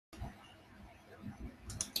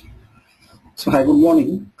So hi, good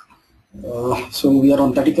morning. So we are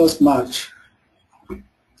on 31st March.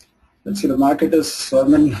 Let's see, the market is,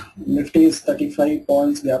 Nifty is 35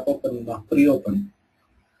 points gap up in pre-open.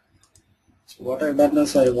 So what I've done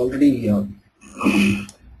is I've already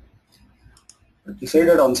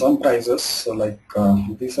decided on some prices. So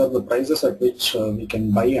these are the prices at which we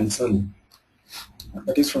can buy and sell.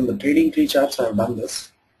 That is from the TradingTree charts. I have done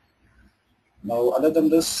this. Now other than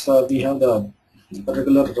this, we have the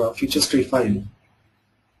regular Futurestree file,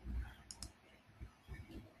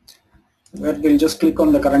 where we'll just click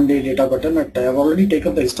on the current day data button. I have already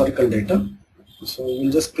taken the historical data, so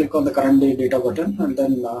we'll just click on the current day data button and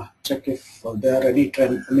then check if there are any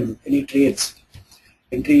trend, any trades,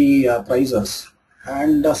 entry prices,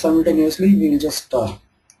 and simultaneously we'll just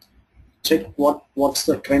check what's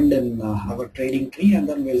the trend in our trading tree, and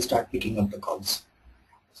then we'll start picking up the calls.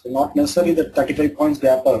 So not necessarily that 35 points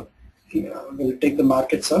gap up will take the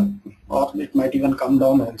markets up, or it might even come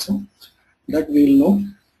down also. That we'll know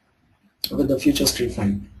with the Futurestree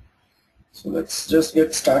file. So let's just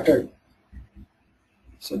get started.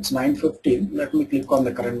 So it's 9:15. Let me click on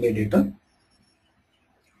the current day data.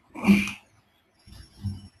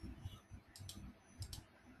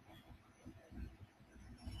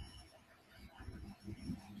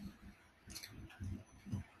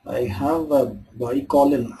 I have a buy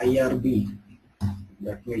call in IRB.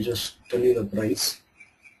 Let me just tell you the price.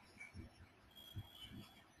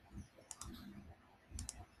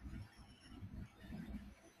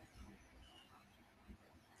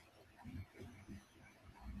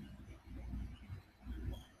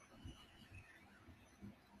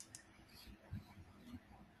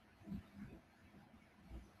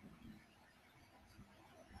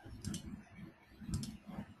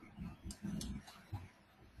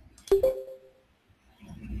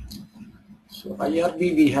 So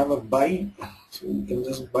IRB, we have a buy, so you can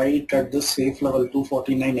just buy it at this safe level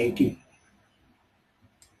 249.80.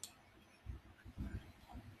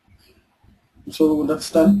 So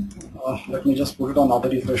that's done. Let me just put it on auto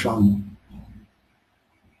refresh on.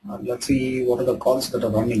 Let's see what are the calls that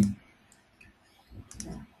are running.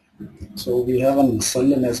 So we have a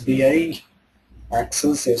sell in SBI,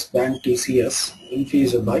 Axis, S Bank, TCS. Infi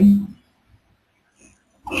is a buy.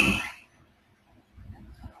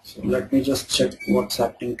 So let me just check what's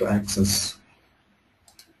happening to Axis.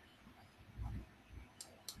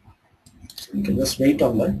 So you can just wait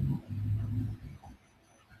on that.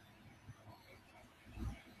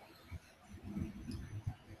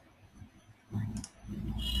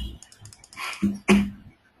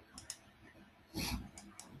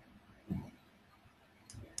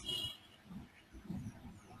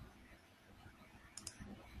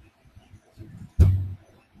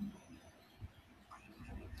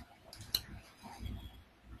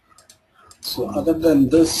 So other than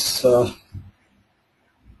this,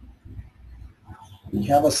 we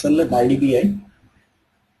have a sell at IDBI.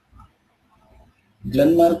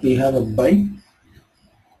 Glenmark, we have a buy.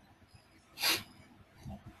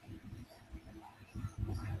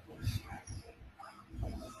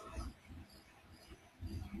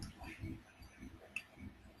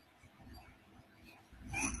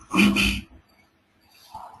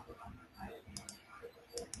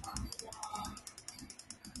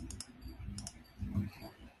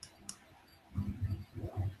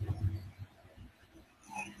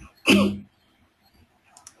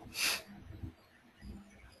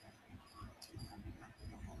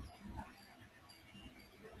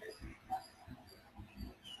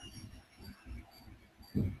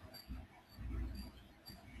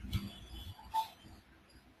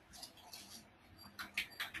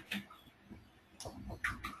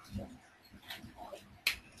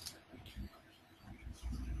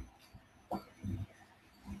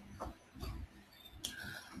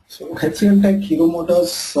 So HCL Tech, Hero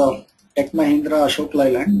Motors, Tech Mahindra, Ashok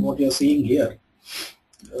Leyland, what you're seeing here,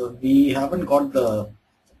 we haven't got the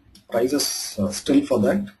prices still for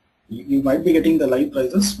that. You might be getting the live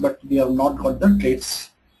prices, but we have not got the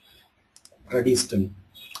trades ready still.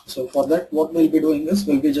 So for that, what we'll be doing is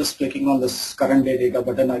we'll be just clicking on this current day data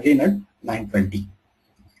button again at 9:20.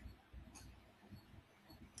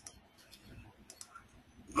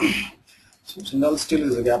 So Sindal still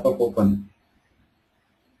is a gap up open,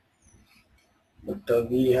 but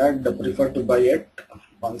we had preferred to buy at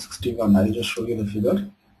 161. I'll just show you the figure.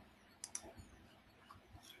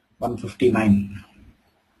 159.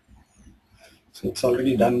 So it's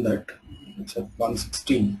already done that. It's at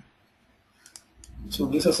 116. So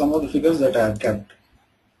these are some of the figures that I have kept.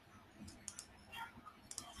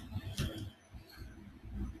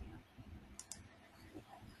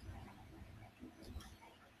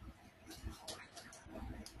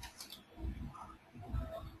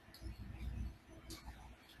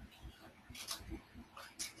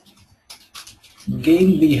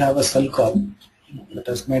 gain we have a sell call that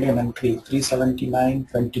has made an entry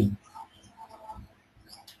 379.20.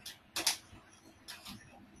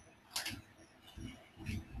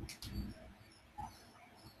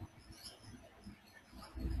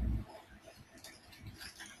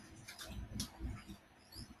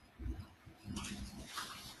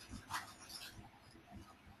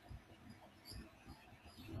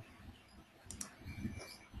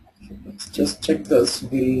 Let's just check this.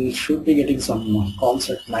 We should be getting some calls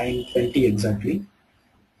at 9:20 exactly.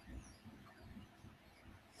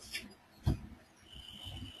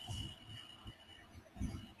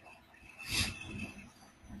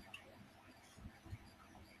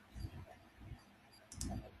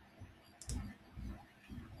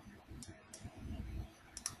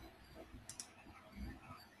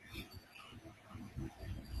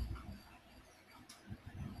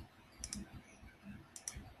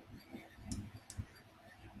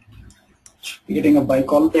 Getting a buy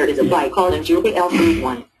call. There is a buy call in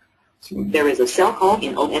JBL1. There is a sell call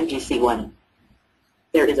in OMGC1.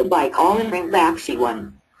 There is a buy call in Ringback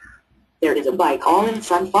C1. There is a buy call in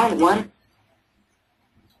Sunfarm 1.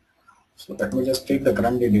 So let me just take the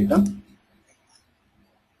current day data.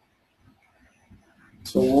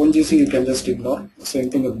 So ONGC you can just ignore. Same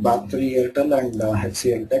thing with BAT3 Airtel and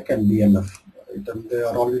HCL Tech and BLF. Right? They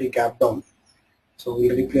are already capped down. So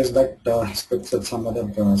we'll replace that scripts with some other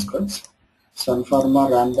scripts. Sun Pharma,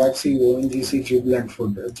 Ranbaxy, ONGC, Jubilant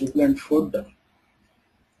Food. Jubilant Food,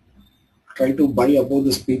 try to buy above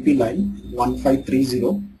this PP line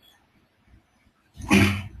 1530.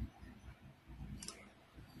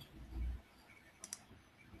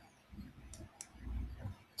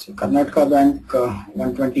 So Karnataka Bank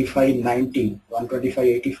 125.90,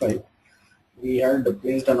 125.85. We had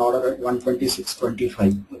placed an order at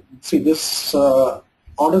 126.25. See this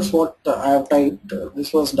orders what I have typed,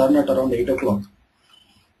 this was done at around 8 o'clock.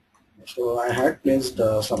 So I had placed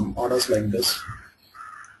some orders like this.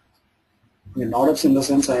 I mean orders in the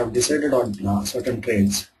sense I have decided on certain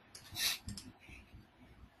trades.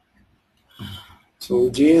 So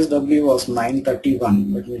JSW was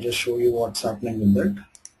 931. Let me just show you what's happening with that.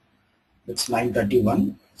 It's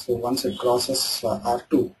 931. So once it crosses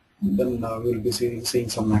R2, then we'll be seeing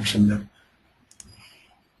some action there.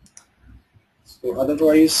 So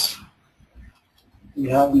otherwise, we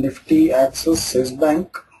have Nifty, Axis, SES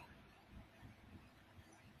Bank,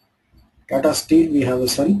 Tata Steel, we have a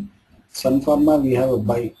sell. Sun Pharma, we have a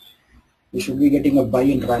buy. We should be getting a buy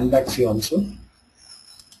in Ranbaxy also.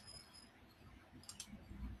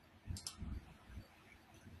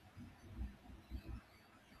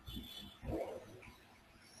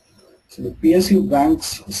 So the PSU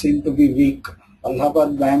banks seem to be weak.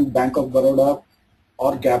 Allahabad Bank, Bank of Baroda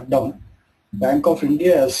or gap down. Bank of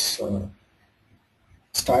India has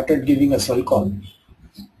started giving a sell call.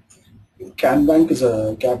 Can Bank is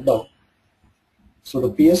a gap down. So the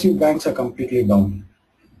PSU banks are completely down.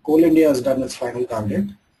 Coal India has done its final target.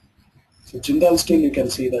 So Jindal Steel, you can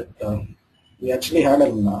see that we actually had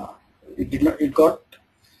an we got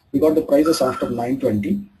the prices after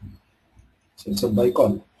 9:20. So it's a buy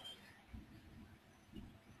call.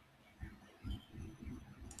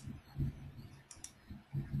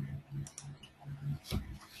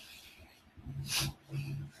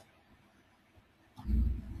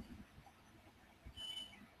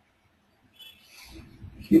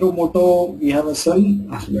 Hero Moto, we have a sell.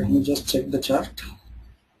 Let me just check the chart.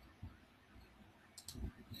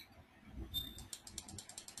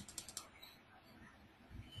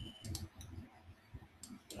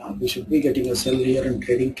 We should be getting a sell here in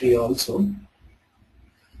TradingTree also.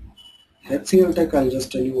 HCL Tech, I'll just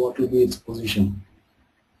tell you what will be its position.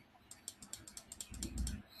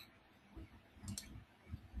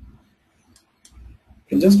 You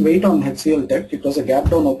can just wait on HCL Tech. It was a gap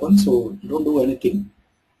down open, so don't do anything.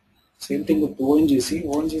 Same thing with ONGC.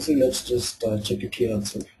 ONGC, let's just check it here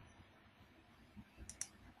also.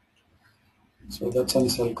 So that's on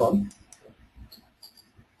sell call.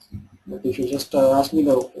 But if you just ask me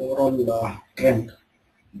the overall trend,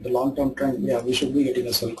 the long-term trend, yeah, we should be getting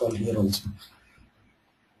a sell call here also.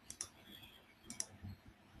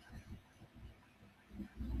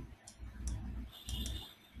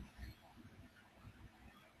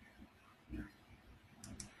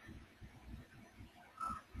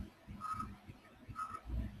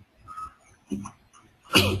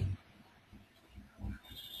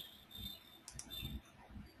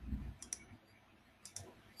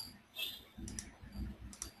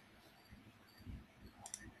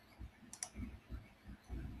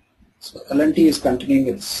 So L&T is continuing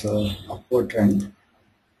its upward trend.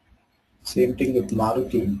 Same thing with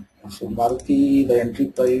Maruti. So Maruti, the entry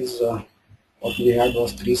price What we had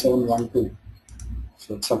was 3712,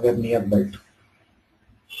 so it's somewhere near that.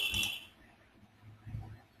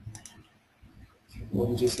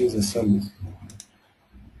 ONGC is a sell.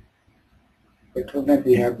 Petronet,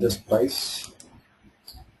 we had this price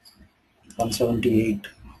 178,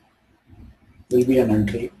 will be an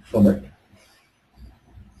entry for that.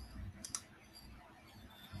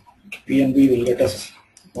 PNB will get us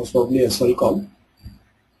most probably a sell call.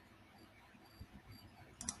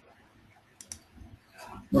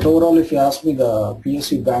 But overall, if you ask me, the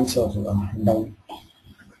PSU banks are down.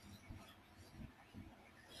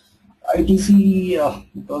 ITC,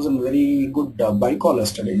 it was a very good buy call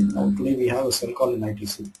yesterday. Now today we have a sell call in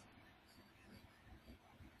ITC.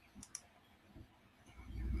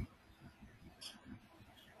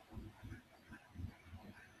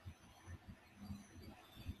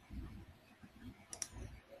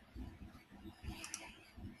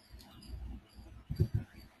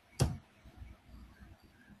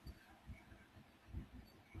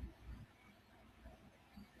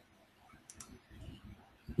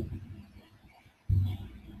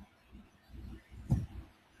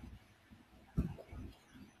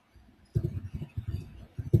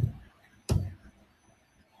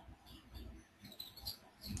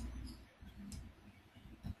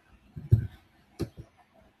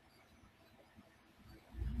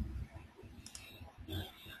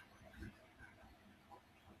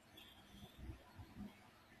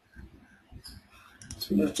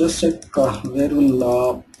 So let's just check where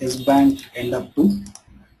will S Bank end up to.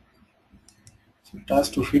 So it has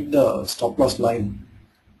to hit the stop loss line.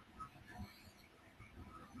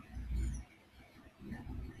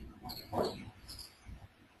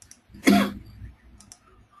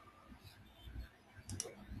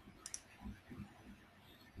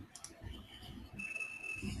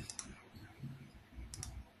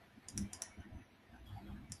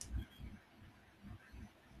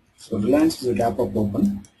 So Reliance is a gap up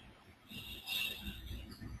open.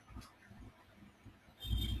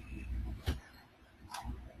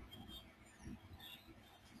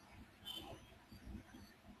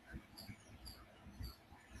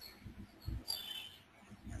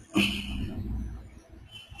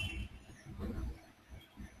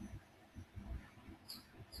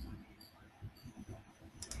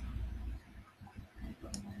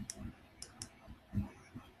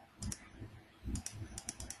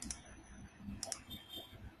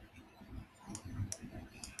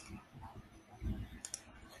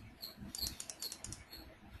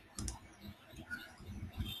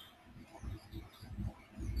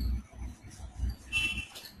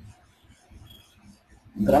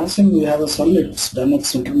 Grassing, we have a sell, it's done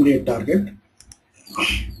its intermediate target.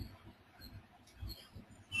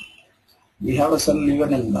 We have a sell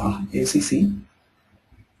even in ACC.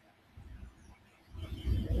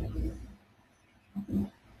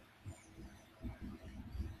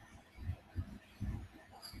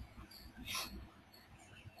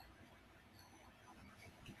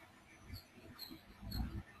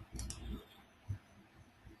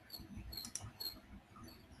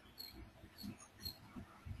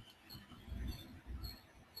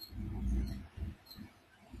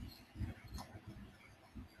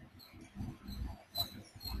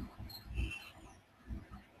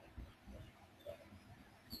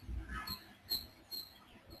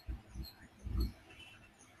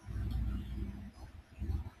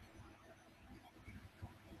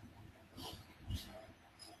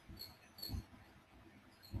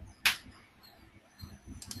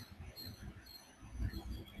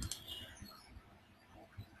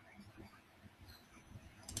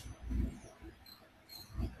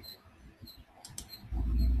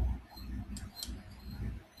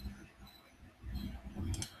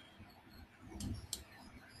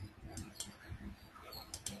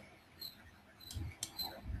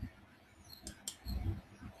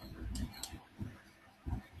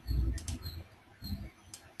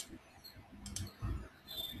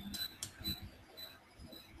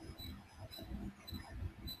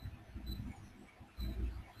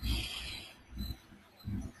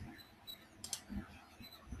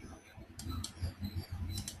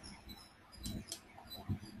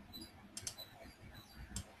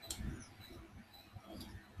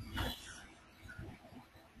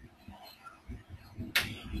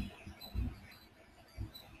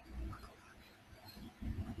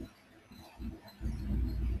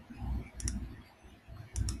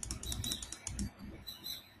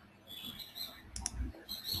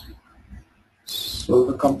 So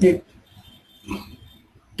the complete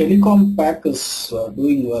telecom pack is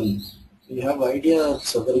doing well. We have idea,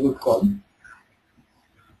 it's a very good call.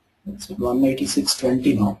 It's at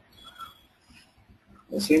 186.20 now.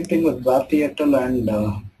 The same thing with Bharti Airtel and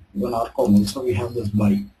even Arcom also we have this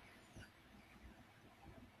buy.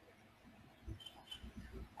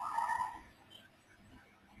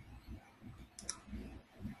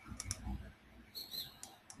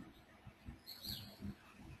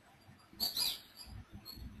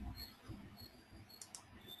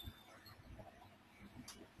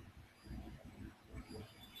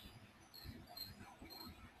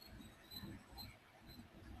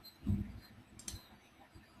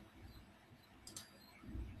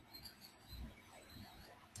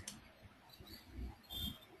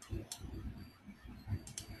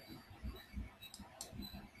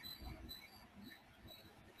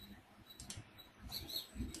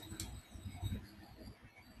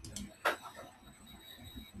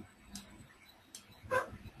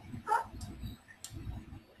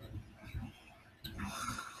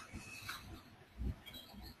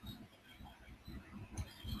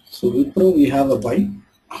 So Wipro we have a buy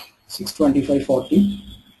 625.40.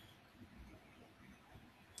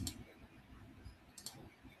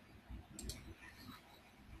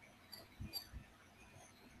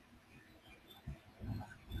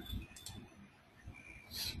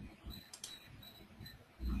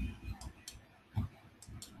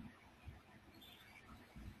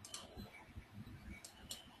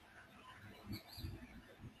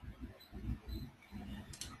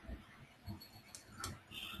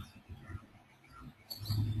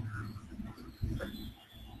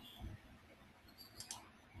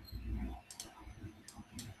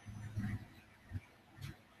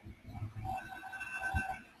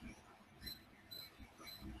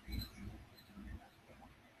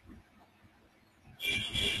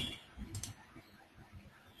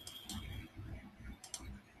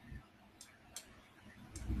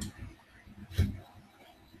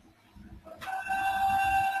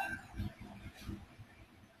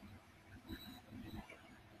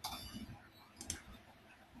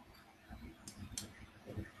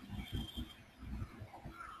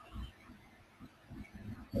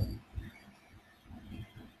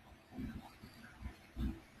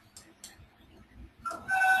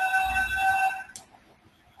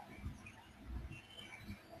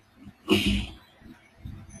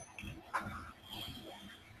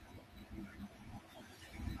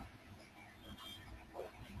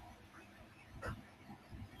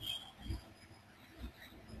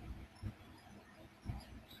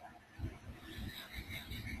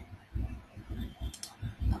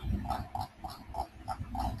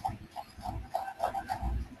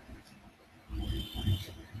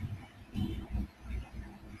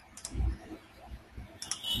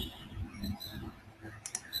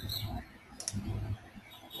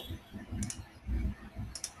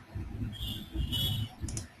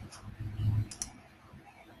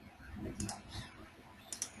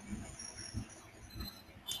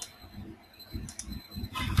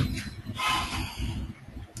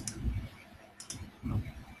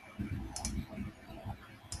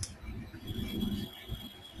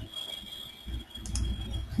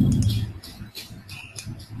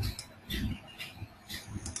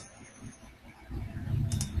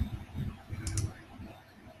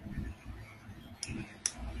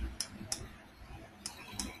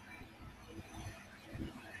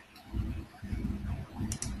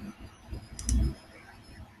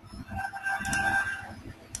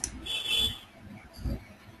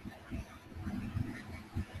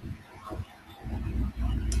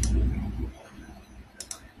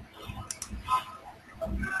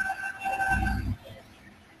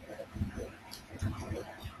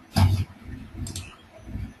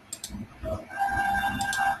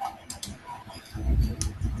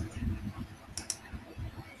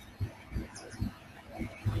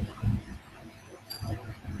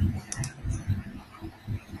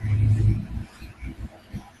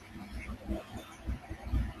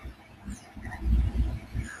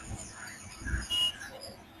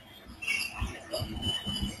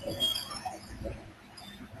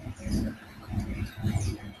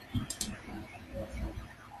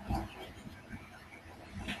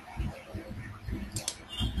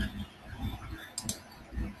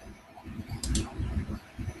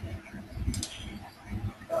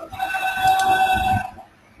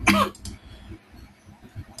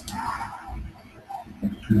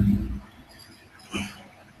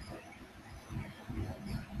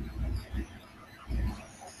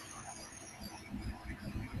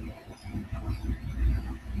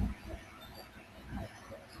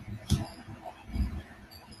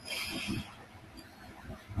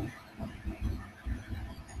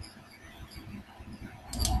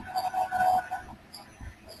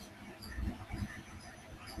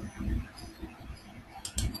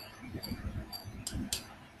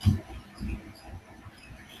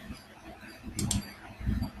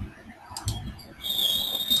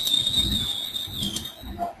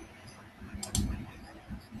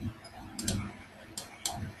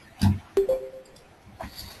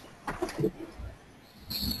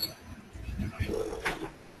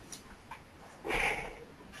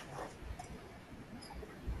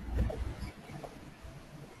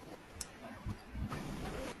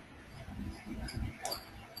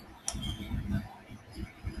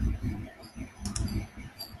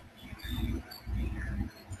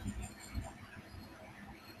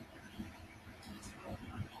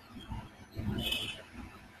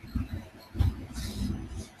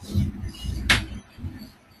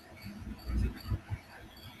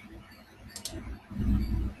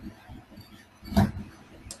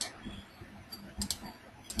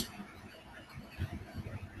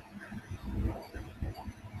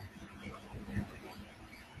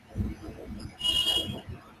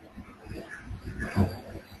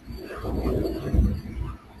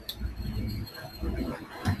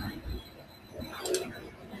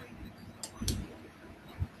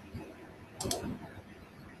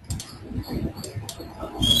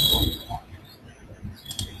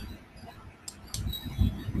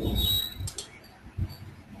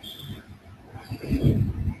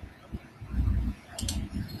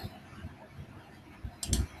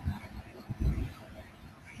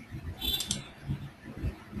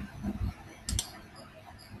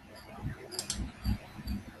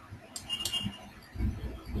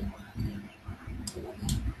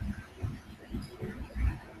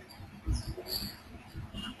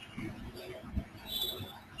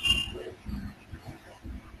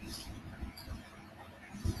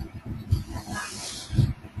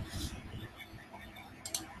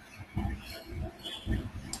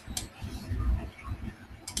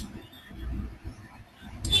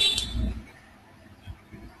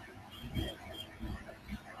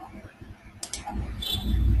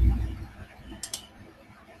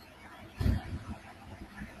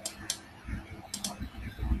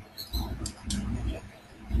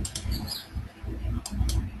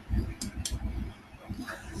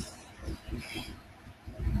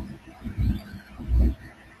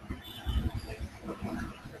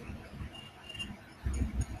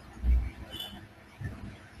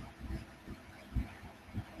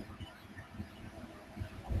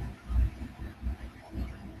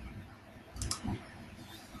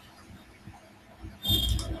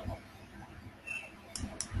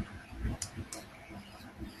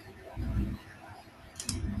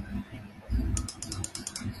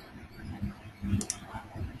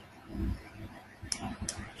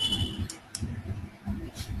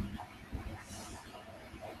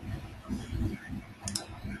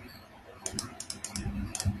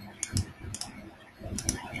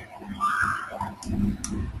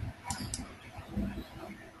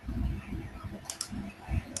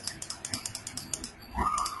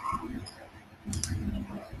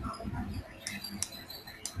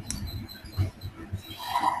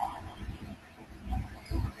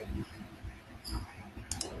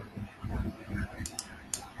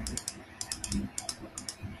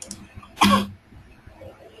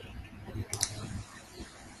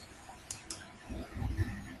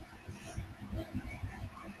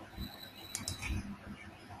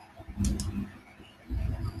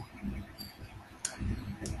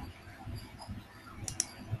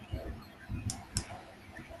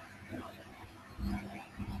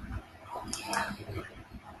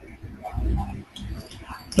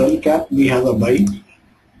 12 cap we have a buy.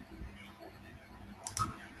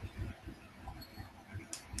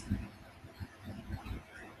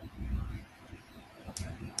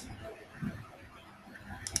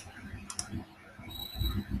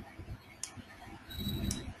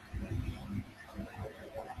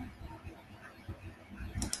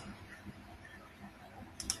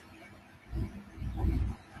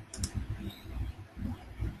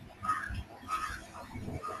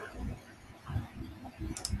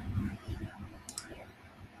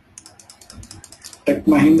 Tech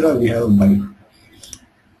Mahindra we have a buy.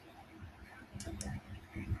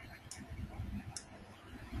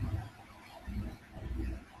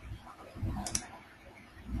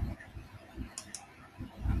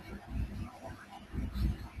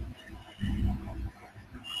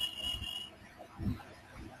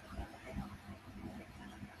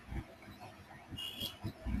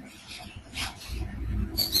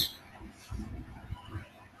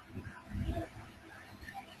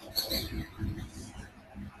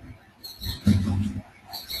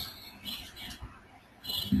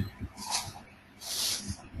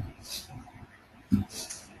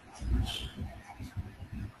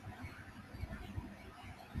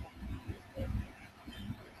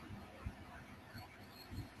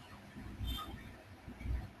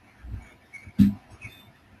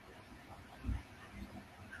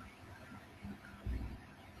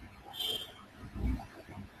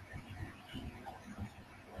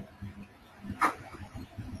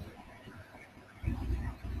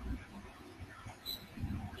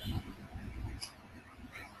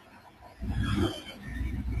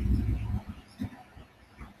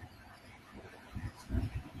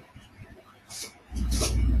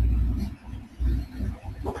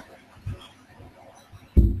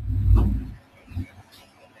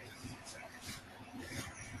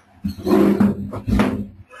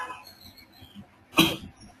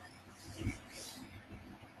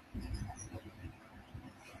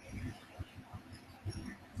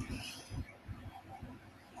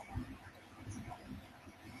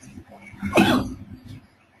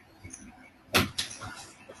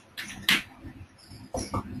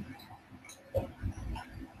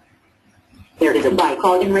 There is a buy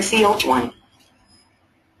call in RCO1.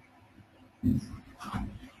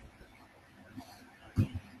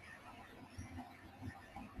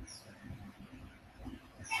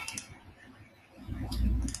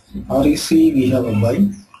 REC we have a buy.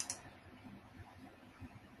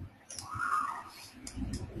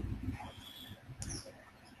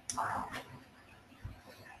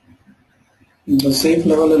 The safe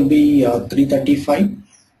level will be 335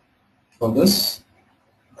 for this.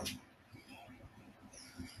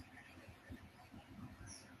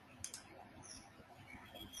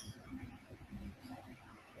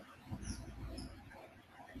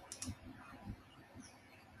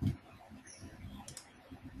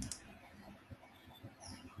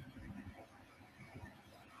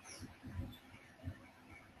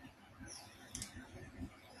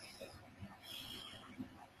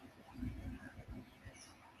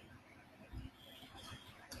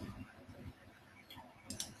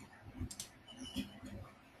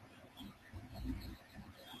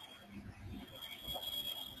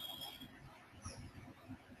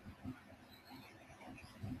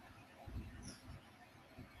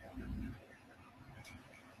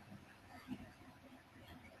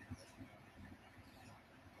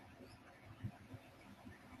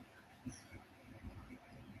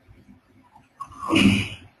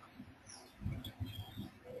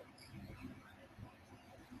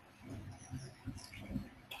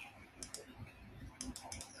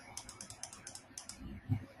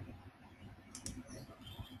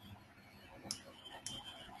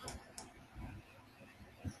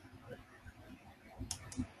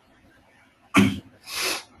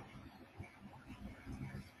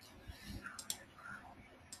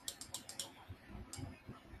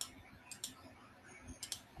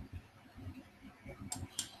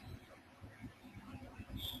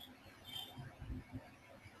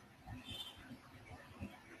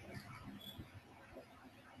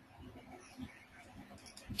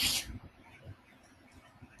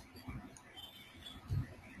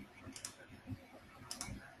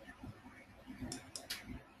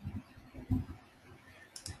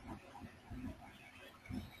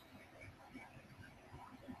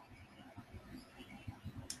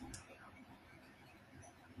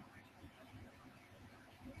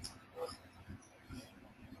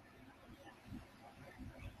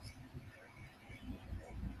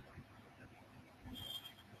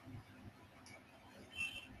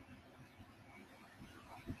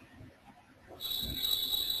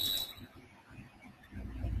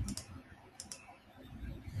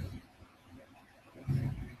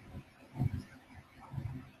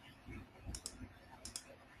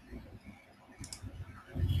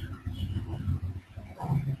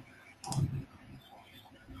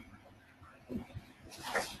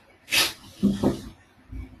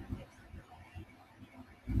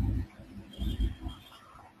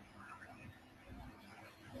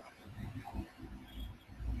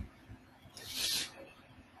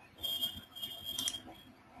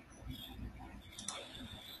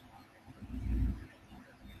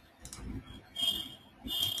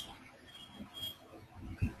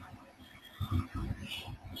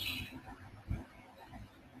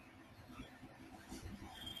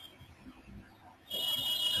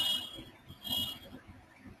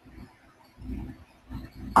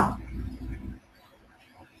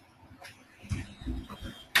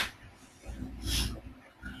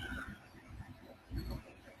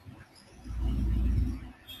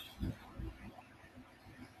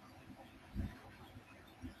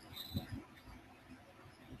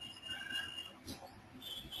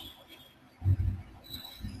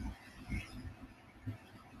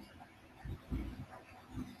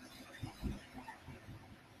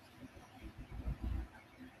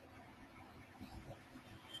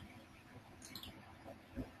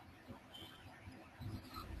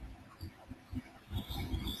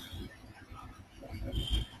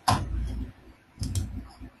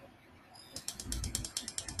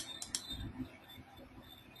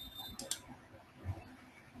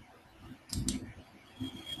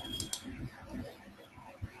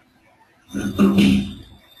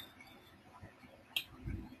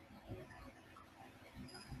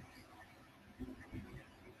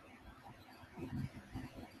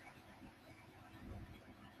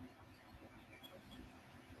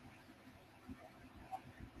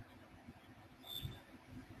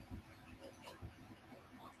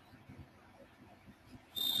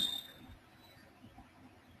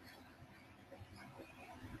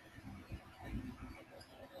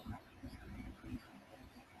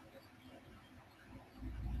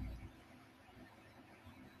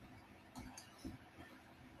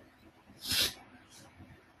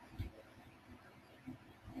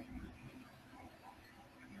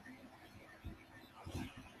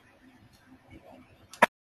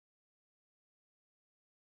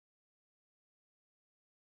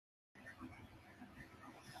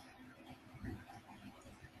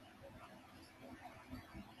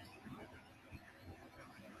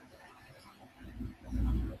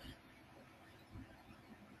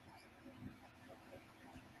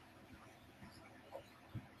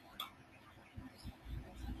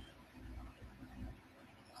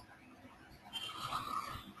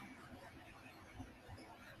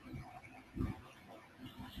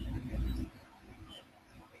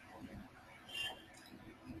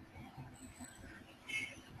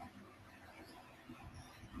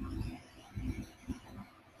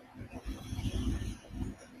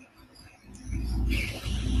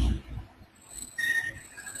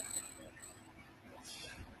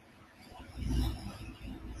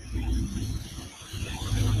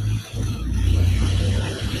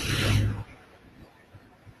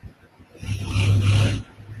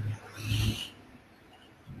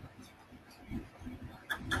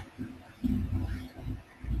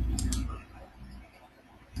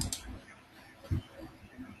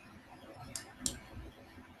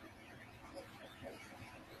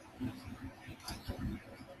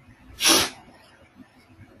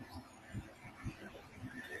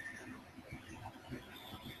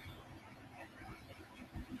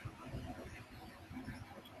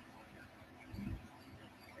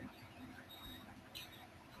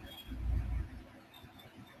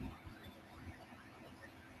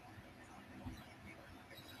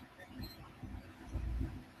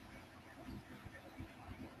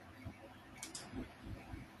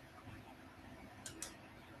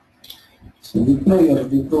 So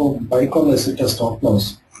Wipro buy call is hit a stop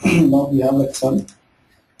loss. Now we have that sell.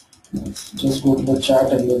 Let's just go to the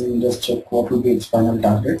chart and then we'll just check what will be its final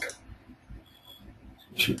target.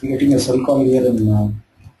 Should be getting a sell call here in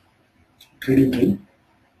TradingTree.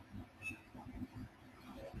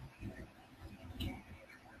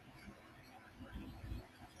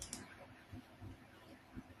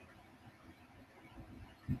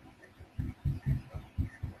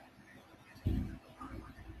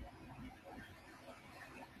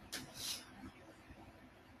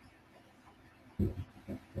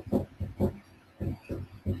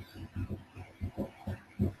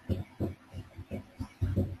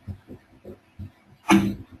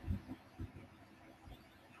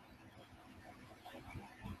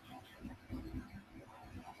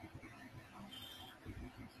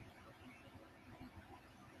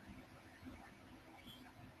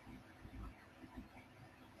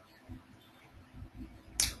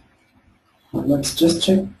 Let's just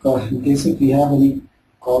check in case if we have any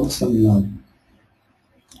calls and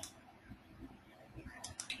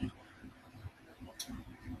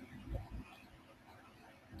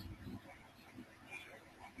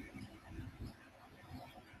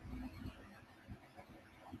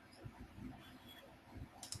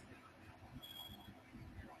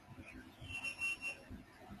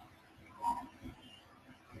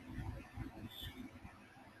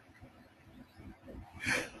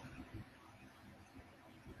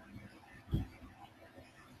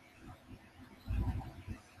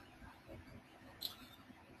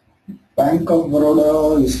Bank of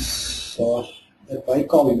Baroda is a buy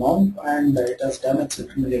call now, and it has done its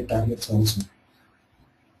intermediate targets also.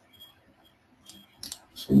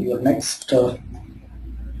 So your next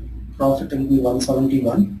profit will be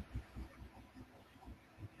 171.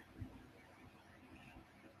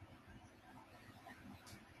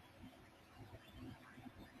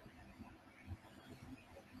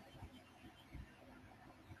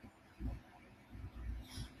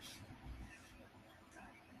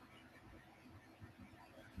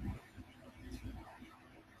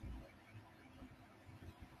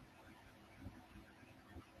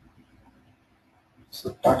 So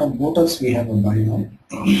Tata Motors we have a buy now.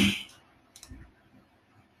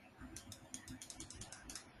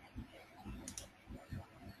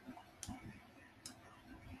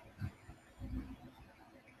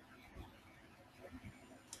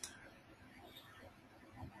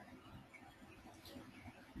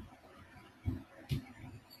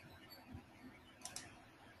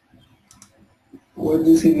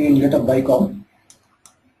 ONGC we will get a buy call.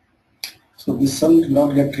 So this sell did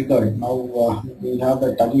not get triggered. Now we will have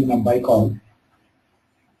that again a buy call.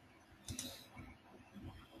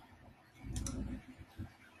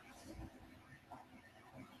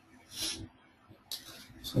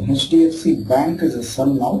 So HDFC Bank is a sell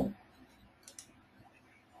now.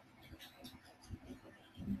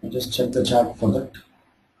 I just check the chart for that.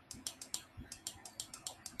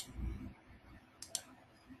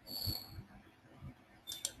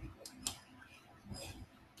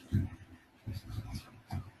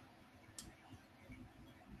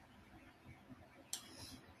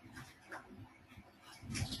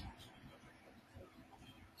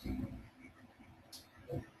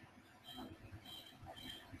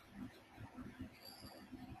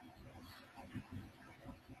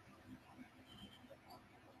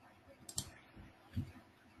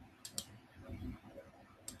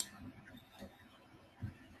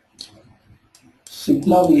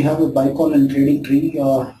 Cipla we have a buy call in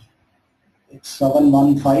TradingTree. It's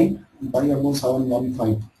 715. Buy above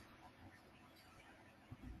 715.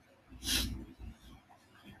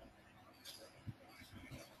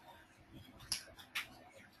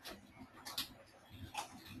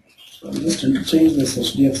 So I'll just interchange this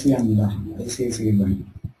HDFC and ICICI Bank.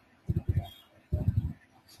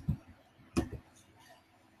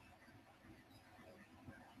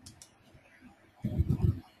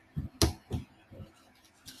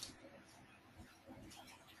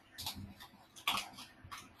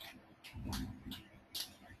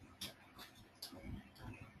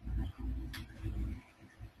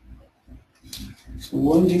 So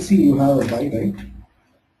ONGC you have a buy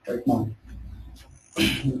right now.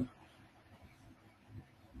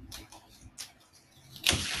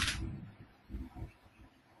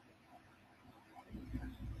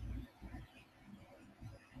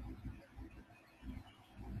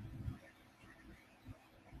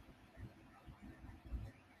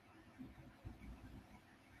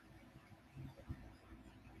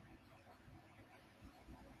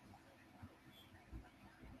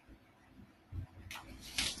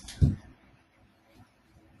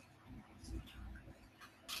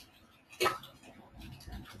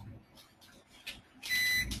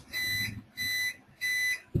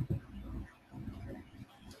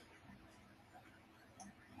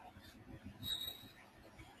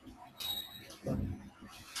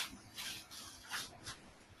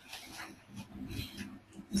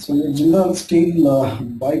 So your Jindal Steel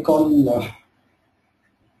buy call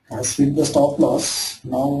has hit the stop loss.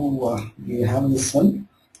 Now we have this sell.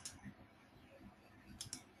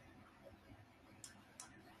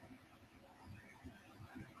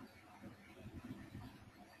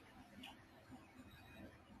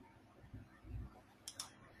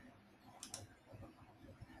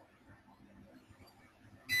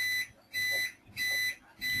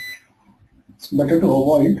 It's better to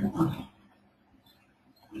avoid.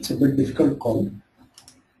 It's a bit difficult call.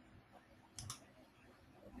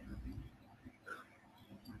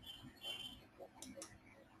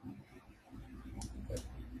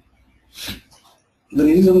 The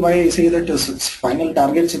reason why I say that is its final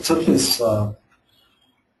targets itself is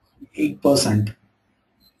 8%.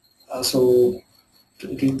 So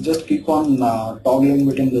it will just keep on toggling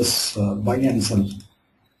between this buy and sell.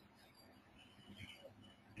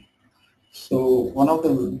 So one of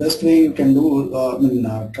the best way you can do,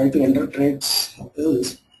 try to enter trades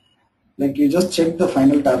is like you just check the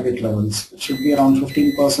final target levels. It should be around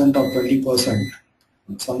 15% or 20%.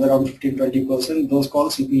 Somewhere around 15-20%. Those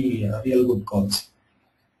calls will be real good calls.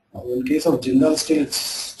 Now, in case of Jindal Steel,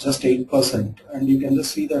 it's just 8%, and you can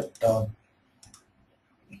just see that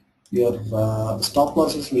your stop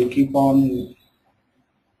losses will keep on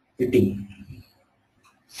hitting.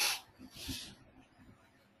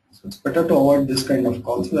 So it's better to avoid this kind of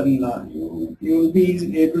calls. Then you will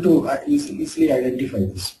be able to easily identify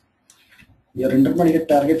this. Your intermediate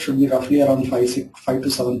target should be roughly around 5 to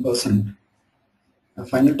 7%. The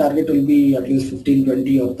final target will be at least 15,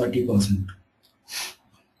 20 or 30%.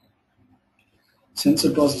 Since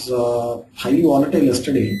it was highly volatile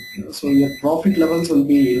yesterday, so your profit levels will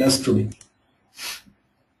be less today.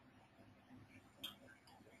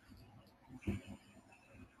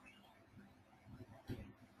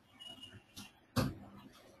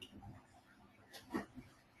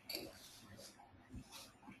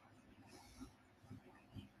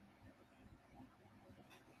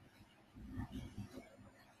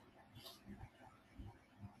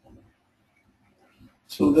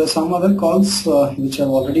 So there are some other calls which have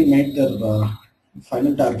already made their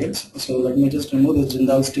final targets. So let me just remove this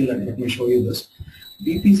Jindal Steel and let me show you this.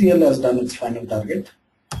 BPCL has done its final target.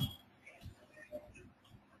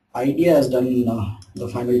 Idea has done the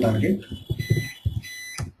final target.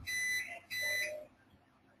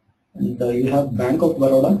 And you have Bank of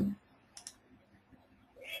Baroda.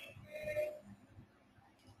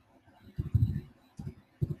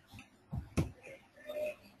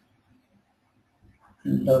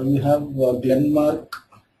 And you have Glenmark,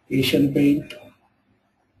 Asian Paint.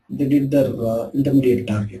 They did their intermediate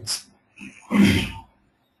targets.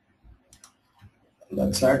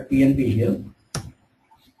 Let's add PNP here.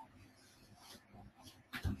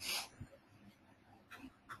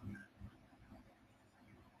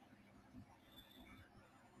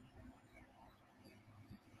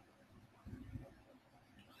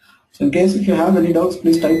 So in case if you have any doubts,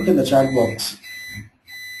 please type it in the chat box.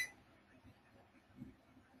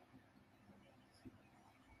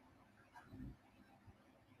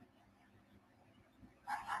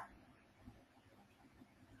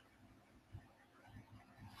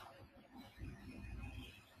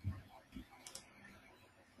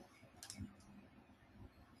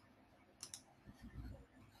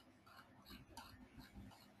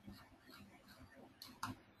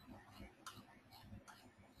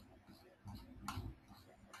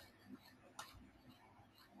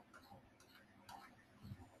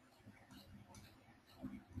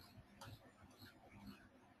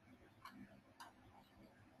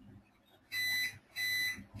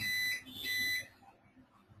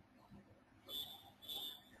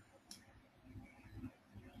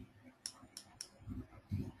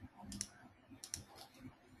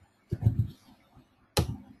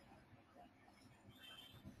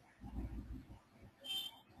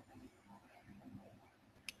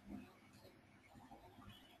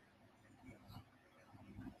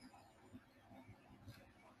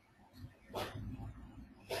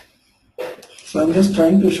 So I'm just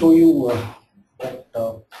trying to show you that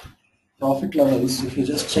profit levels. If you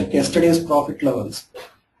just check yesterday's profit levels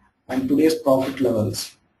and today's profit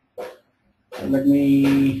levels, let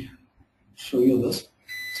me show you this.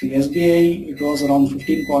 So SBI, it was around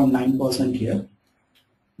 15.9% here.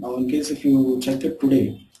 Now in case if you check it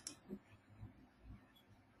today,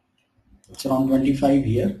 it's around 25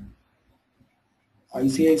 here.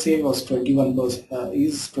 ICICI was 21%,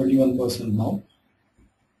 is 21% now.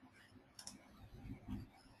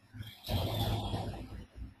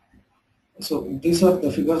 So these are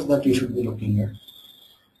the figures that you should be looking at.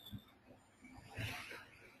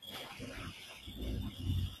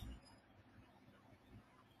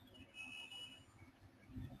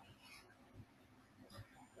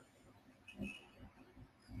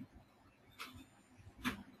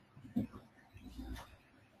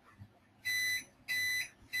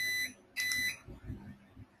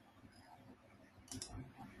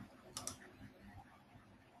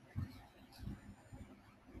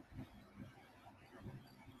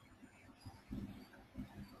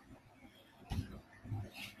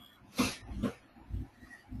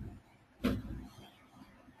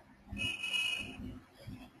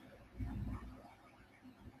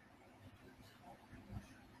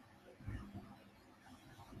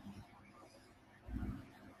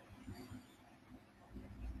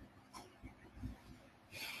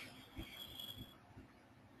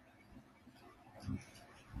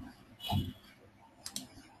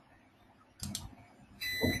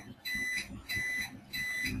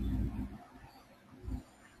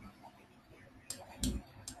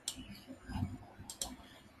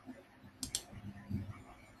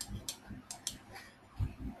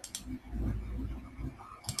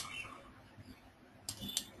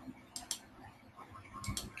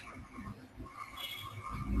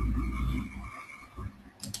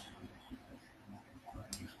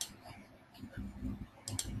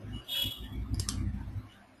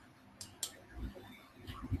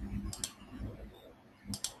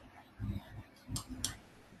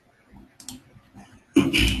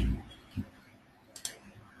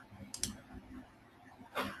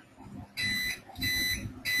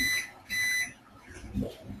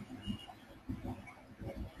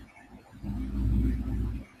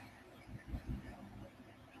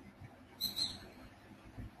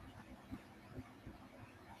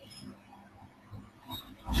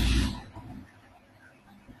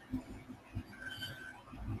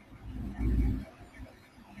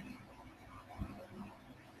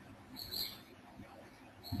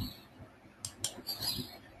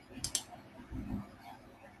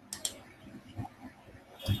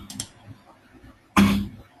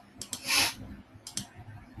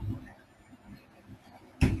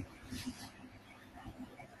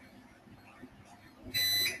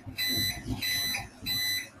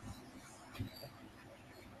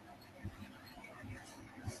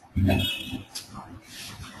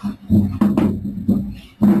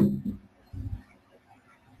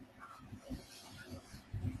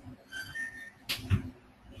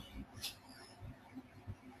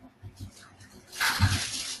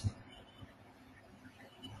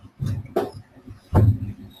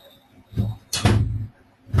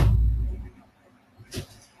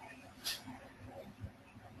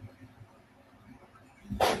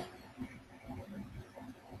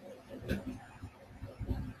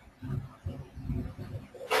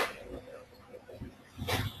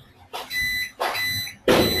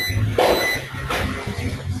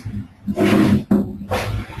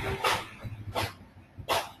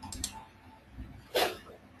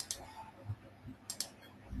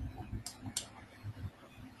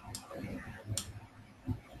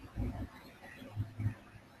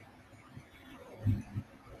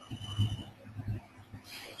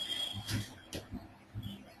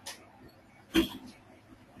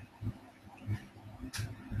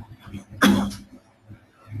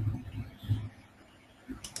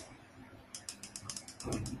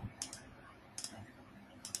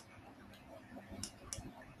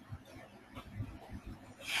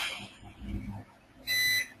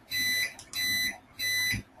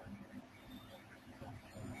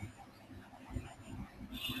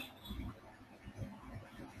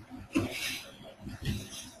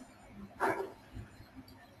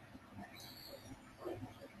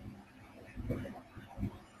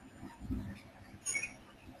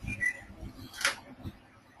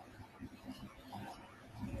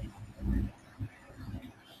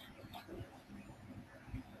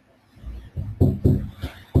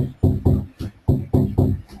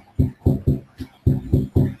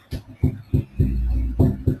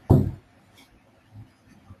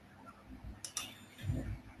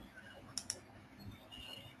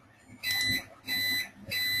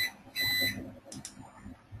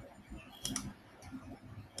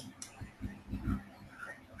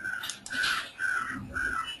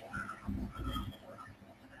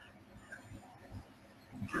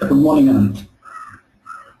 Good morning, Anand.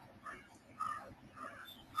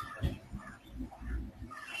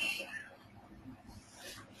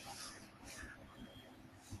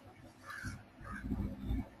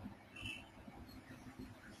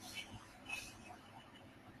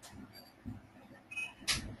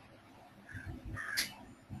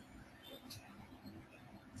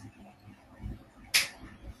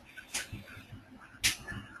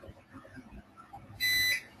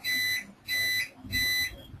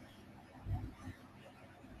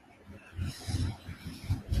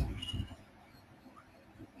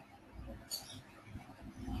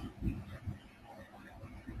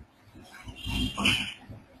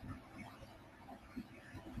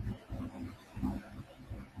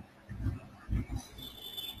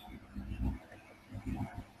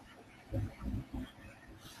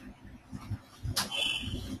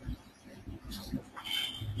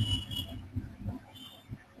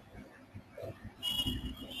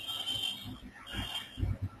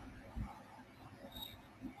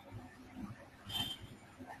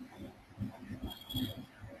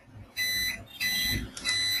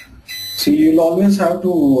 See, you'll always have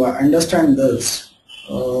to understand this.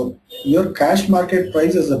 Your cash market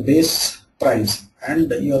price is the base price,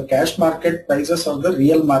 and your cash market prices are the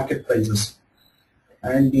real market prices.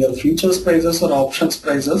 And your futures prices or options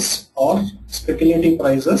prices or speculative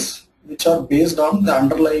prices, which are based on the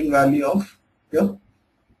underlying value of your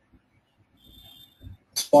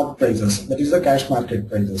spot prices. That is the cash market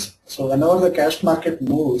prices. So whenever the cash market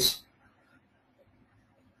moves,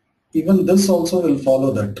 even this also will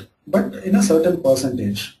follow that, but in a certain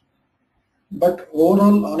percentage. But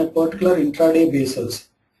overall, on a particular intraday basis,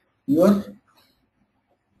 your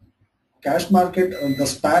cash market, the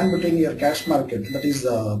span between your cash market, that is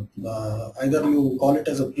either you call it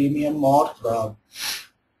as a premium or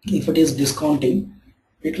if it is discounting,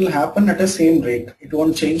 it will happen at the same rate. It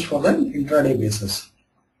won't change for the intraday basis.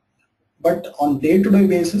 But on day-to-day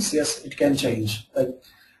basis, yes, it can change. Like,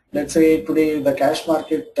 let's say today the cash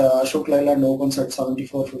market Ashok Leyland opens at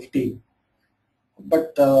 74.50,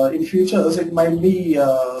 but in futures it might be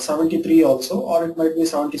 73 also, or it might be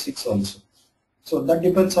 76 also. So that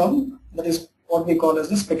depends on, that is what we call as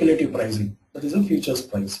the speculative pricing. That is a futures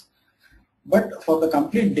price. But for the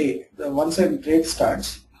complete day, once a trade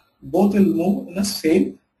starts, both will move in the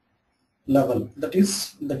same level. That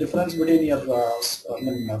is the difference between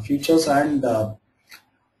your futures and the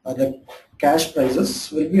cash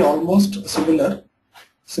prices will be almost similar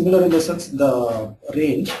in the sense the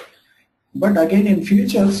range. But again, in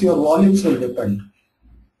futures, your volumes will depend.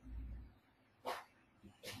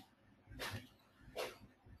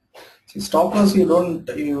 See, stop loss you don't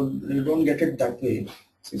get it that way.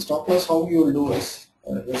 See, stop loss how you will do is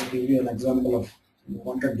just give you an example of you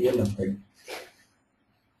want a DLF, right?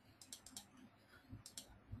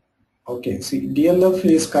 Okay, see, DLF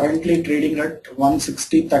is currently trading at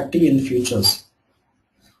 160.30 in futures,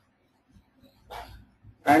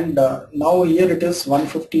 and now here it is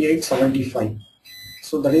 158.75.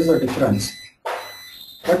 So that is the difference.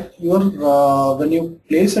 But when you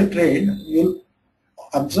place a trade, you'll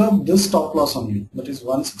observe this stop loss only, that is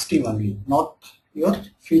 160 only, not your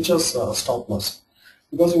futures stop loss,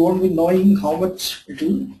 because you won't be knowing how much it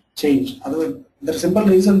will change. Otherwise, the simple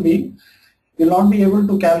reason being, you will not be able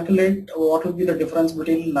to calculate what will be the difference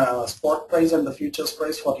between spot price and the futures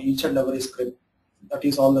price for each and every script. That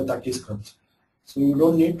is all the 30 scripts. So you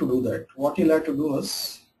don't need to do that. What you'll have to do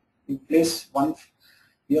is you place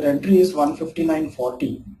your entry is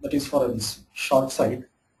 159.40, that is for a short side.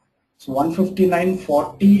 So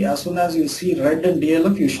 159.40, as soon as you see red in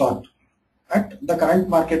DLF, you short at the current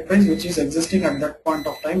market price which is existing at that point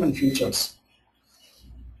of time in futures.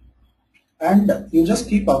 And you just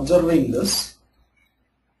keep observing this,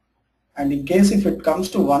 and in case if it comes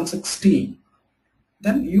to 160,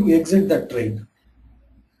 then you exit that trade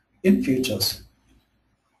in futures.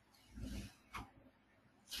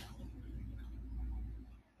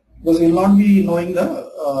 Because you will not be knowing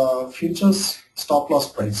the futures stop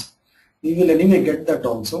loss price. We will anyway get that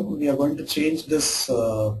also. We are going to change this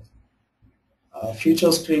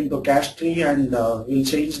Futurestree into Cashtree, and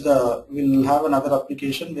we'll have another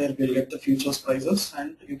application where we'll get the futures prices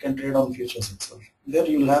and you can trade on futures itself. There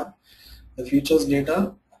you'll have the futures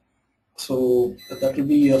data, so that will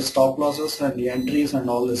be your stop losses and the entries and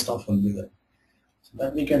all this stuff will be there. So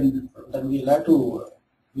that we'll have to,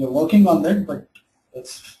 we are working on that, but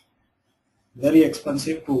it's very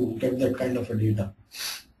expensive to get that kind of a data.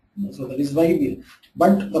 So that is why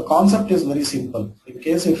but the concept is very simple. In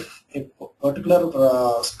case if a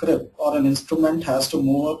particular script or an instrument has to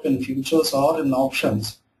move up in futures or in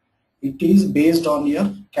options, it is based on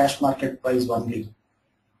your cash market price only.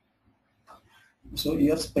 So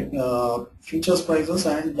your futures prices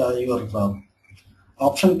and your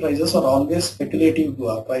option prices are always speculative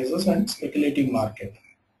prices and speculative market.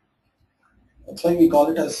 That's why we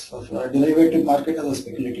call it as a derivative market as a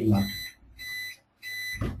speculative market.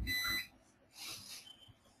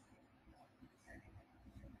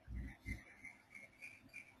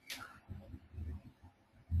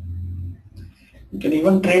 You can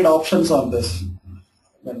even trade options on this.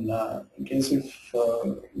 When in case if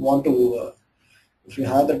you want to, if you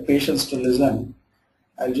have the patience to listen,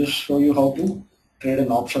 I'll just show you how to trade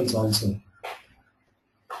in options also.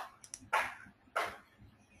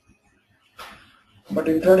 But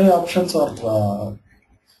intraday options are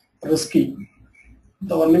risky.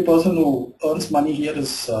 The only person who earns money here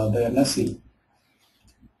is the NSE.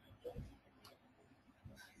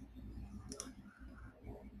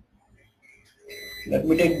 Let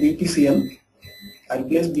me take BPCL. I'll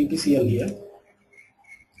place BPCL here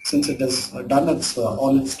since it has done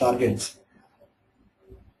all its targets.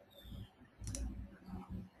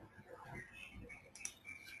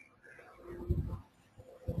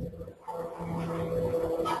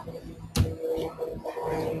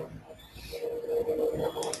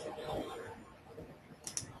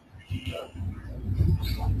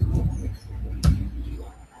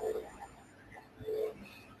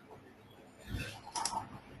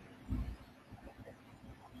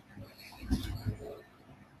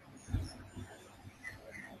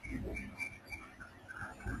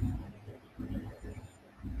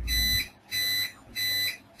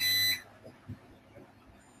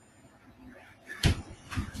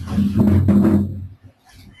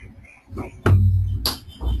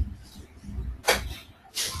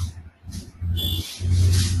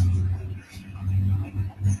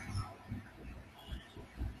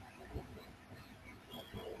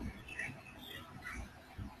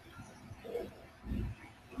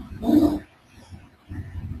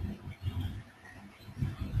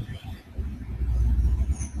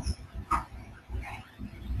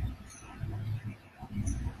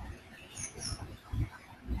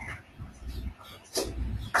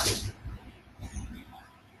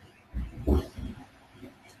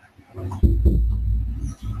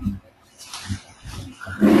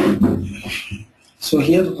 So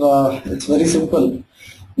here it's very simple.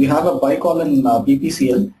 You have a buy call in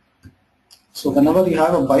BPCL. So whenever you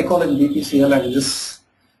have a buy call in BPCL and this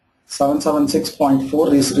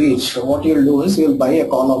 776.4 is reached, what you will do is you will buy a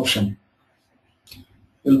call option.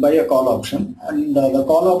 You will buy a call option, and the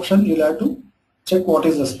call option you will have to check what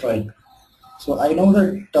is the strike. So I know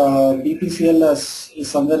that BPCL is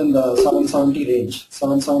somewhere in the 770 range,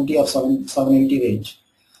 770 or 780 range.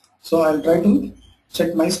 So I'll try to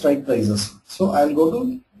check my strike prices. So I'll go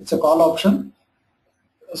to, it's a call option.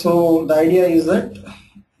 So the idea is that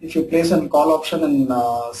if you place a call option in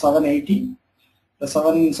 780, the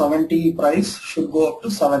 770 price should go up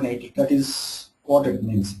to 780. That is what it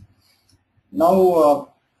means.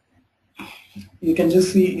 Now you can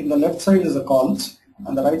just see in the left side is the calls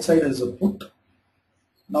and the right side is the put.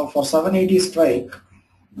 Now for 780 strike,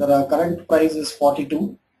 the current price is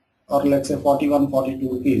 42, or let's say 41.42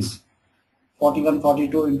 rupees.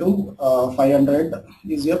 41.42 into 500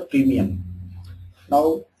 is your premium.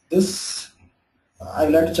 Now this, I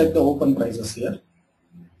will have to check the open prices here.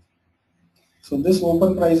 So this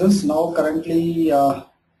open prices now currently it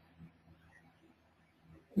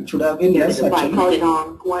should have been less actually.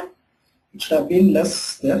 It should have been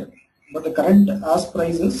less there, but the current ask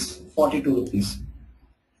price is 42 rupees.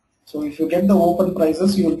 So if you get the open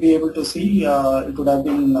prices, you will be able to see it would have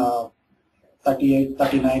been 38,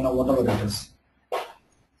 39 or whatever it is.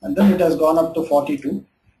 And then it has gone up to 42.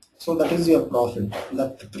 So that is your profit.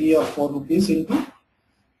 That 3 or 4 rupees into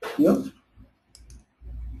your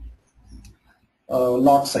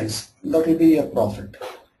lot size. That will be your profit.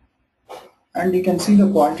 And you can see the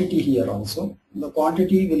quantity here also. The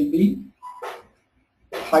quantity will be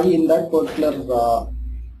high in that particular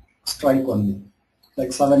strike only,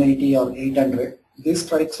 like 780 or 800. These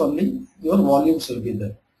strikes only, your volumes will be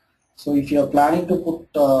there. So if you are planning to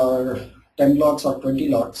put 10 lots or 20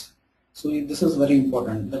 lots, so this is very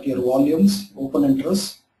important that your volumes, open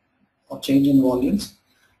interest or change in volumes,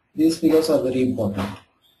 these figures are very important.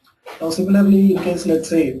 Now similarly, in case let's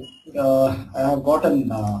say I have got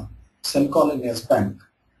a sell call in S Bank,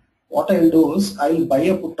 what I will do is I will buy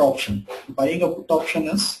a put option. Buying a put option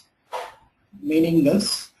is meaning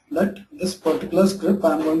is that this particular script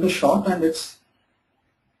I am going to short, and it's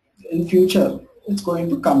in future it's going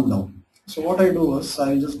to come down. So what I do is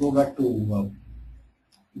I will just go back to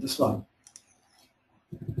this one.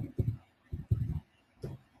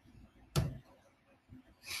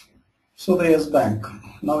 So the S Bank.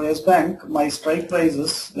 Now S Bank, my strike price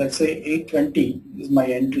is, let's say 820 is my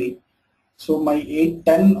entry. So my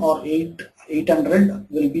 810 or 800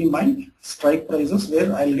 will be my strike prices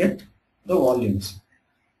where I'll get the volumes.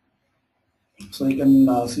 So you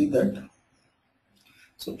can see that.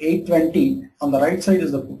 So 820 on the right side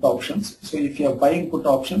is the put options. So if you are buying put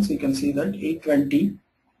options, you can see that 820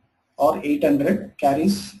 or 800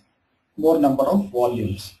 carries more number of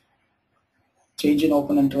volumes. Change in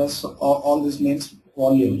open interest, all this means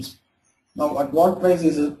volumes. Now at what price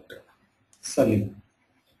is it selling?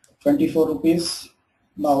 24 rupees.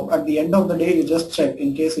 Now at the end of the day, you just check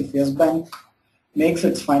in case if Yes Bank makes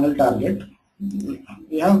its final target.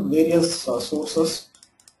 We have various sources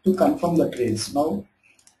to confirm the trades. Now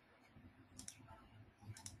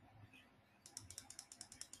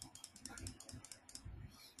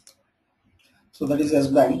so that is Yes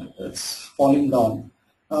Bank, it's falling down.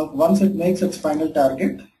 Once it makes its final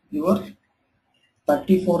target, your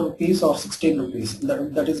 34 rupees or 16 rupees,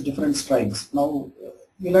 that is different strikes. Now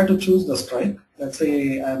you'll have to choose the strike. Let's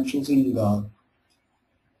say I am choosing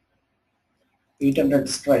 800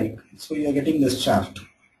 strike, so you are getting this chart.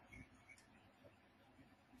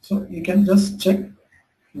 So you can just check,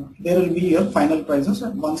 there will be your final prices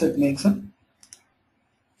once it makes a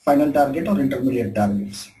final target or intermediate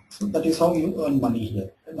targets. So that is how you earn money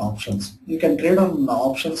here in options. You can trade on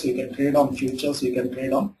options, you can trade on futures, you can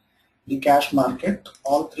trade on the cash market,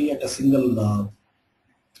 all three at a single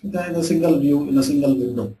in a single view, in a single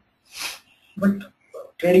window. But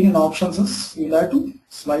trading in options is, you'll have to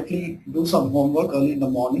slightly do some homework early in the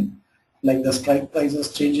morning, like the strike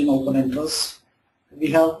prices, change in open interest. We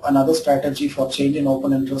have another strategy for change in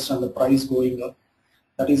open interest and the price going up.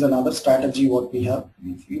 That is another strategy what we have.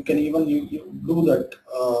 You can even you do that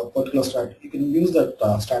particular strategy. You can use that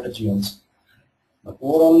strategy also. But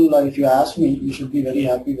overall, if you ask me, you should be very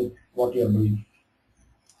happy with what you are doing.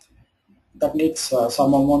 That needs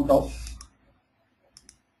some amount of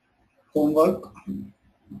homework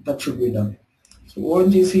that should be done. So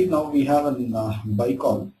ONGC, now we have a buy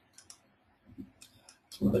call.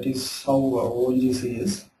 So that is how ONGC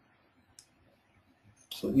is.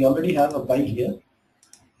 So we already have a buy here.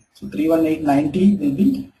 So 318.90 will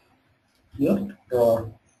be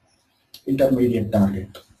your intermediate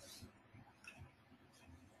target.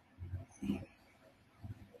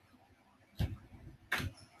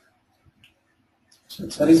 So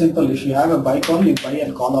it's very simple. If you have a buy call, you buy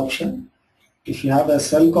a call option. If you have a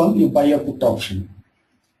sell call, you buy a put option.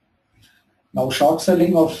 Now short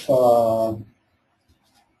selling of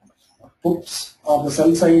puts or the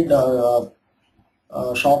sell side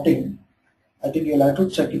shorting, I think you'll have to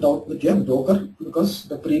check it out with your broker, because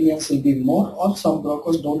the premiums will be more, or some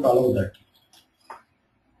brokers don't allow that.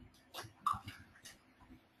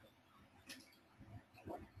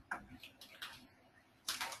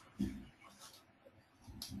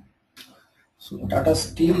 So Tata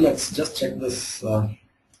Steel, let's just check this.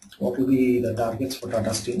 What will be the targets for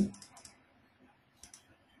Tata Steel?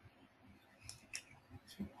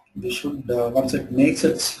 We should, once it makes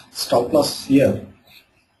its stop loss here,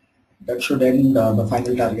 that should end the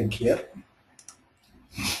final target here.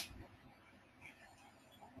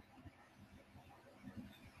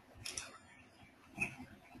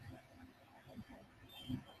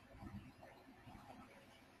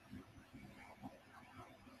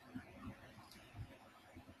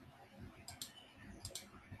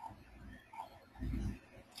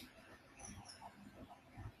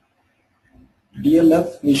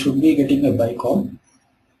 DLF, we should be getting a buy call,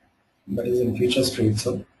 that is in Futurestree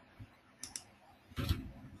itself.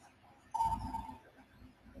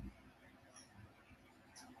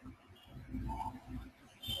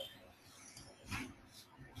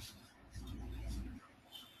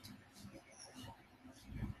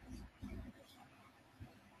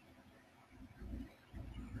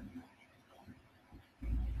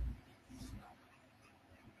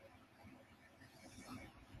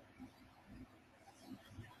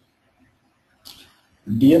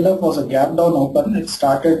 DLF was a gap down open. It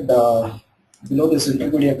started below this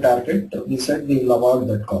intermediate target. We said we will avoid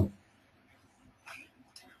that call.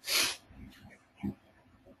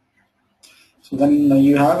 So when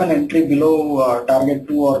you have an entry below target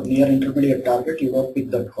 2 or near intermediate target, you don't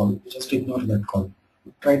pick that call. You just ignore that call.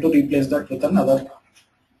 Try to replace that with another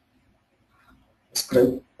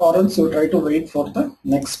script, or else you try to wait for the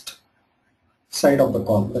next side of the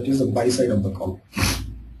call, that is the buy side of the call.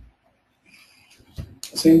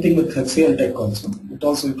 Same thing with HCL Tech also.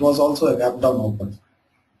 It was also a gap down open.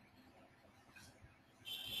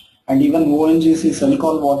 And even ONGC sell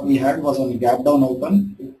call what we had was on gap down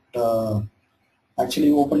open. It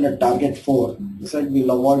actually opened at target 4. We said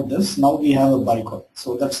we'll avoid this. Now we have a buy call.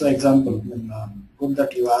 So that's the example. Good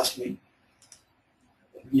that you asked me.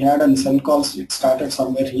 We had a sell calls. It started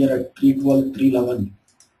somewhere here at 312, 311.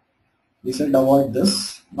 We said avoid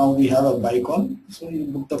this. Now we have a buy call, so you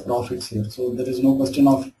book the profits here. So there is no question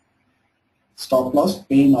of stop loss,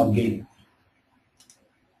 pain or gain.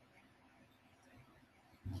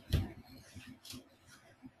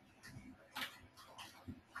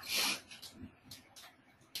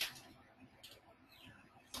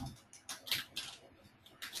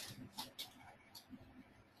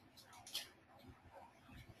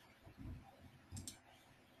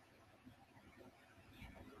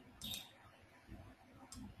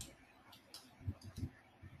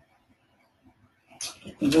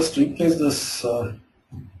 You just replace this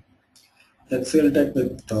HCL Tech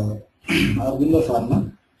with Aurobindo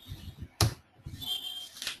Pharma.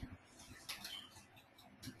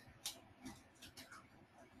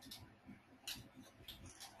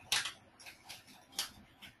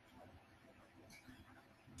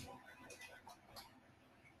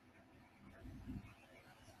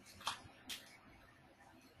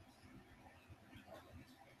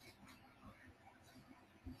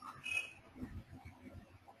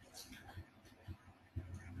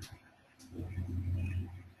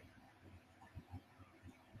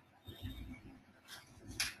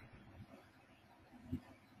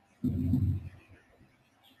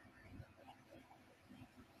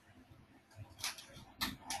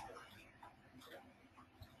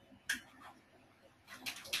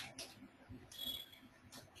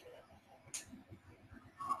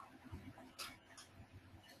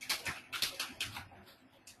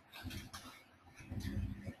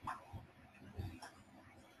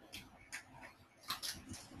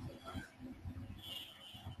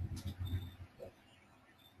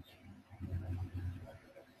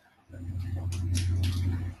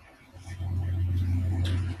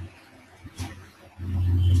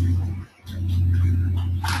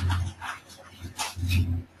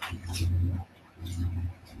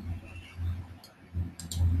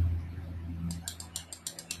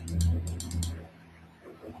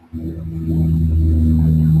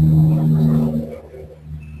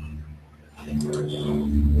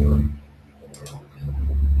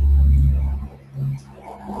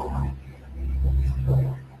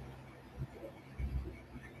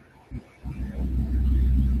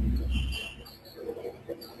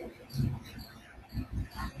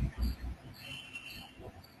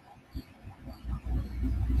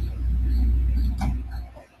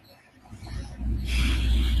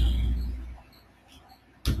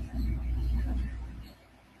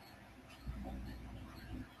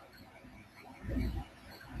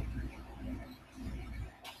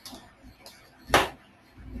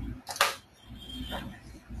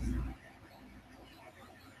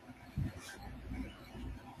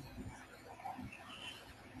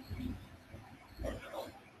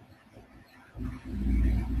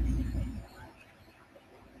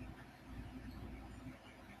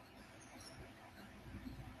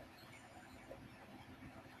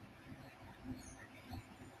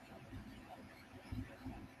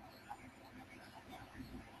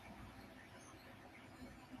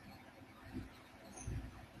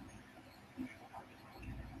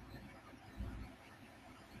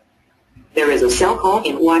 There is a sell call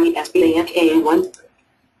in YSBANK1.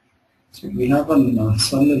 So we have a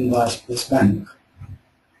sell in this bank.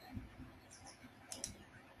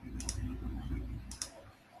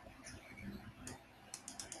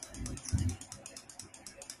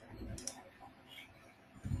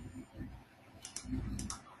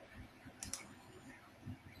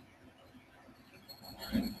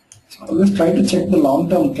 So always try to check the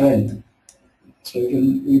long-term trend. So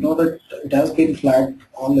you know that it has been flagged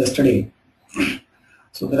all yesterday.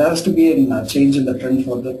 So there has to be a change in the trend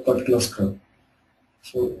for the particular script.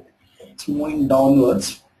 So it's moving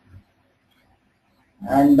downwards.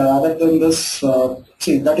 And other than this,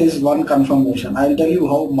 see, that is one confirmation. I'll tell you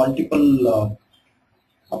how multiple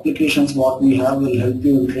applications what we have will help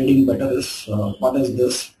you in trading better is, what is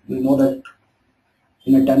this? We know that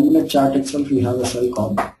in a 10-minute chart itself we have a sell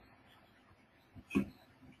call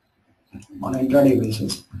on an intraday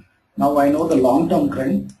basis. Now I know the long-term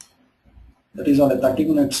trend, that is on a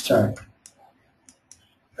 30-minute chart.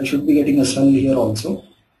 I should be getting a sell here also.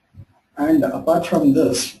 And apart from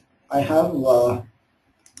this, I have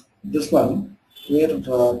this one where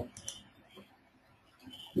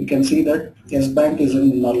we can see that Yes Bank is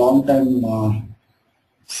in a long-time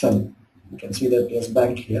sell. You can see that Yes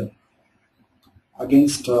Bank here.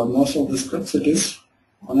 Against most of the scripts, it is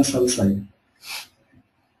on a sell side.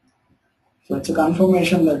 So it's a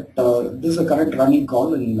confirmation that this is a correct running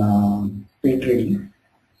call in paid trading.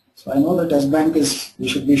 So I know that Yes Bank is, we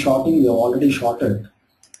should be shorting, we have already shorted.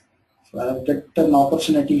 So I have get an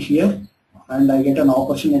opportunity here and I get an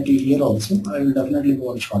opportunity here also. I will definitely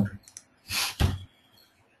go and short it.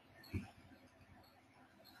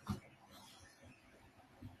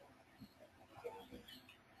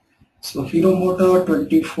 So Hero Motor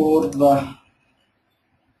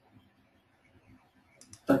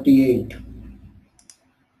 2438.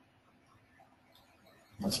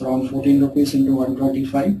 That's around 14 rupees into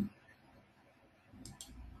 125.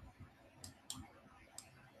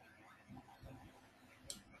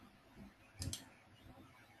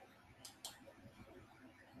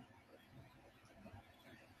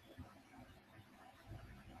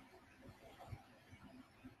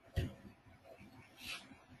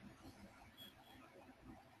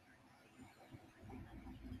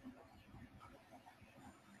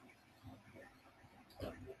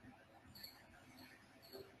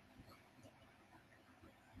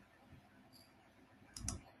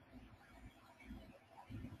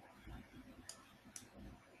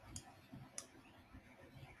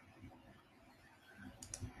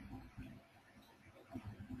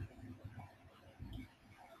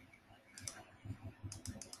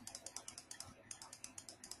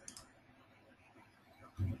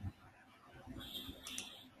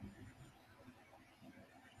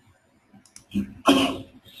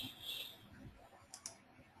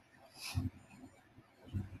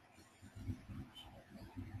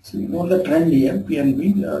 So you know the trend here,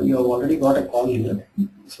 PNB, you have already got a call here.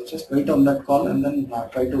 So just wait on that call and then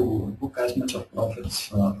try to book as much of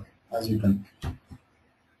profits as you can.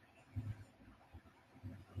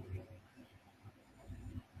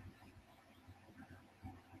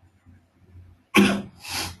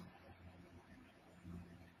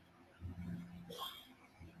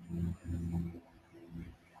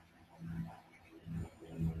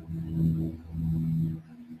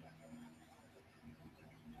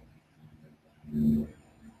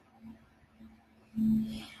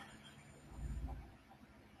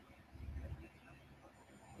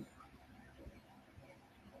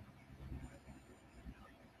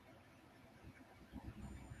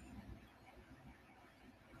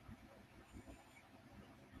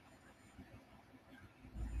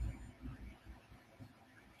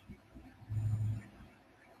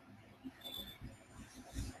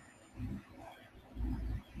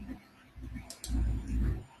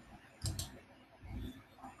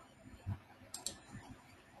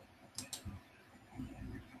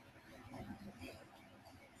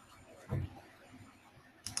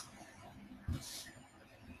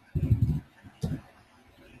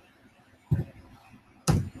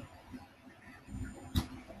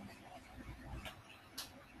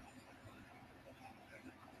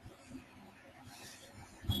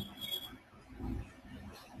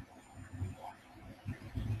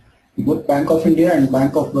 Both Bank of India and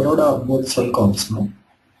Bank of Baroda are both sell calls now.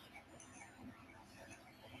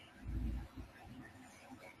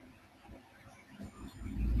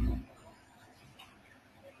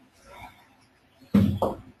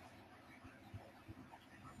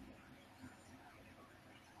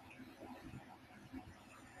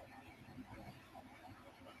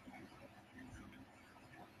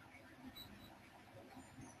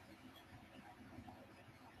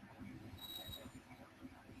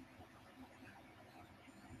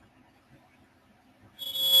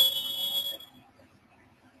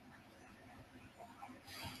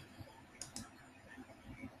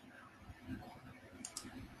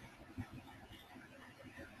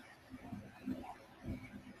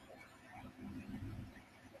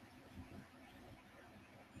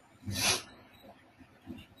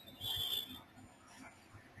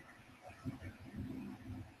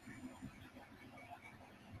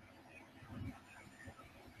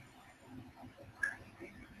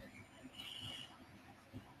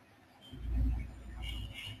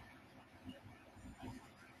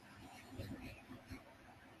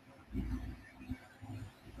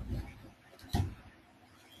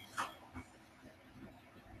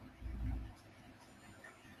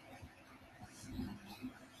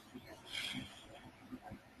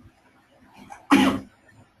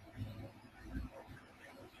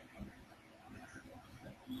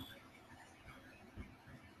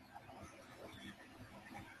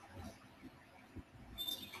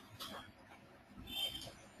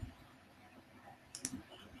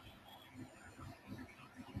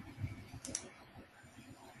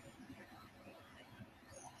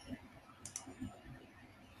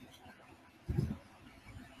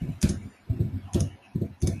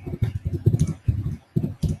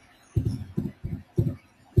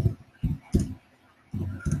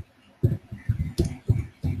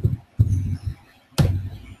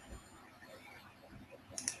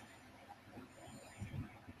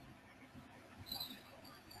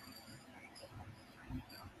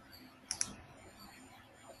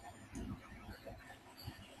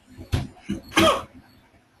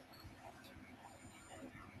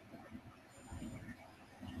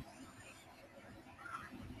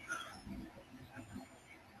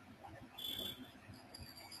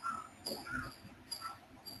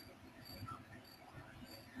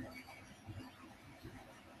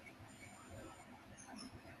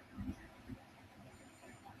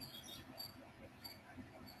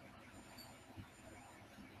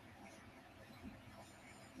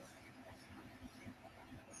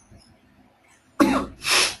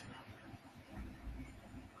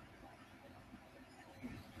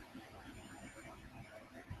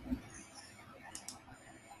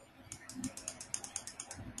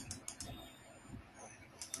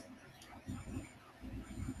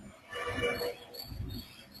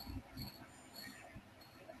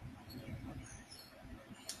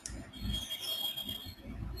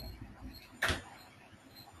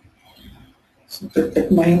 The Tech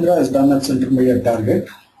Mahindra has done its intermediate target.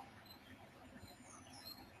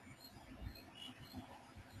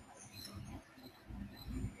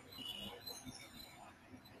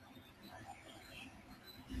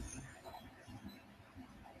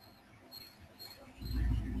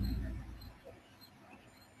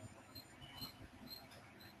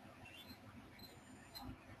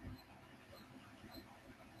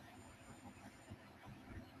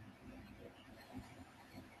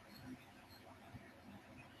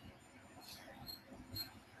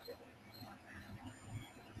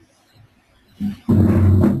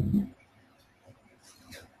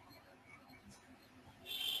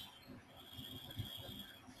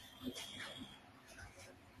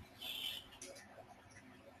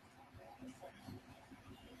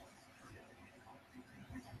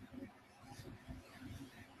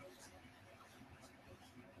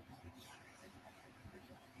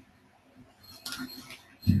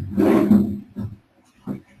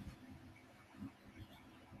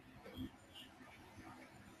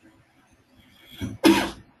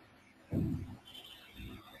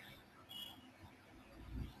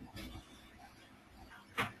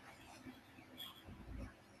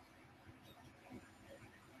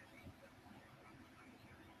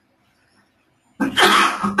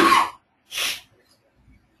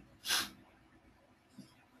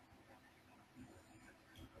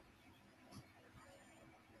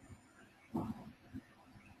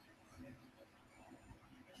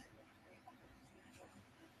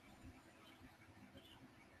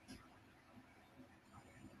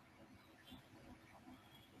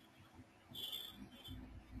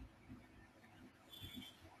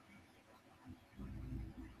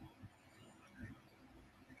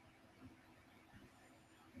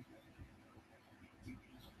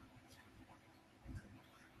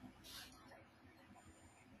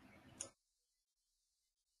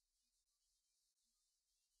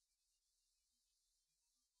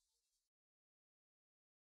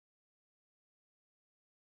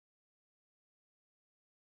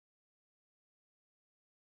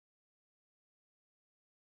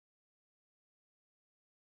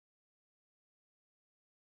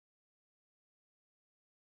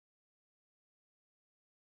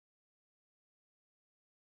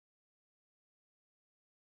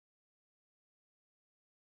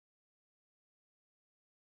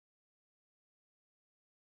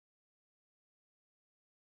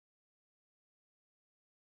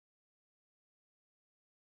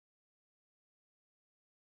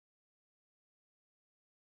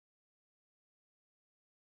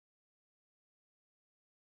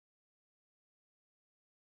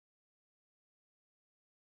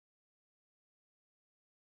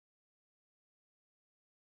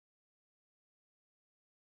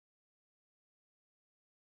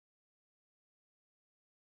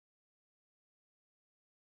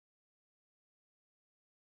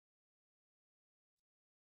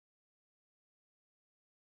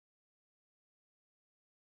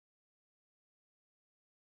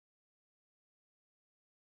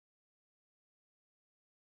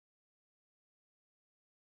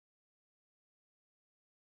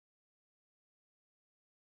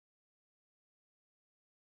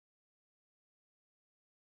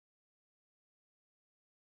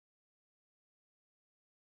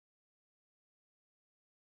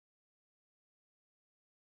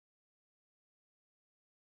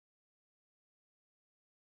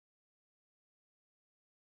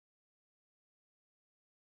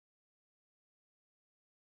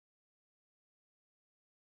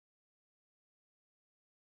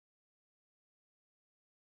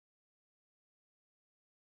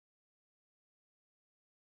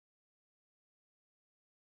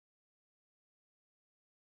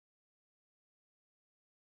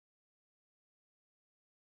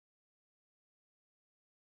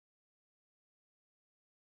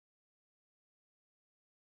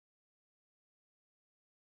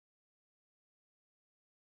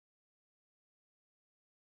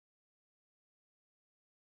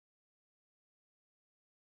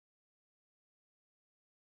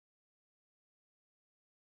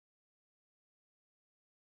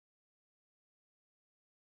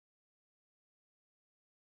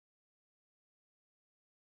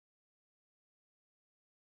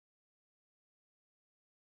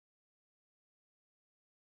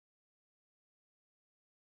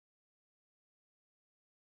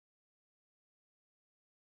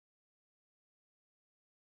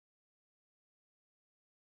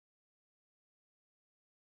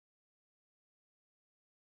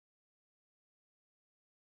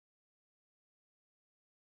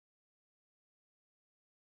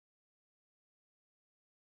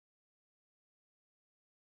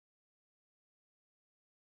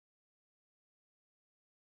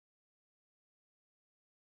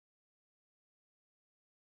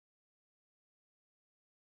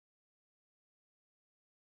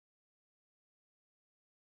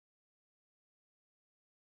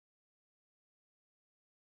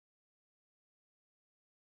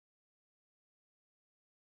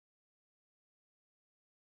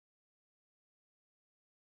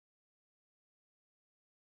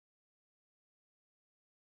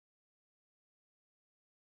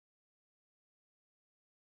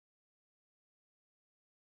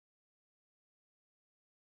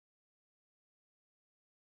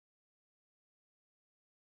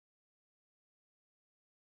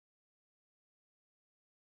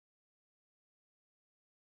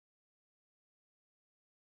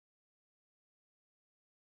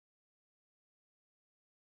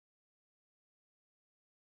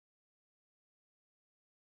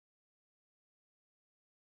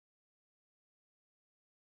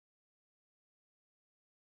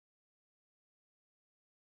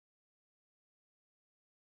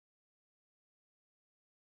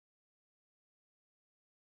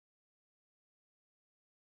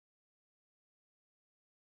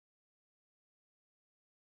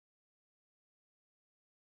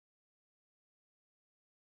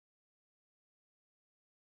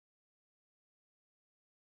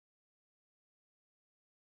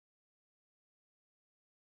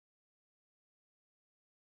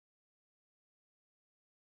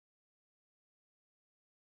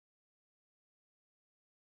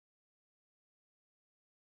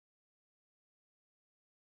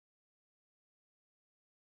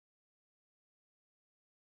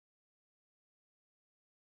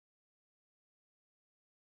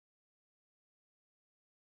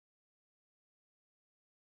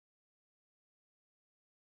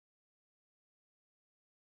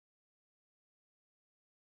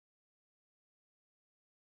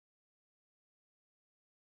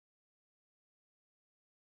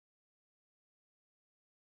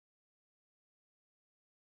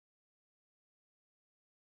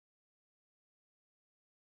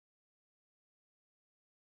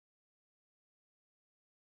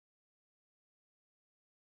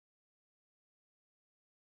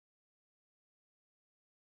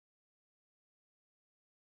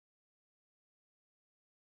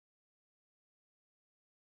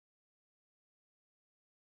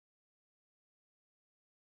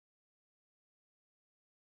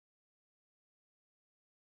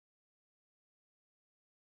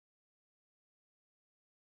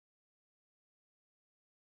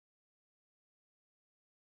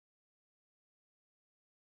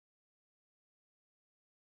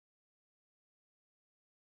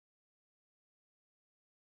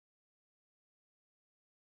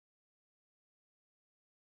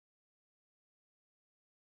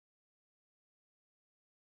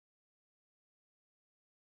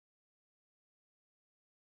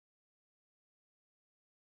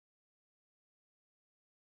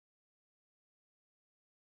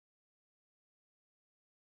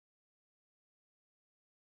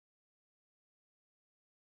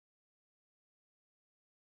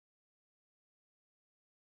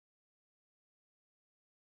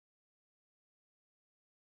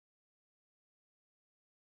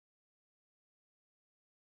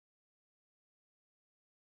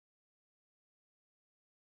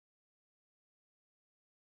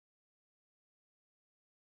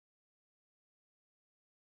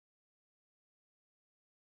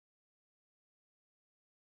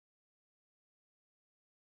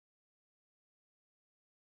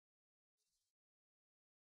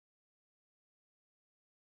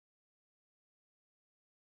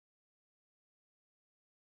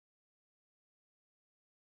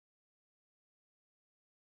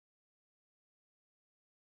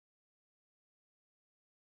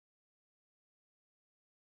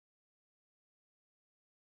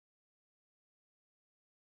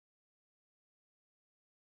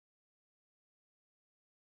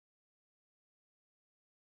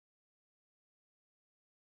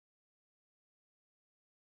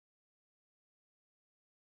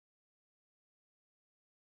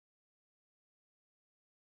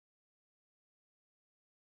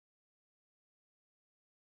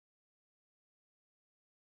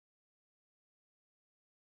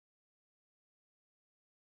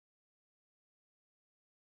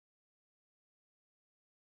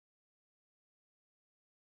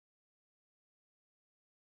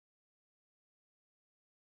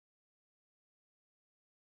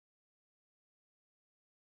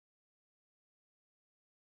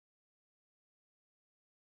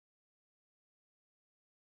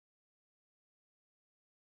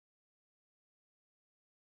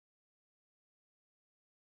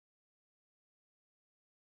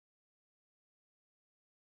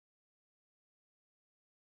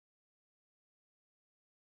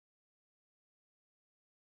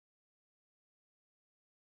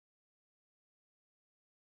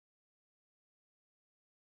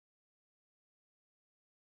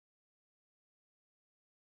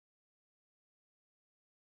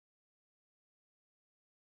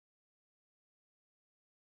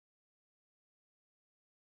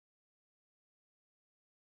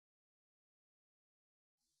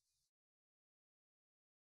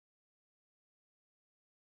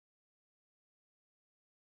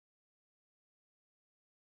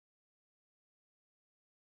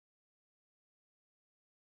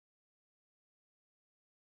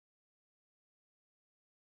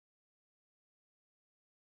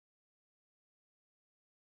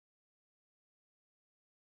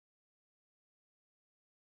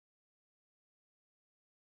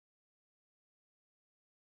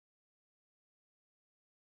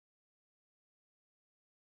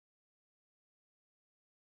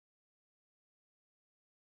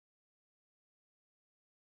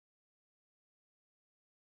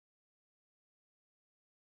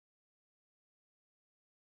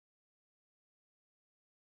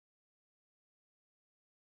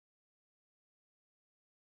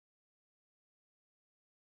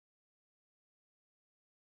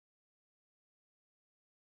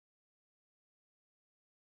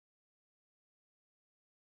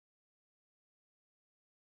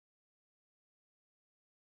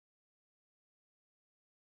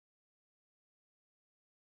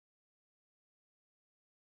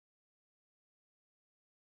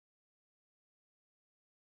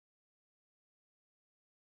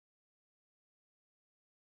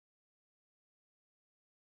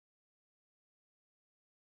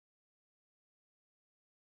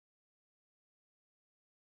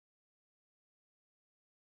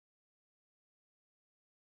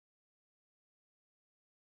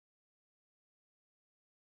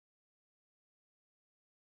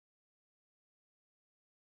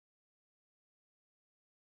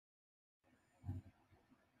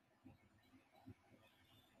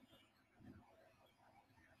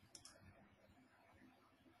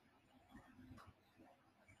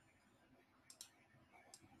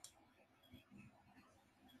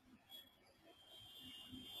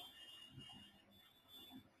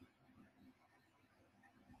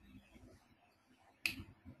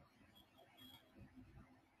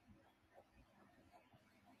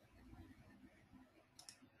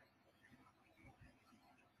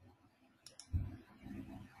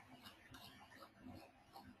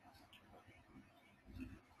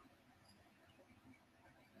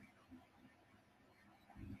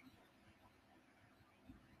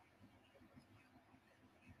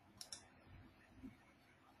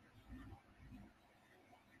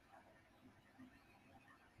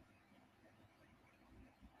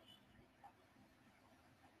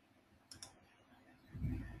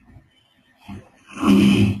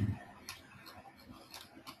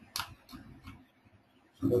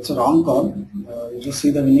 That's a wrong call. You just see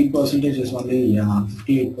the winning percentage is only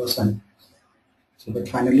 58%. So that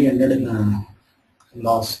finally ended in a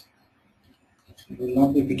loss. So you will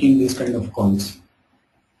not be picking these kind of calls.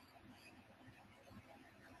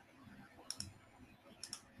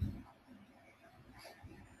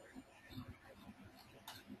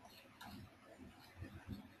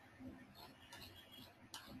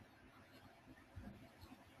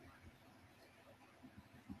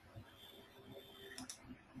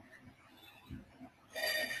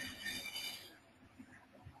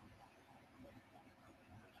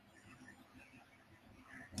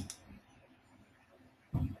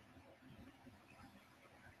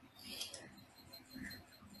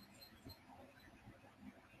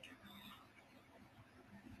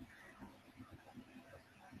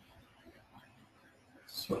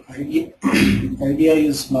 So idea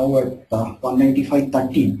is now at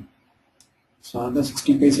 195.30. So another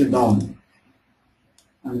 60 paise down.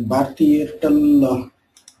 And Bharti Airtel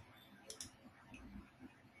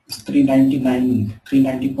is 399,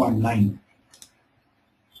 390.9.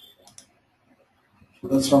 So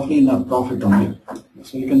that's roughly in a profit only.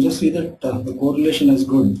 So you can just see that the correlation is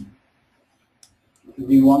good.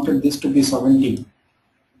 We wanted this to be 70.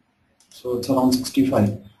 So it's around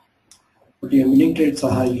 65. But your winning trades are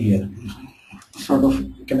high here. Sort of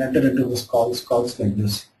you can enter into this calls like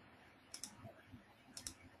this.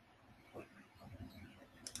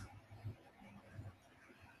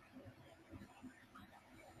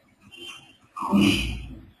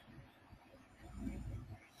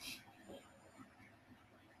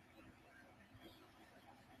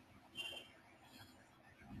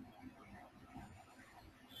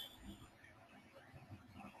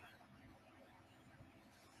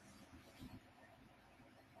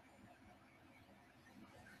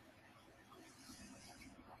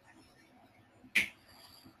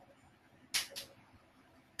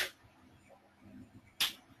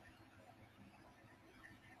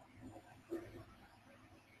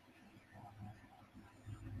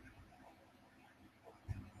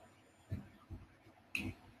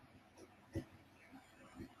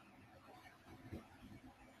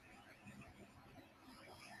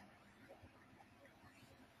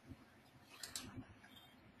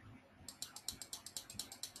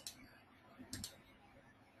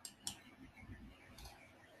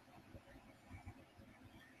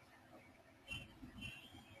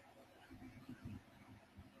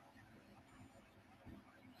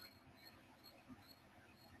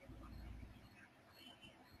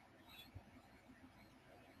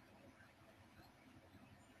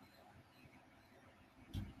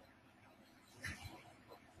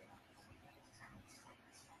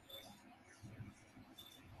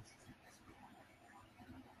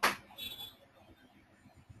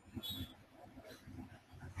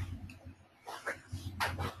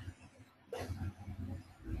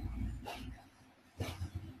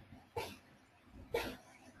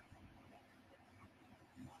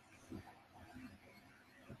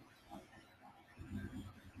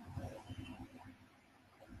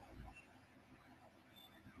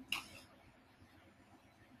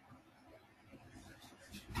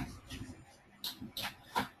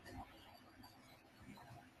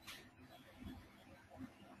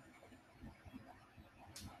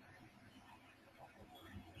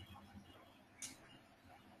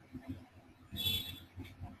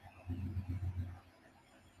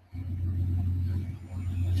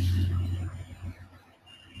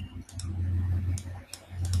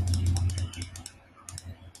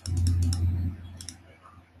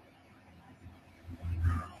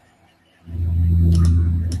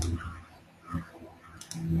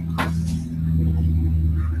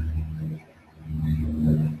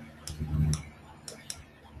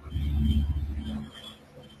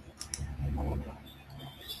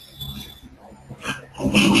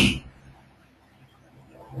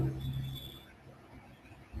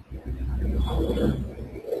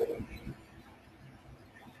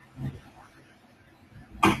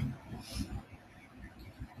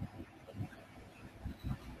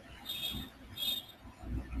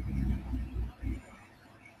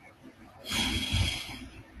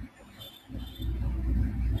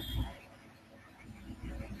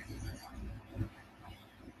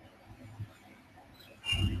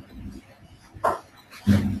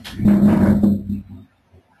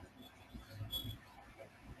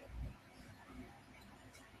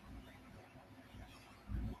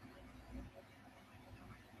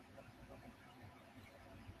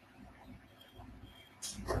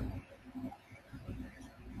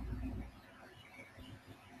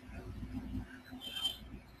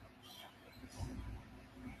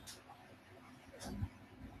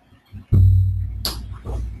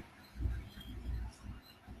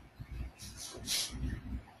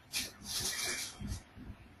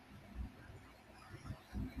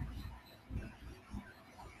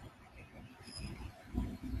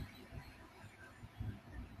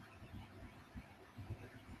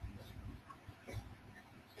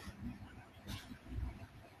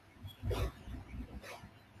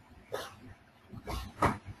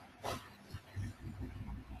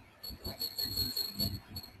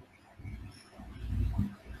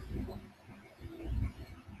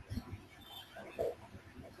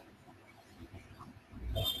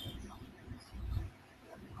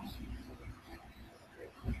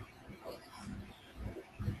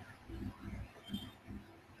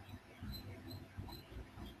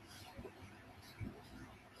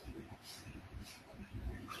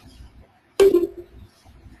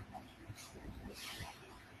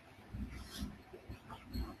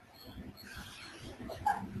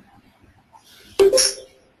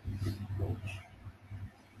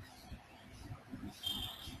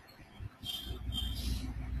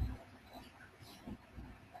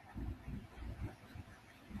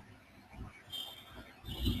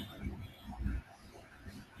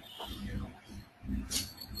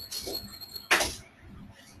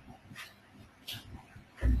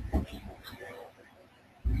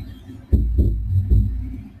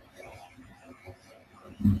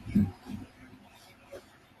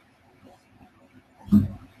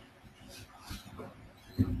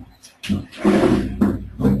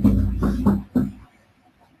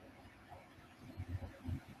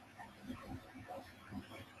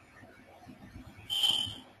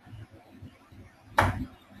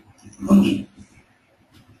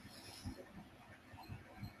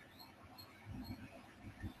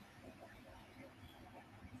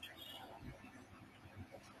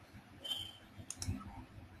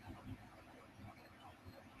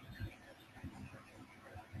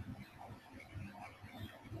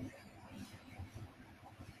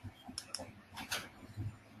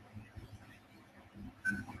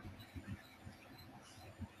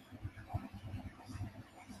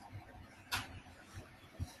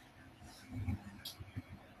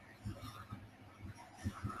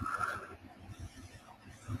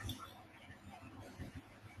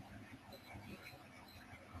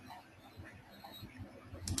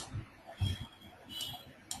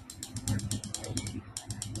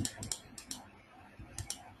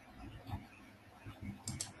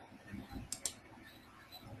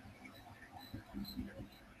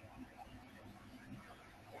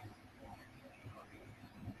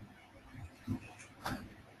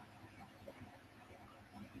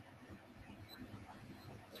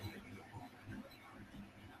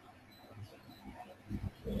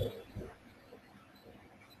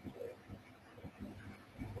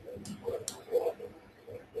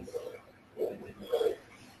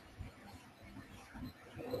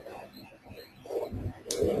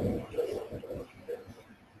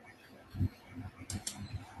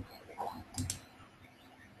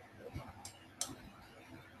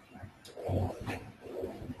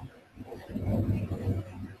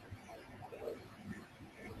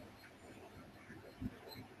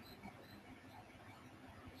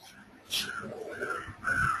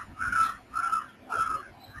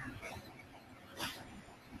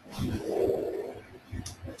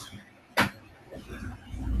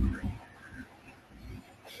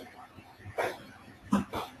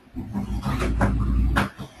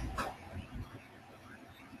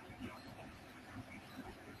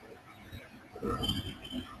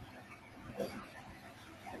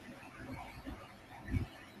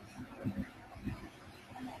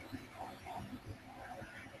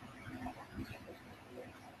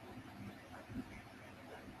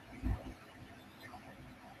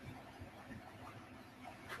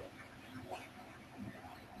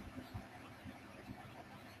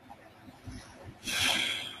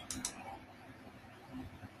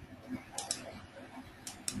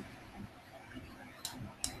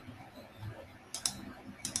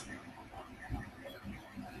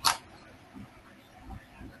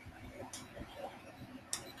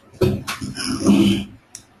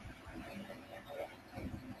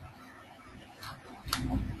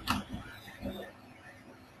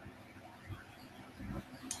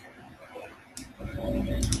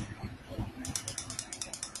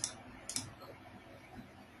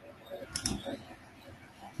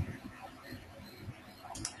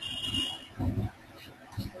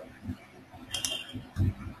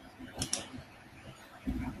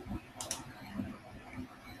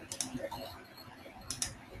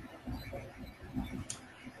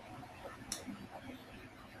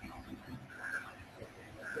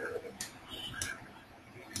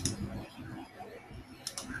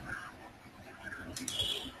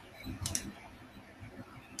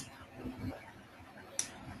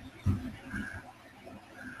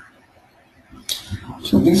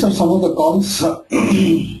 So these are some of the calls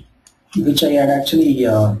which I had actually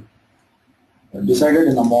decided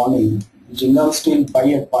in the morning. Jindal Steel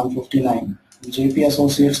buy at 159, JP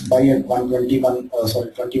Associates buy at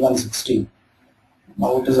 2160.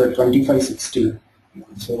 Now it is at 2560.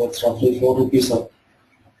 So that's roughly 4 rupees up.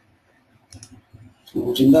 So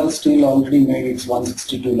Jindal Steel already made its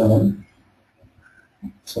 162 level.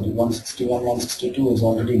 Sorry, 161, 162 is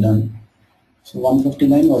already done. So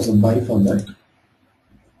 159 was a buy for that.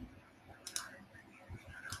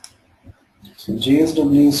 So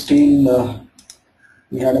JSW Steel,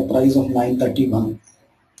 we had a price of 931.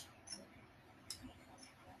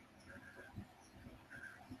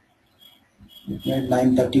 It made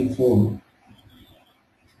 934.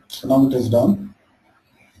 So now it is down.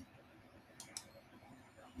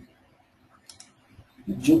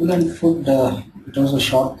 Jubilant Food, it was a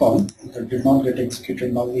short call that did not get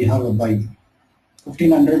executed. Now we have a buy.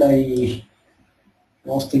 1500, I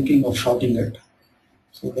was thinking of shorting it.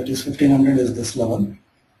 So that is 1500 is this level.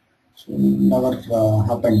 So never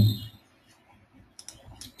happened.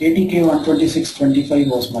 KTK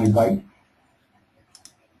 126.25 was my buy.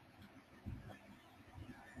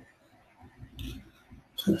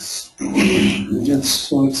 So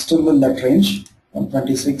it's still in that range,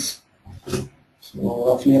 126. So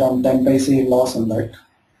roughly around 10 paise loss on that.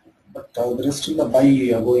 But there is still a buy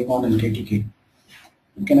going on in KTK.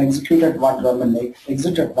 You can execute at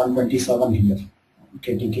exit at 127 here,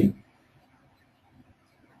 KTK.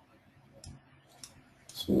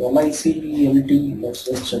 So LIC, LT, let's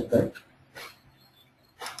just check that.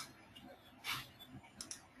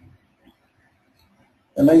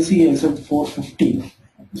 LIC is at 450,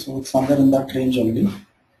 so it's somewhere in that range only.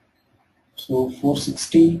 So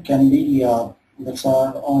 460 can be, that's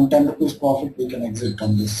on 10 rupees profit we can exit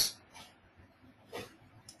on this.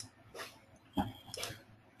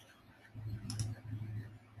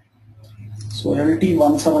 So LT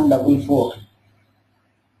 1744.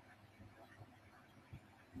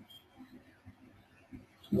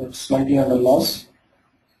 That's slightly under loss,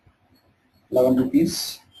 11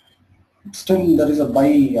 rupees. Still there is a buy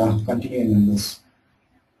continuing in this.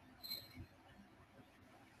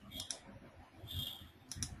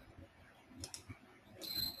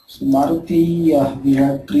 So Maruti, we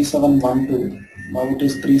had 3712, now it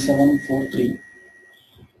is 3743.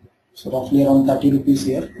 So roughly around 30 rupees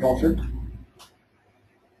here profit.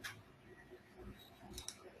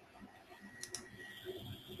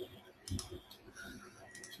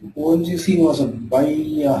 So ONGC was a buy,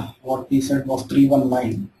 what we said was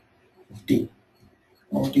 319.50.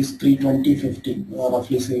 Now it is 320.50,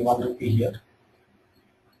 roughly say 1 rupee here.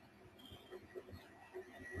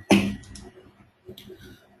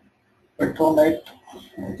 Petronet,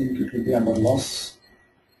 I think it will be under loss.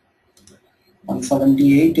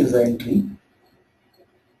 178 is the entry.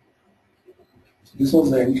 So this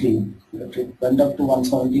was the entry. It went up to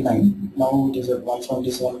 179. Now it is at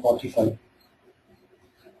 177.45.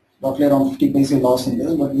 Roughly around 50 paise loss in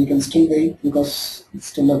this, but we can still wait because it's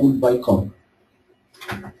still a good buy call.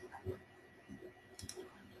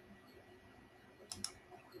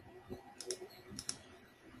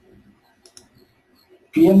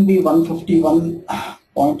 PNB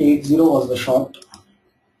 151.80 was the short.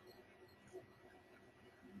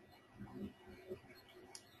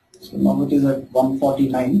 So now it is at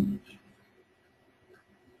 149.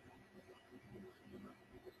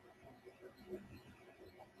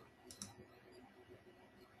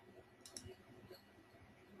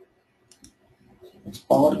 It's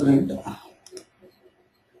power grid.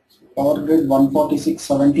 Power grid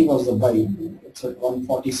 146.70 was the buy. It's at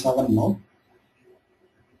 147 now.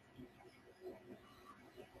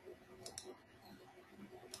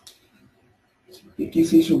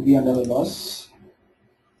 PTC should be under a loss.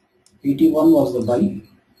 81 was the buy.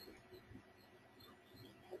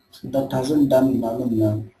 So that hasn't done,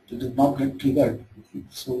 it did not get triggered.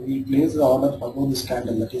 So we place the order above this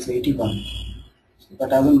candle, that is 81. So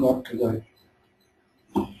that hasn't got triggered.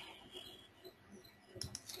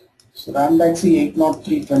 So Ramdaxi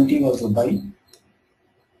 803.20 was the buy.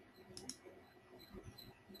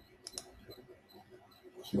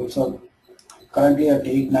 So it's currently at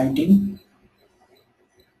 819.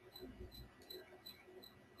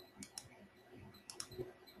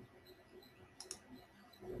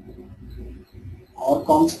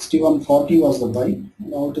 Orcom 61.40 was the buy.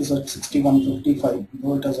 Now it is at 61.55.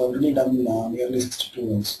 Though it has already done nearly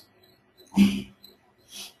 62 hours.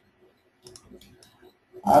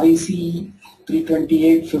 REC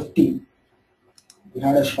 328.50. We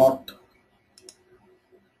had a short.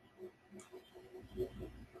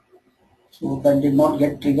 So that did not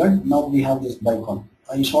get triggered. Now we have this buy call.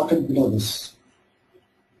 I shorted below this.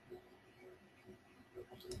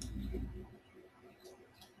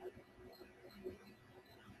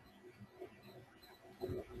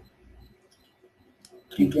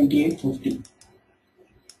 $328.50.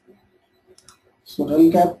 So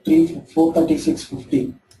rel cap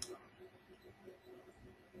 436.50.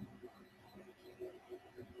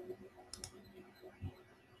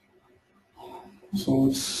 So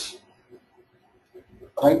it's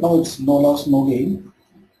right now it's no loss, no gain.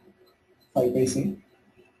 5 paise. It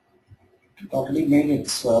already made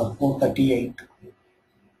its 438.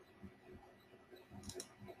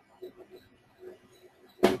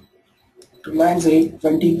 Reliance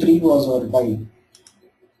 823 was our buy.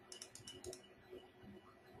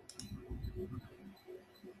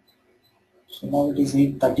 So now it is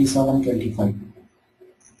 837.25.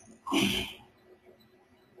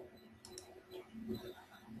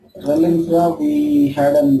 Rel Infra, we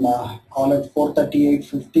had an call at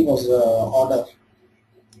 438.50 was the order.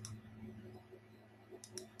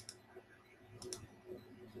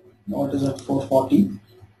 Now it is at 440.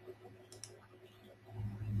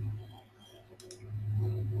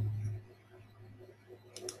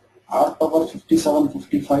 R Power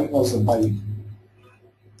 57.55 was a buy.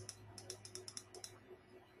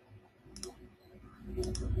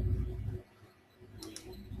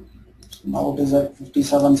 So now it is at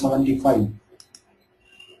 57.75.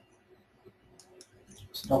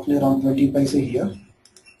 It's roughly around 20 paise here.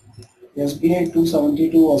 SBI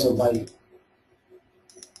 272 was a buy.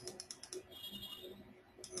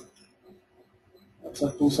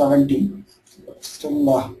 it's at 270. Still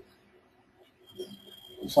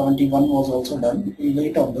 271 was also done. We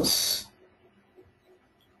wait on this.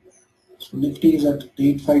 So Nifty is at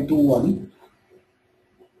 8521.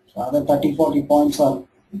 So other 30-40 points are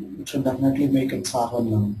should definitely make it R1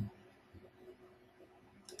 level.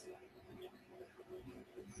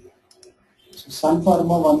 So Sun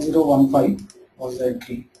Pharma 1015 was the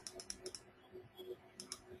entry.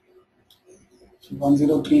 So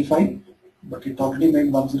 1035, but it already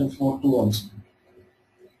made 1042 also.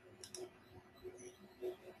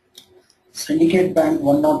 Syndicate Bank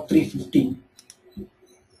 10350.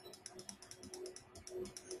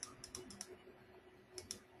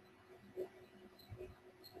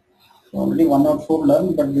 So already 104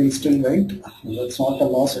 done, but we'll still wait. That's not a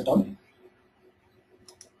loss at all.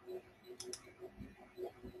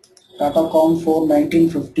 Tata Com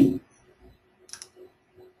 41950.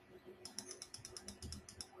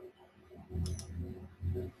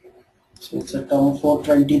 So it's at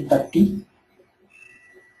 420.30.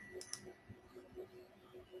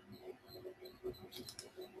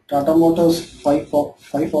 Tata Motors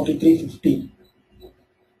 543.50.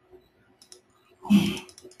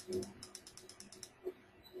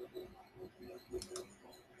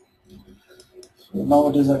 So now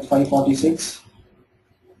it is at 546.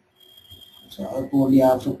 So I have only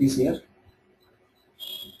half rupees here.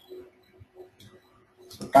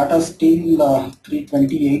 So Tata Steel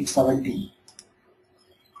 328.70.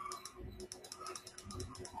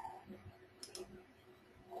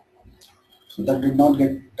 So that did not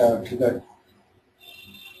get triggered.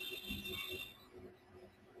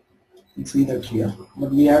 You see that here.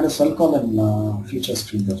 But we had a sell call in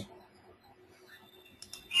Futurestree there.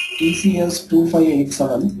 TCS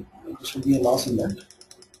 2587. There should be a loss in that.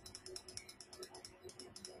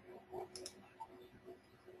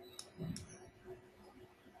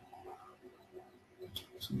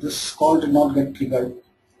 So this call did not get triggered.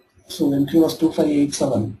 So entry was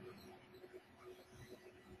 2587.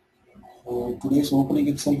 So today's opening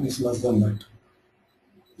itself is less than that.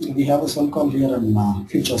 We have a sell call here in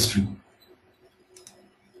Futurestree.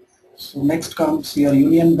 So next comes here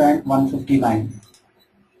Union Bank 159.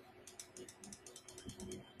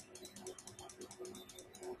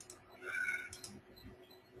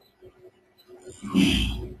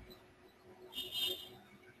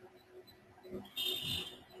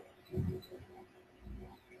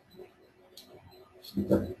 So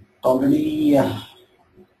that already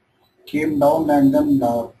came down, and then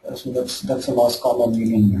so that's a loss call on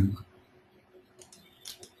Union Bank.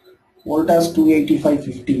 Voltas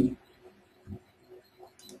 285.50.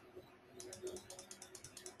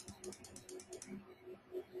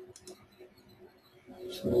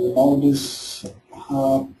 So now it is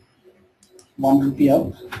 1 rupee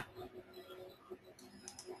up.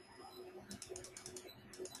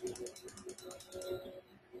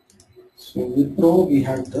 So Wipro, we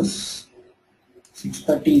had this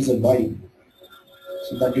 630 is a buy.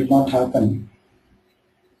 So that did not happen.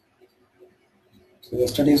 So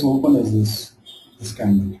yesterday's open is this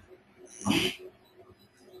candle.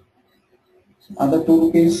 So other 2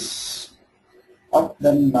 rupees up,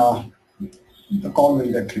 then the call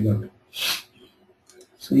will get triggered.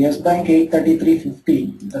 So Yes Bank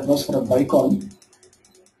 833.50, that was for a buy call,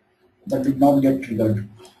 that did not get triggered.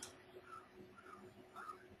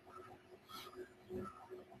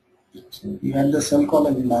 So we had the sell call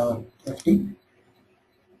in FT.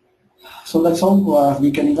 So that's how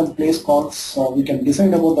we can even place calls. We can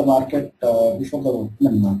decide about the market before the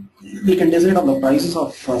we can decide on the prices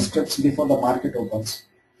of scripts before the market opens.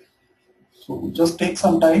 So just take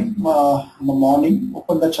some time in the morning,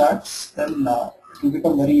 open the charts, then it will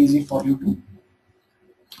become very easy for you to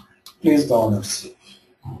place the orders.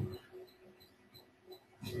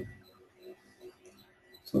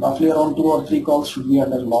 So roughly around 2 or 3 calls should be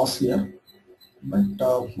under loss here, but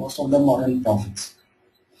most of them are in profits.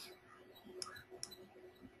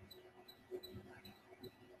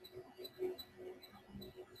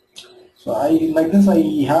 So I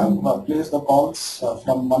have placed the calls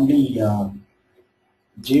from Monday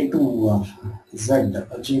J to Z,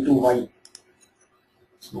 J to Y.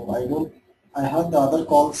 So I have the other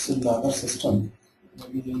calls in the other system.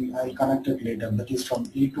 Maybe I'll connect it later. That is from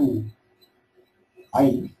E to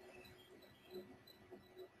I,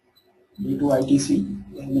 E to ITC,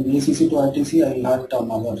 and then ACC to ITC. I'll have it on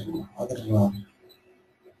other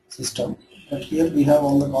system. But here we have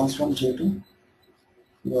all the calls from J to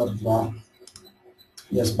your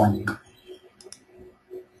Yes Bank.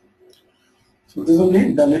 So this will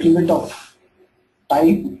need a little bit of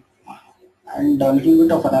time and a little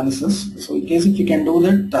bit of analysis. So in case if you can do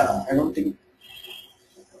that, I don't think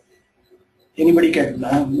anybody can,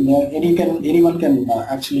 anyone can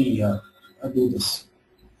actually do this.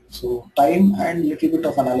 So time and little bit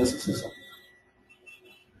of analysis is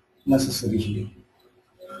necessary here.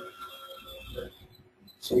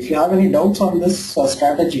 So if you have any doubts on this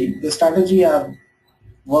strategy, this strategy I have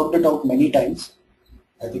worked it out many times.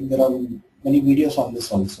 I think there are many videos on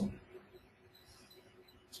this also.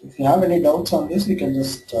 So if you have any doubts on this, you can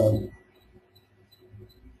just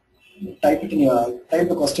type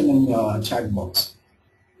the question in your chat box.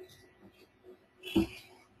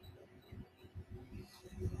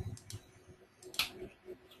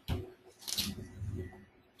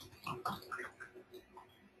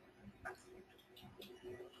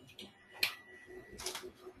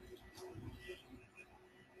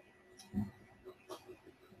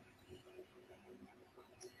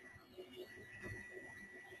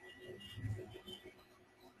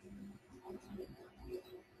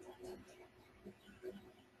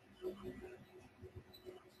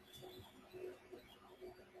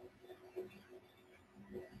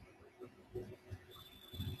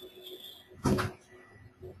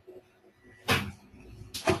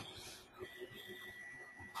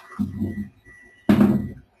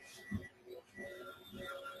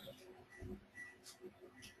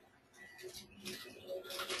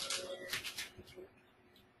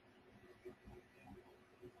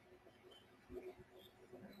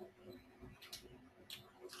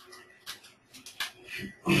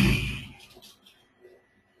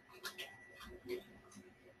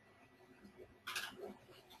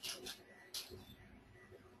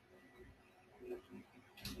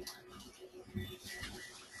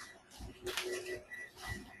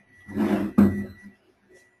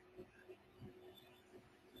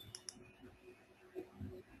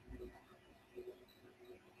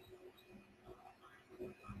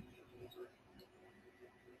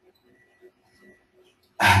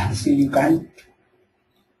 See, I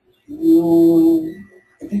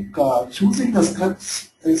think choosing the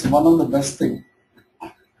scripts is one of the best thing.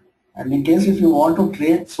 And in case if you want to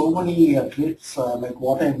trade so many trades like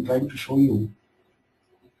what I am trying to show you,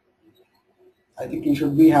 I think you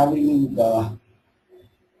should be having the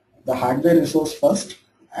hardware resource first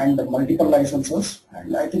and the multiple licenses,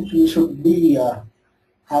 and I think you should be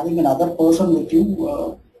having another person with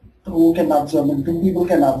you who can observe, and two people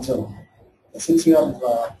can observe. Since you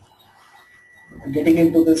are getting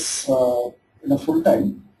into this in a full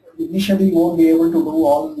time, initially you won't be able to do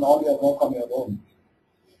all your work on your own.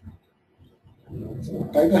 So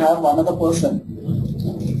try to have another person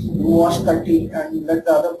who watch 30 and let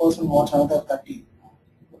the other person watch another 30.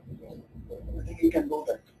 I think you can do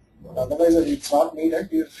that. But otherwise, it's not needed.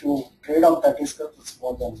 If you trade on 30 scripts, it's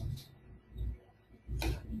more than enough.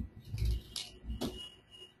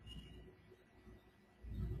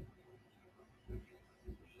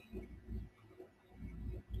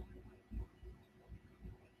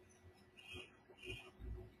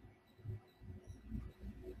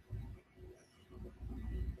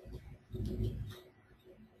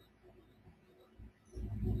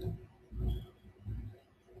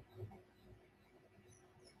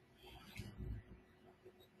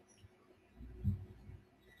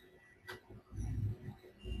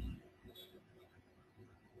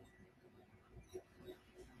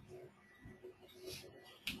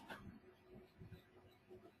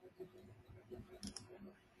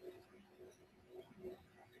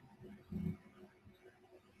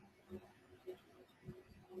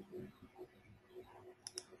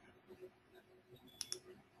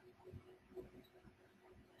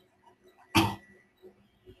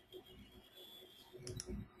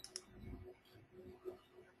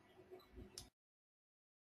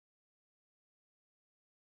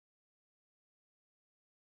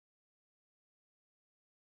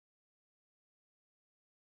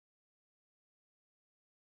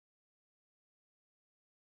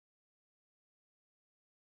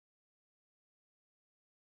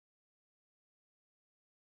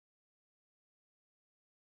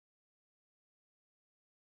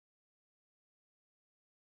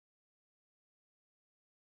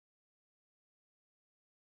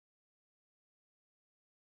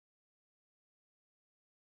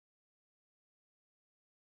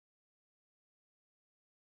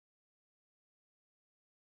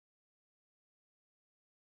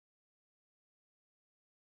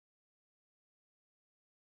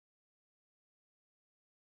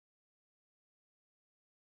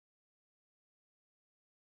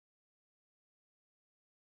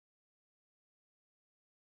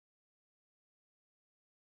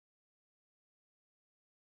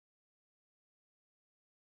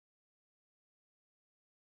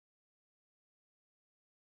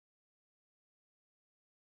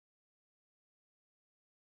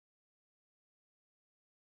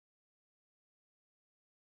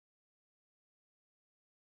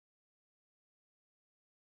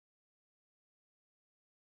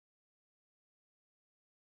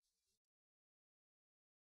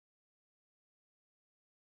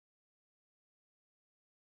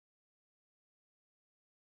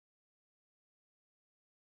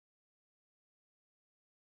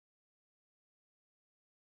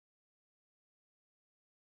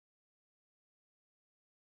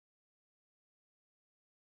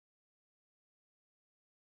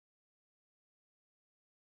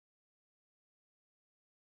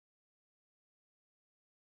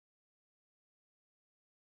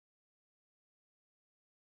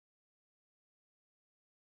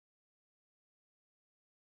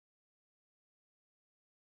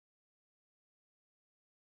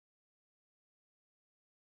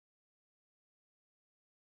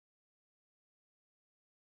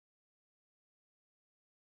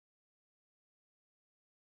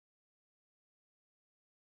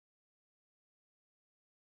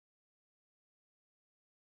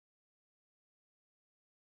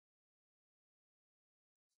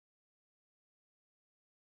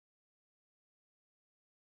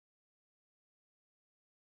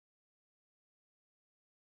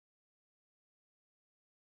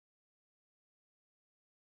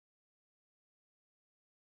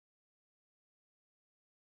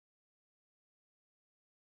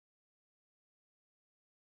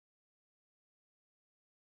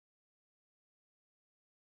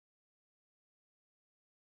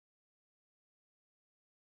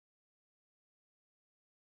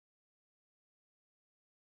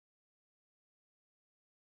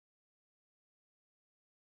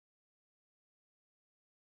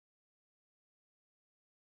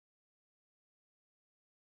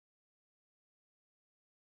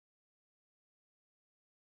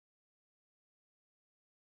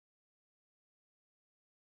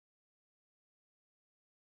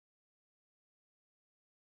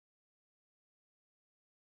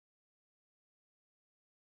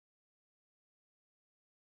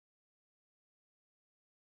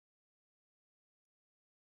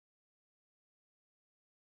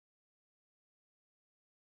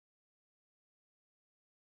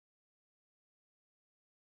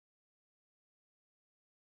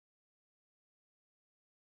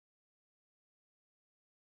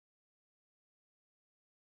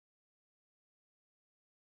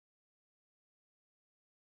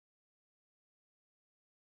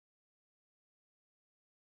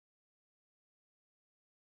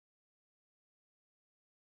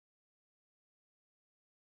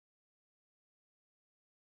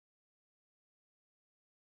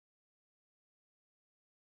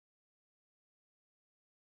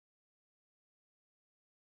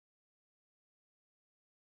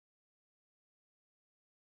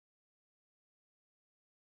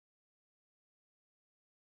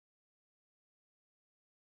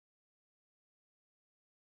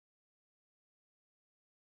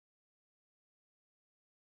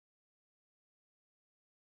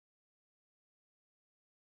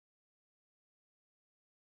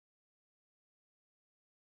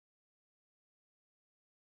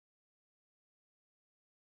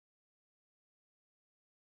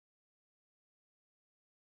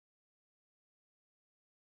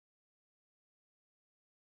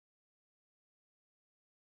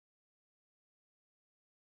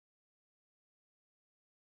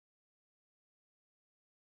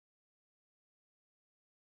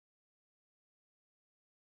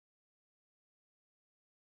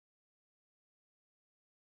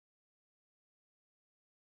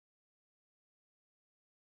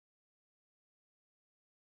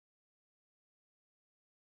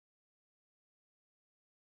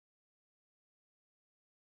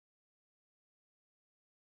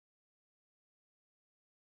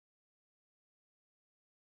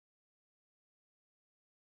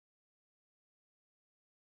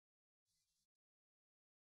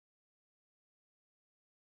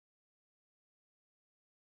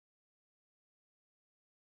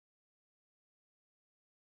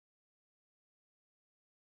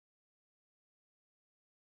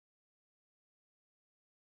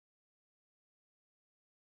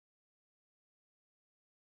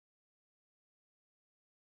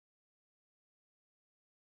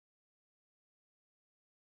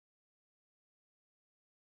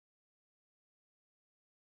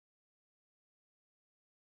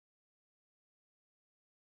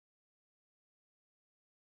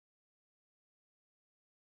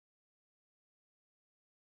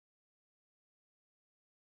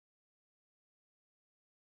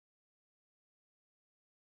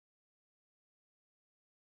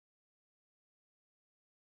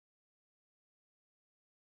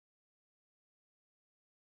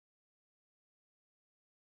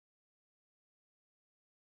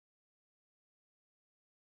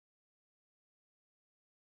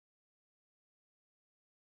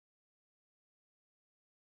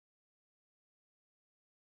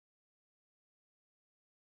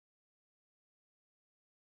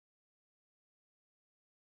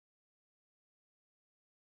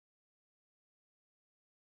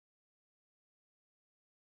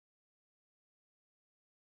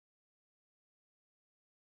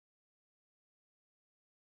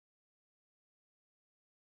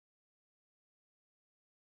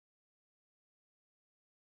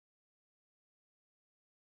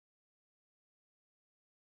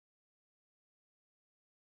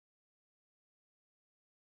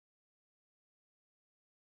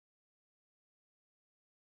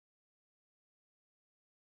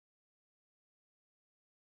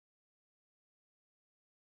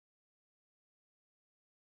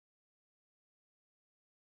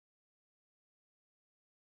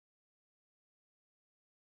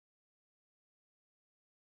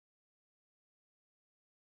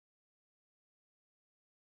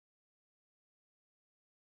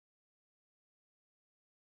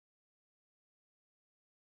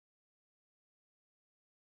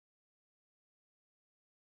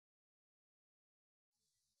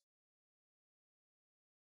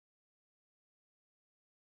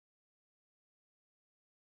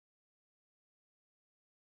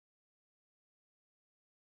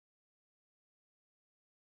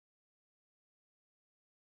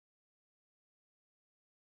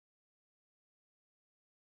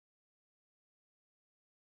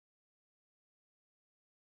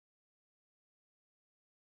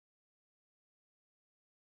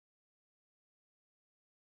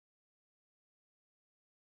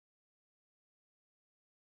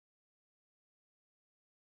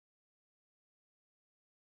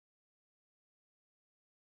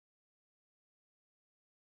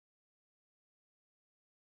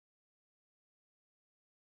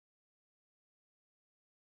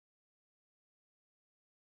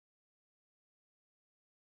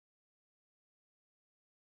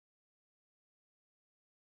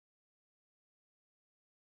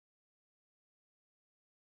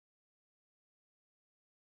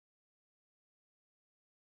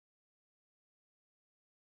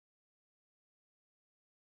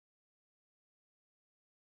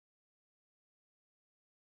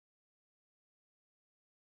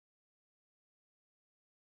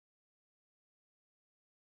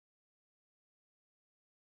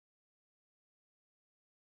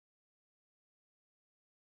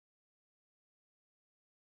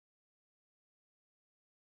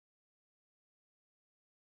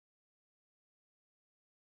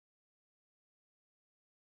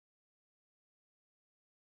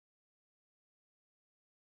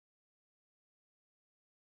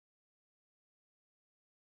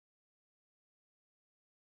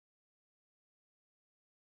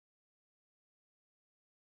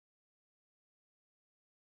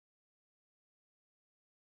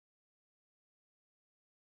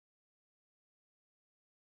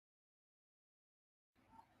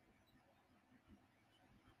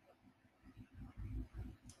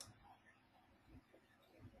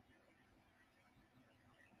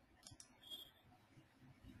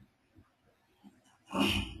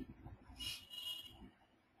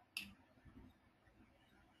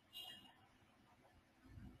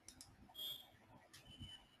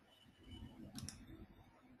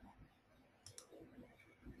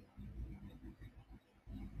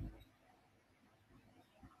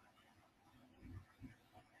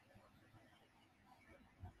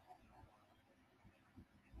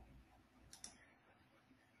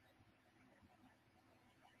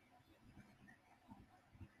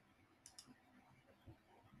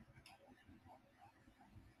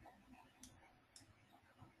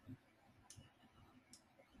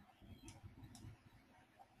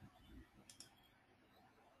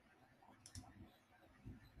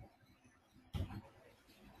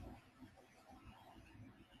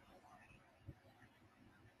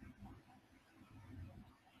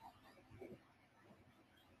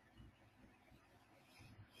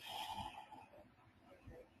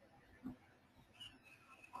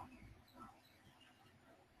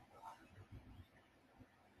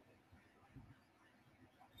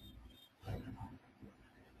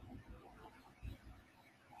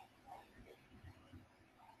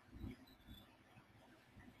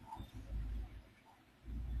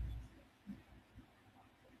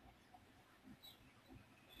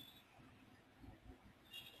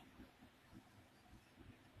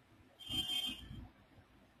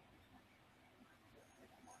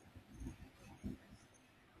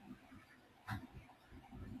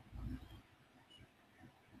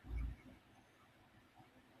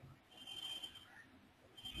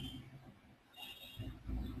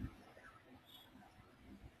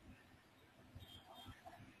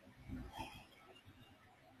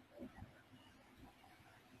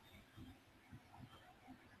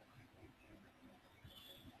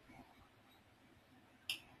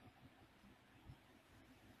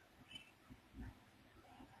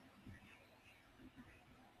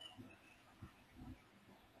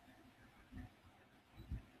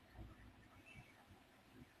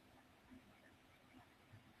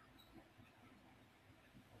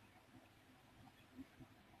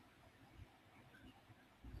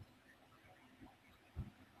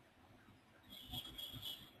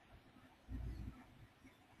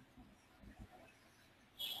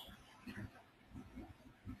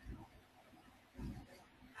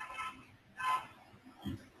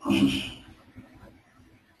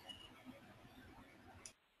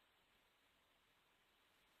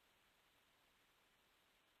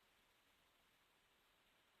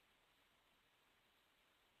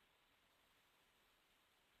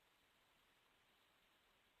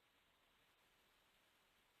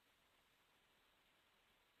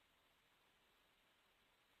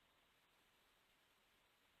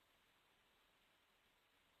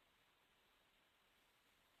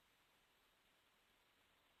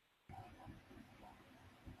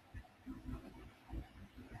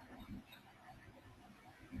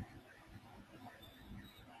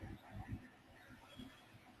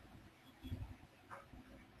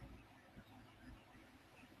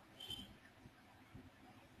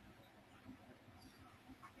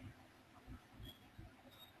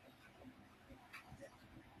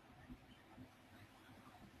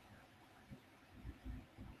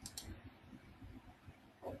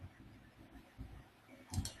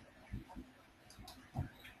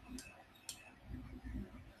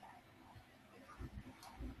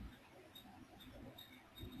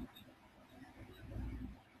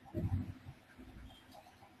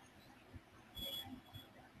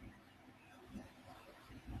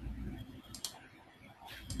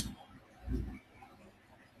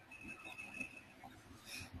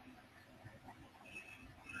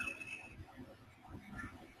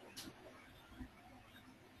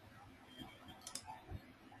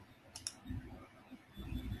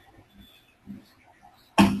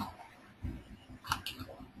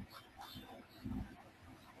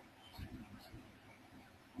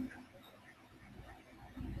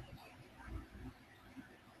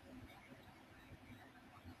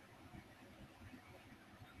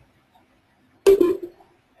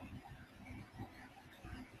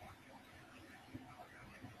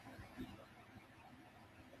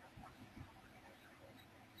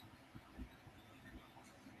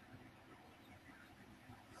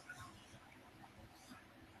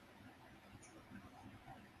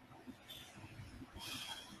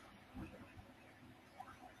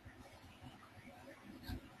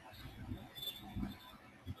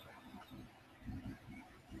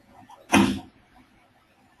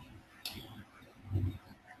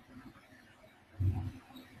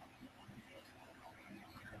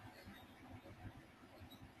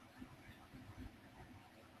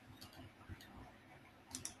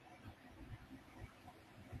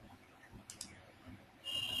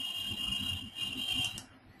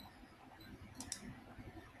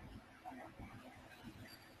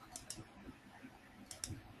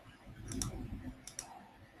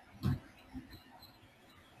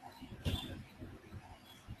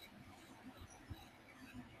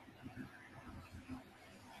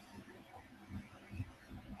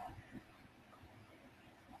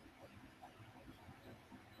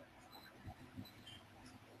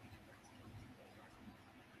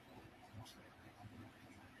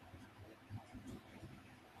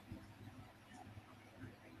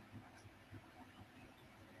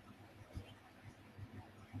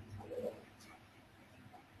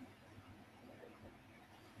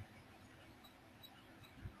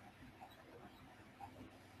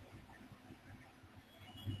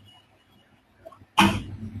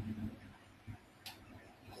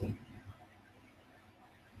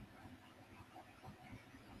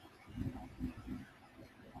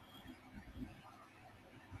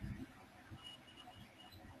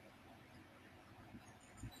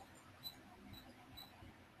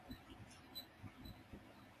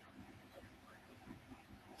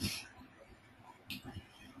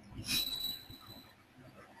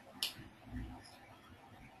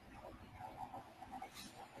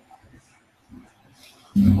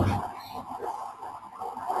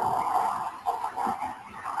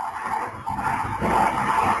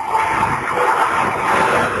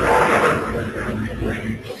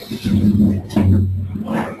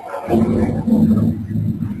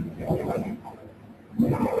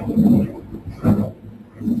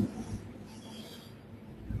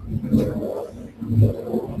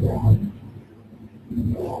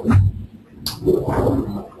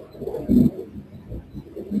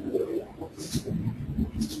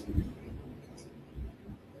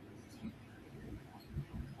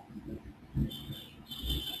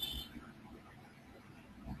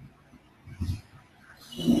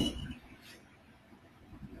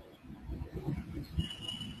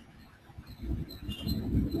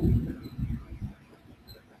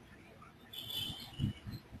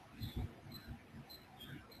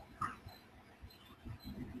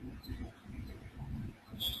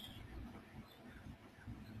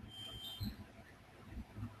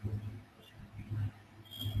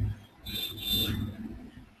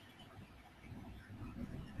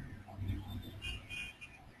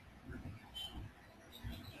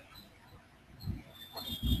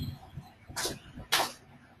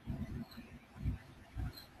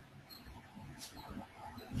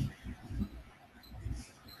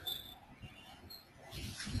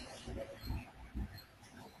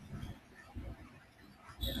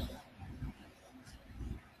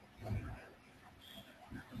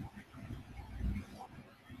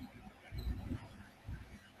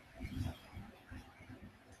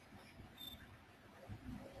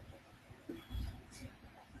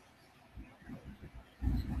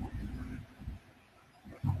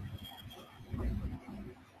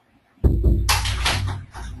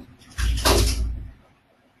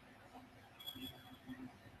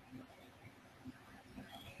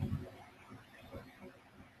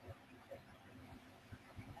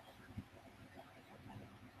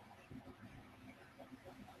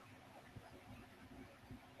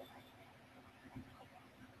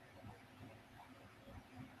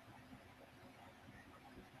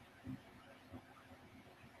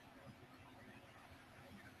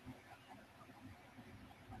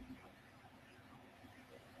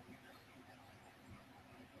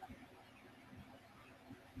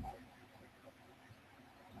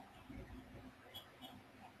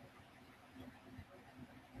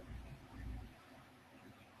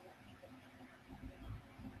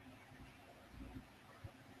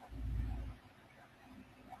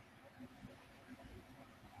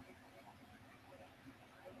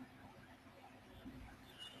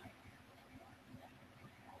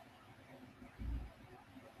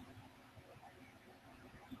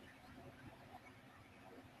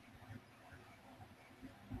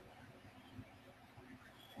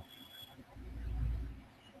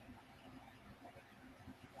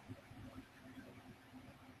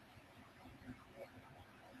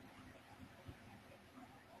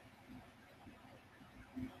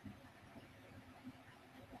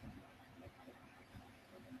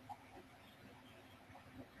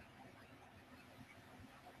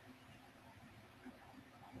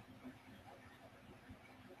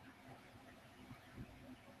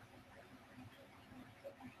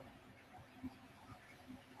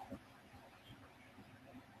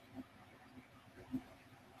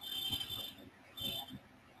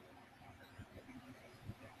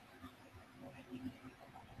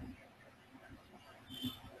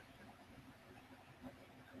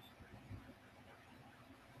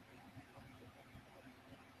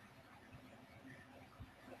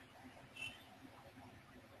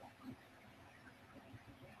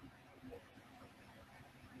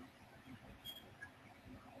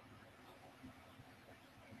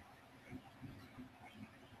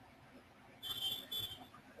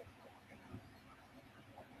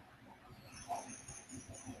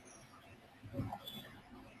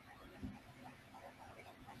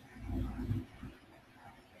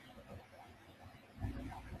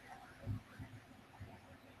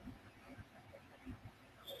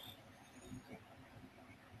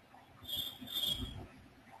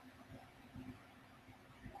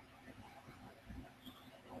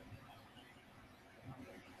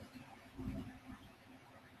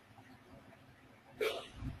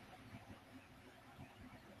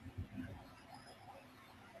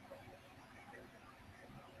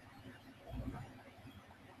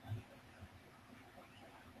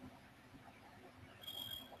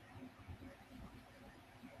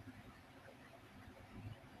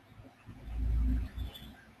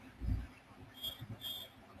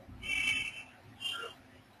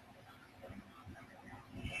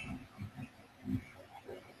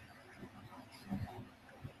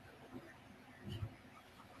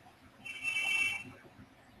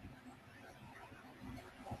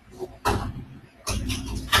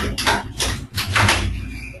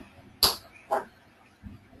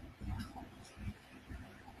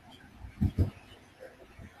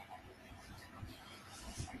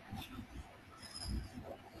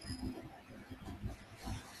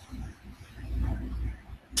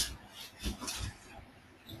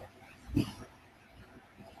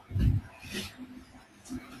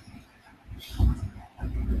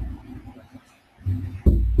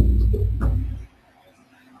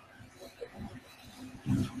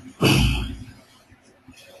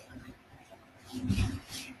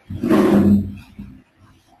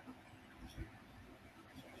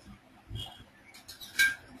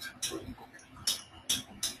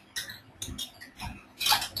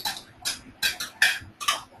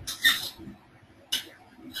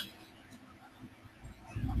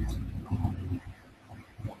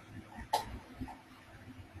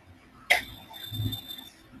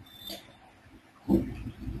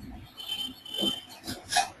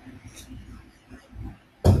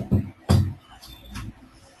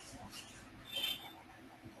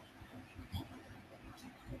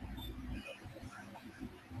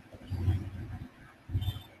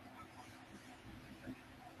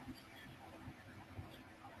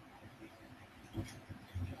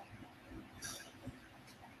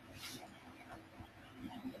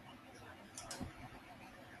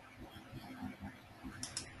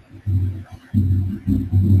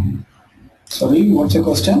 Sorry, what's your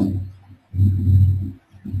question?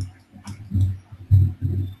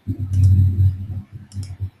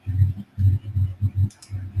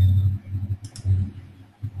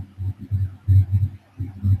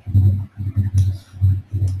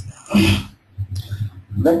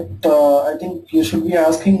 That I think you should be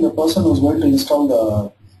asking the person who's going to install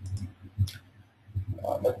the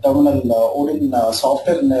terminal Odin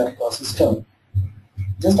software in their system.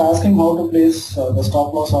 Just ask him how to place the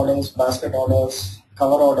stop loss orders, basket orders,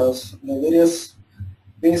 cover orders, the various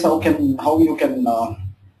ways how you can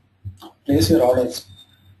place your orders.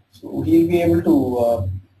 So he'll be able to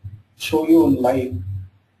show you live.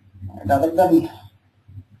 And other than,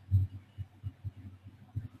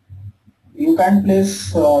 you can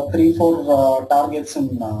place 3-4 targets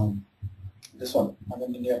in this one, I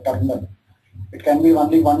mean in your terminal. It can be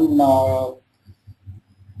only one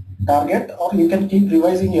target, or you can keep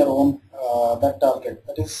revising your own that target.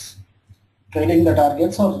 That is trading the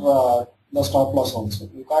targets or the stop loss also.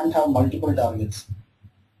 You can't have multiple targets.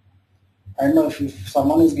 I don't know if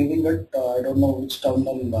someone is giving it, I don't know which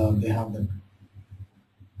terminal they have that.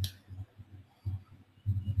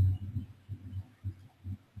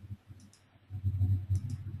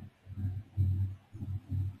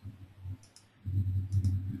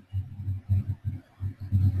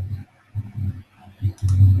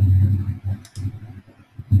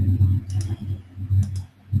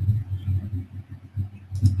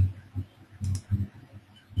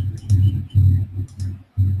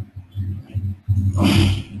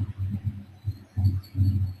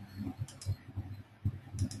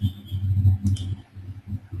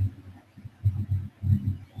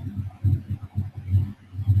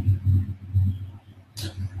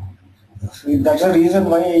 That's the reason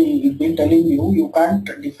why I've been telling you, you can't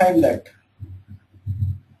define that.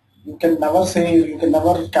 You can never say, you can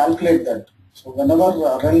never calculate that. So whenever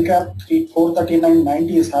rel cap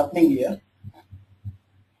 439.90 is happening here,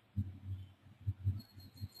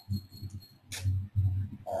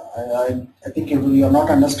 I think you are not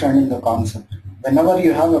understanding the concept. Whenever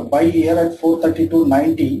you have a buy here at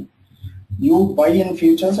 432.90, you buy in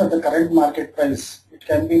futures at the current market price. It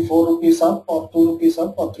can be 4 rupees up or 2 rupees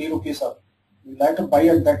up or 3 rupees up. You have to buy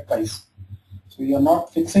at that price. So you are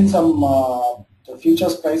not fixing some the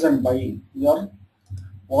futures price and buying. You are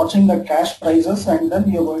watching the cash prices and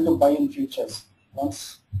then you are going to buy in futures.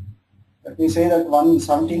 Once, let me say that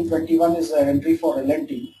 1721 is an entry for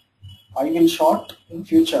LNT. I will short in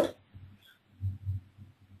future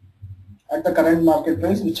at the current market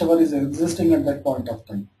price, whichever is existing at that point of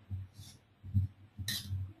time.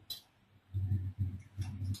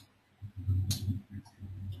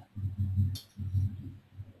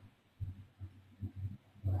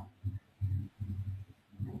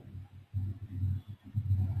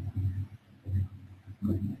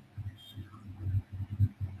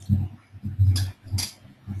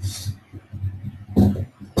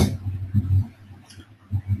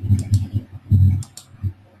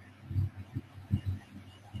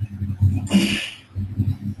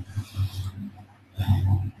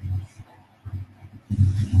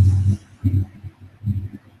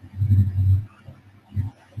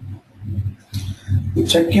 You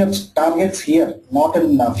check your targets here, not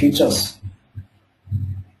in futures.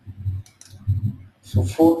 So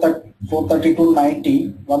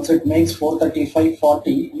 432.90, once it makes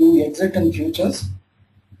 435.40, you exit in futures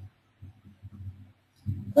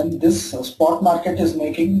when this spot market is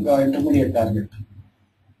making intermediate target.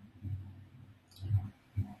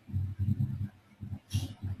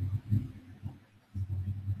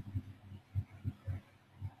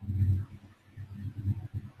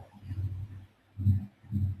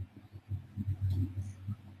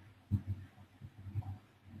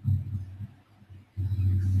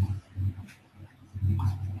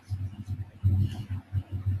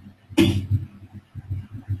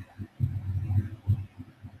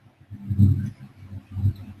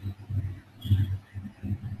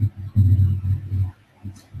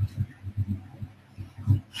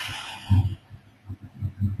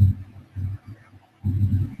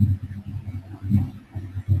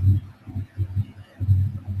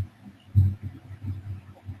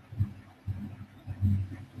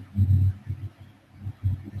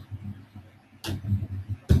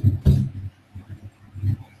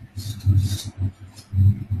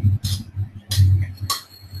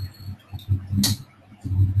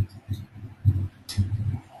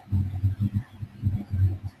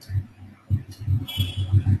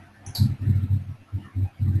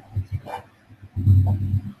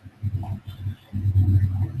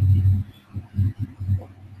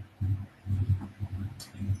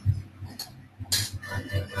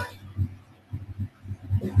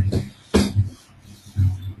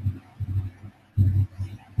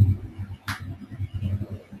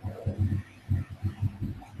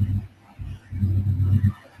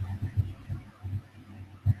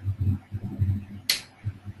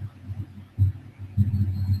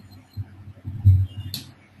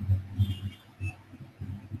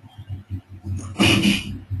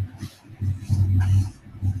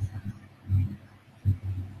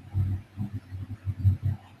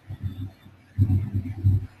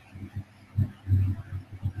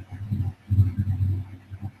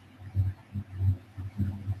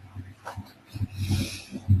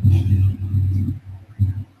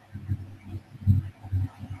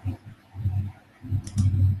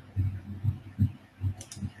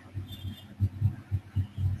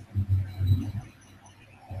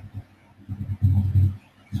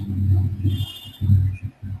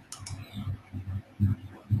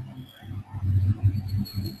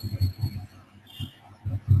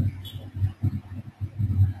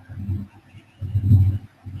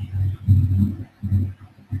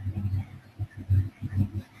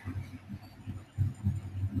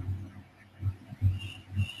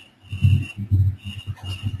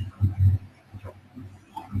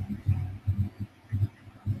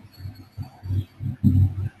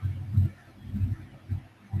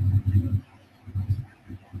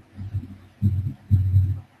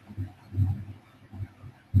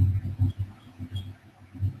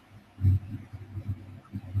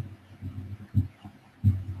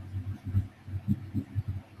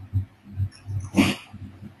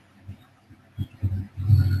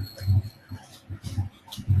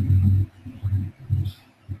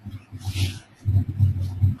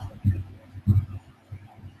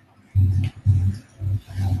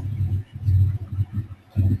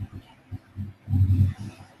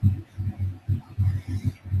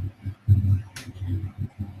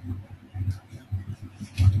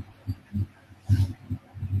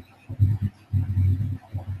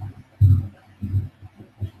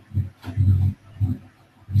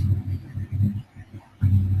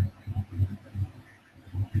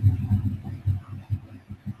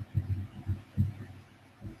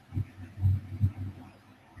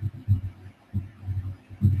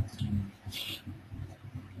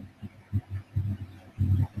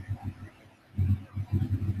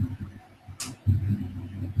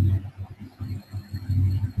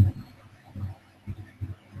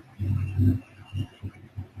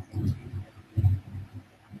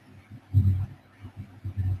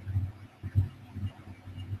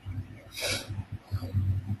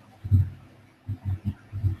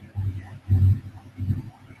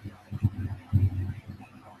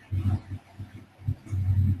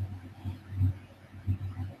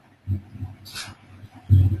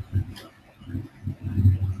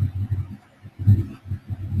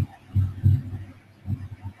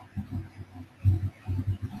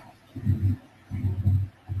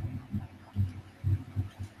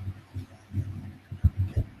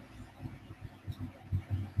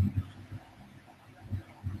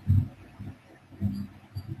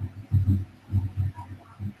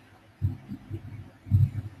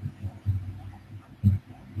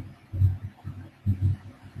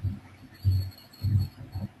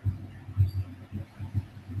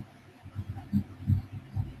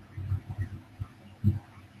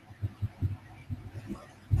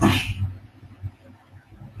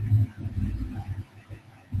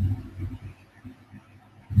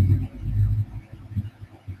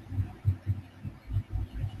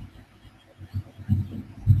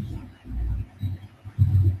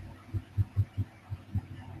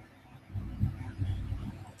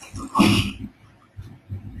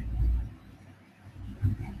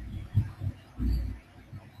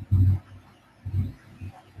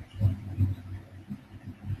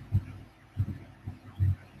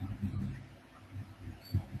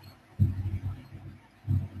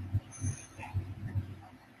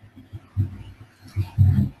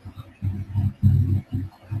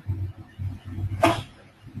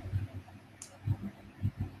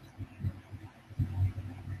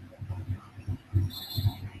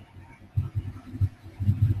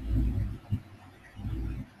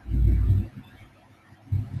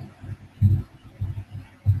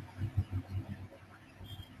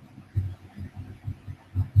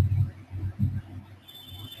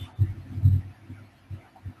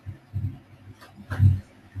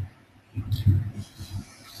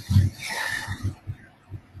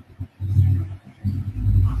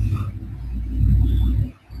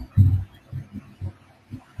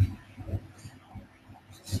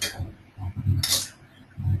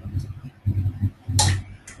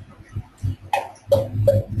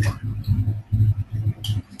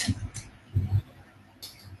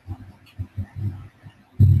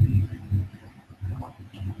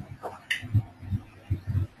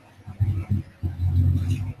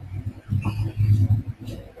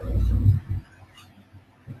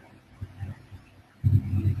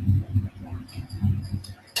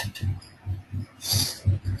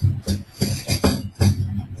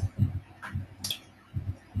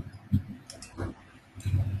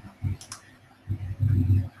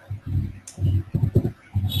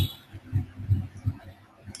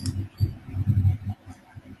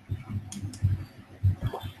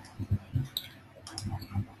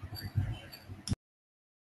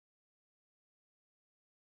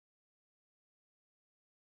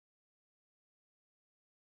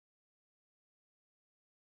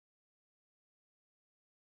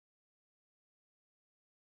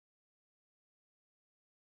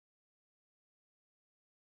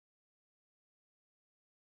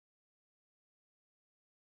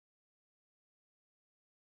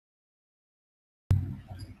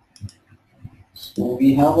 So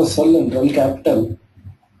we have a sell in Real Capital.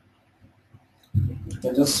 You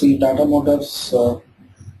can just see Tata Motors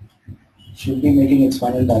should be making its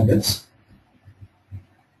final targets.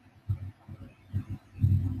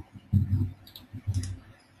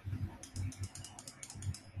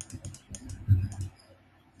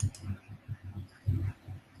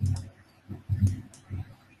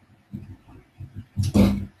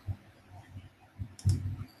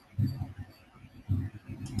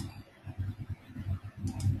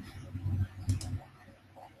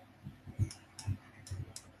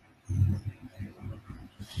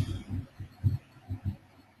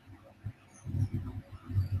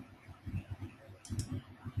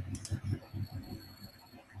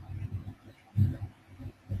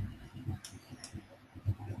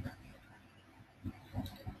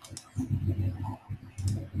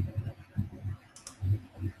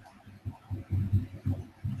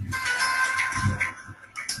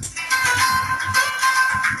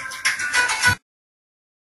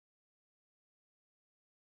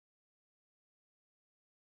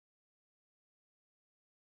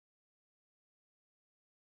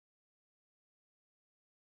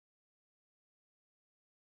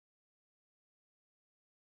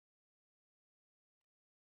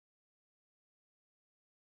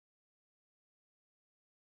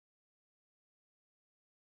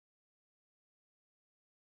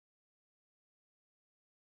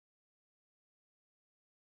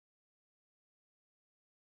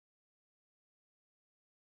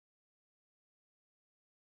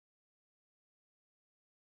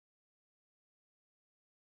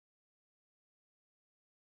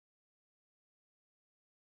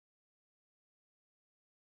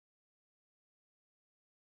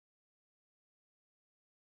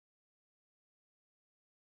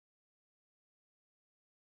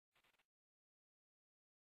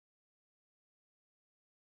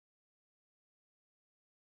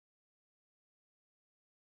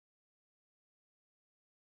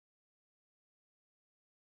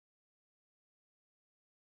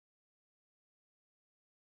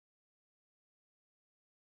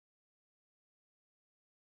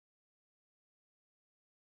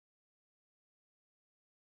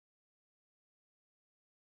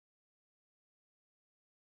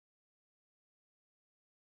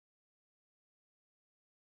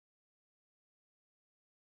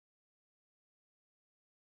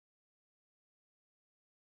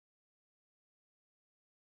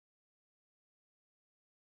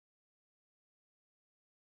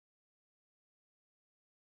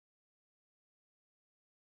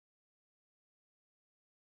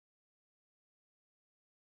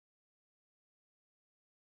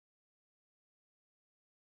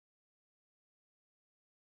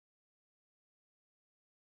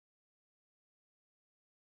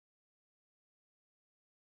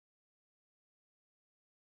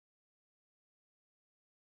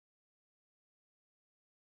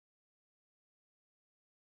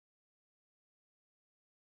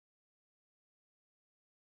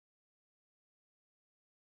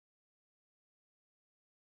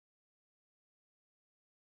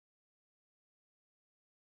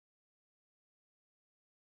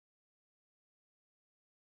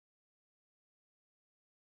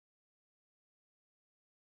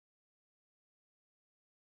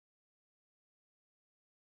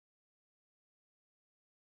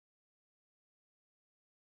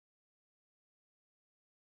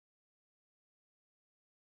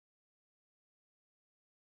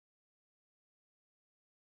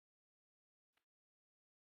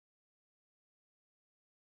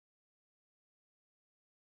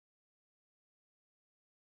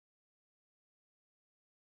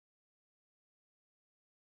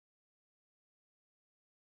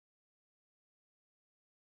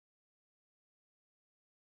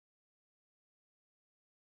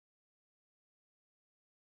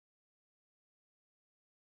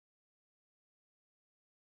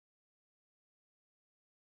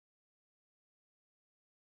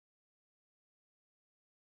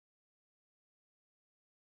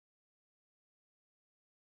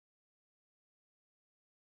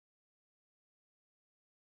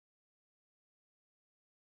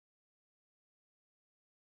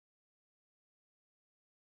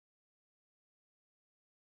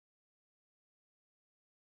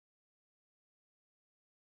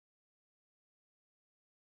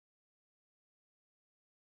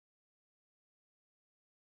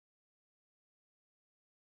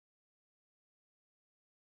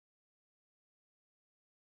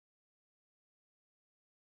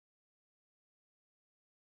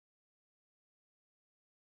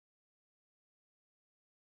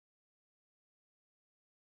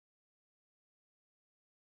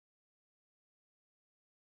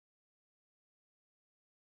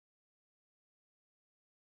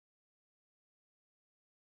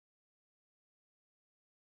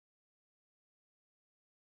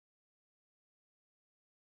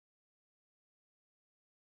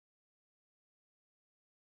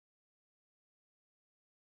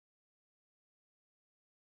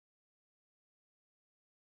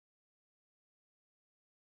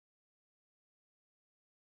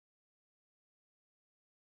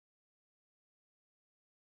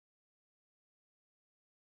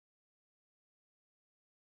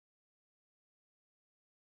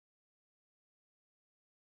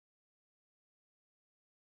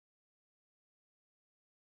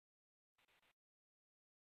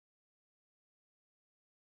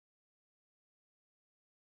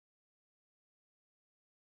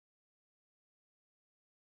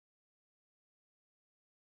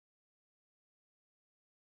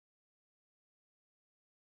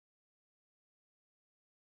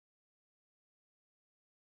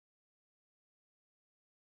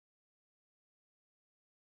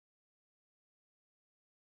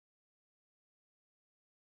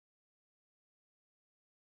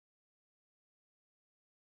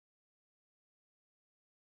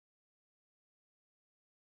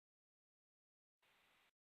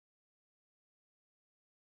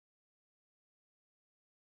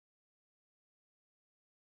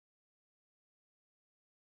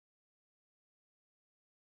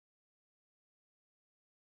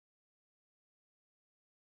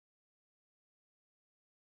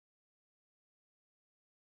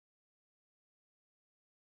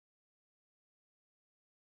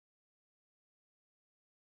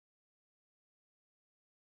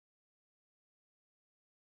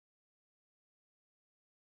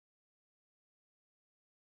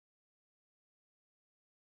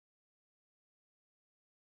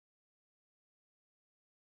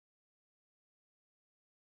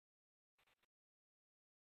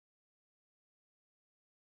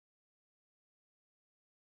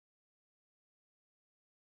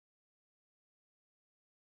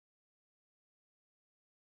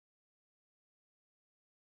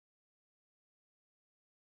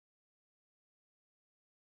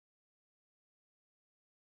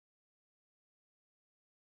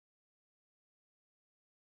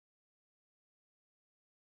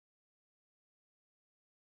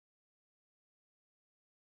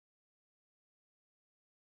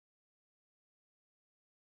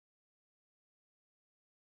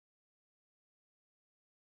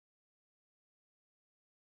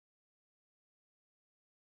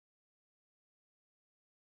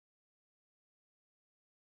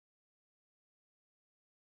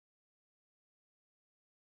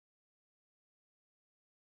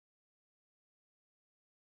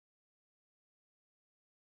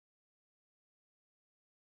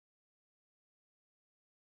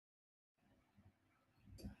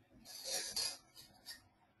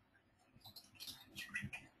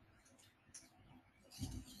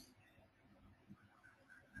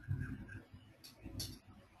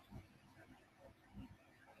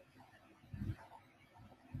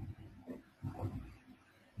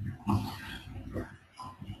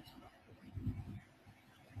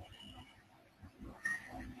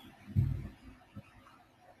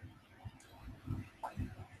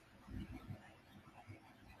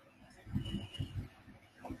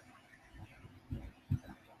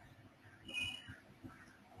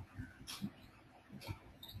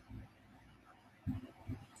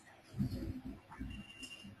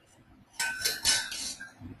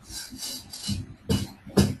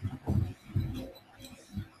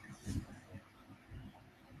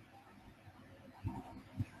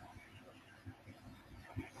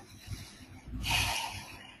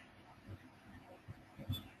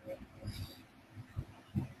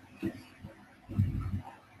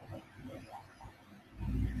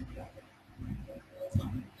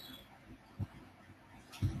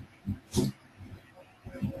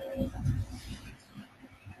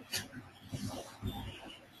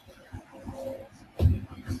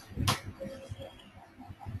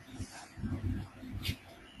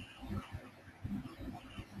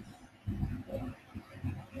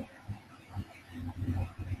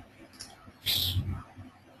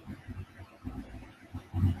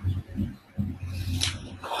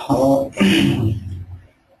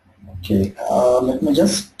 Okay, let me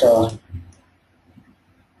just try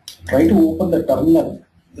to open the terminal.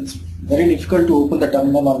 It's very difficult to open the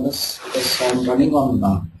terminal on this because I'm running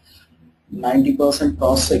on 90%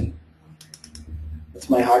 processing. It's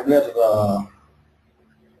my hardware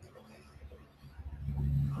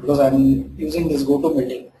because I'm using this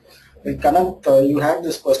GoToMeeting. We cannot, you had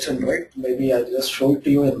this question, right? Maybe I'll just show it to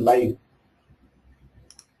you in live.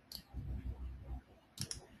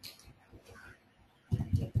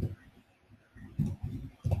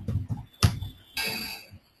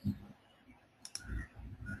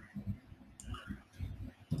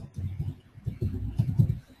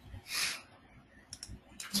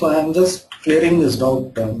 So I'm just clearing this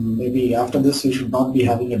doubt. Maybe after this you should not be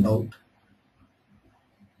having a doubt.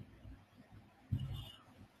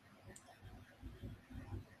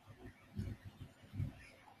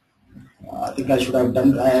 I think I should have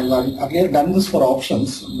done, I have earlier done this for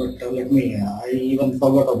options, but let me, I even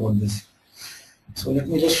forgot about this. So let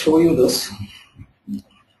me just show you this.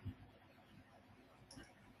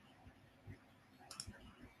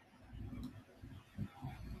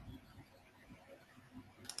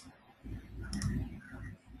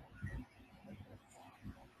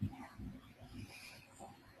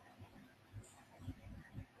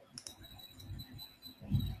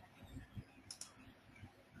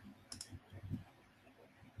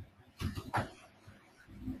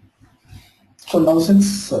 So now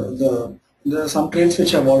since there are some trades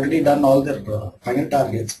which have already done all their final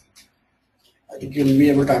targets, I think you will be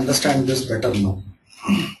able to understand this better now.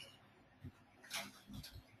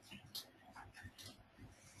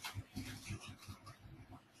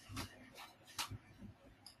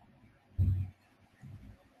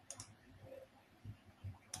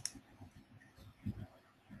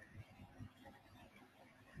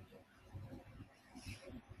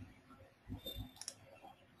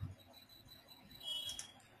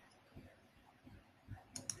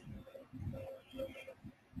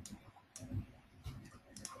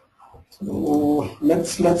 So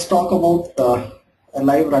let's talk about a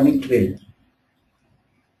live running trade.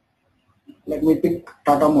 Let me pick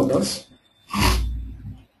Tata Motors.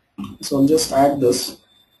 So I'll just add this.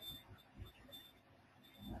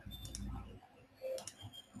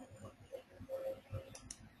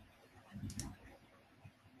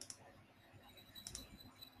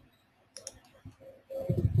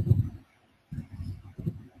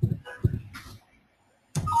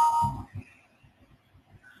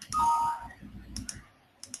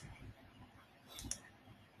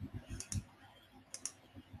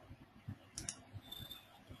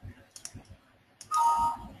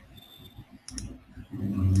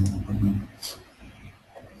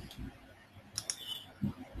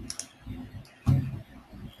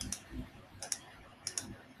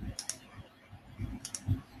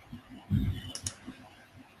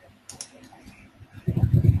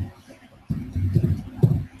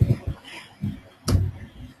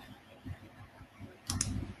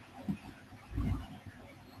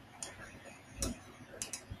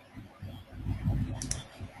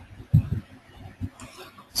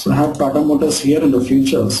 So I have Tata Motors here in the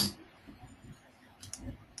futures.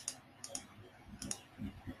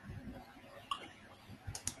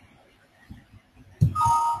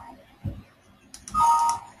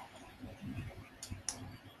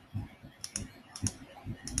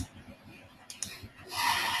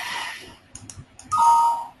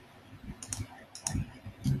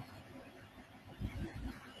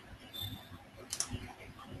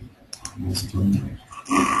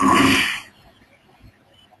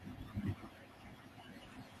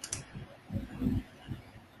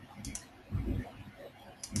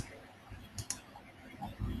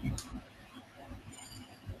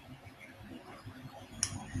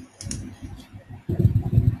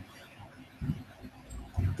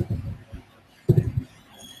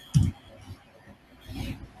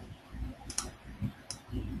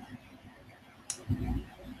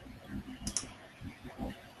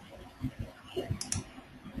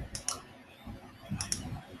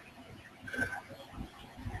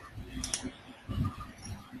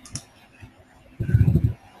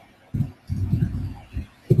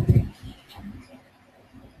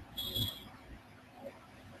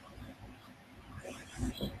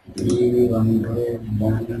 500,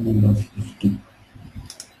 150.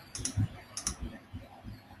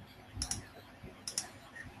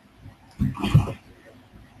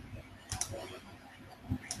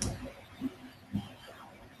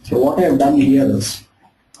 So what I have done here is,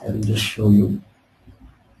 I will just show you.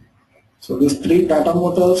 So these three Tata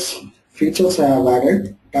Motors features I have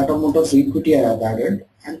added, Tata Motors equity I have added,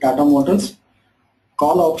 and Tata Motors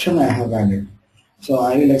call option I have added. So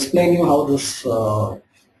I will explain you how this whole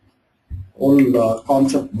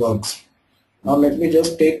concept works. Now let me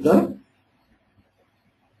just take the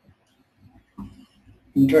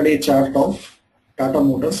intraday chart of Tata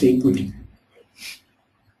Motors equity.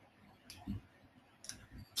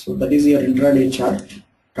 So that is your intraday chart,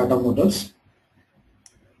 Tata Motors.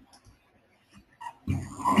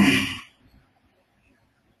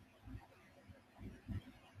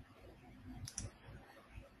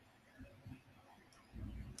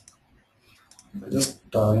 Just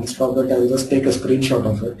instead of that, I will just take a screenshot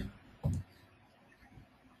of it.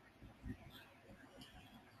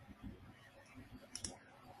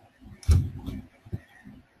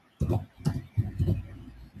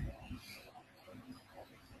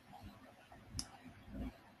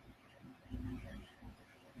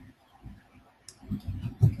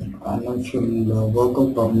 I don't know if it will work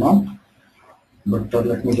out or not, but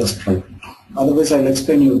let me just try. Otherwise, I will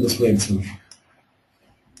explain you this way itself.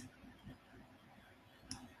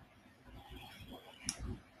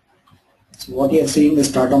 So what you are seeing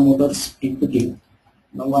is Tata Motors equity.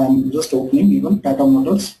 Now I am just opening even Tata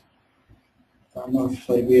Motors. I don't know if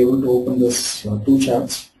I'll be able to open this two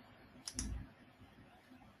charts.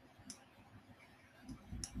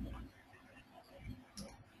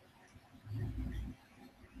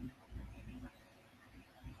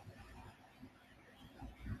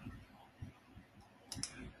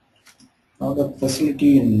 Now the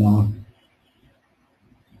facility in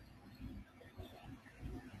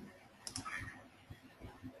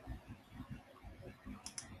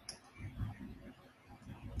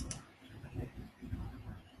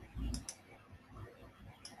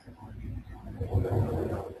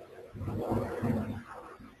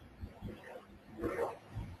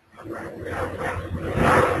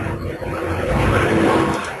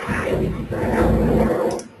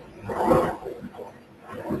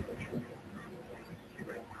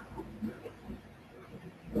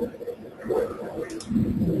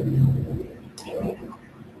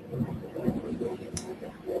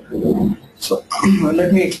so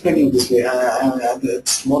let me explain you this way.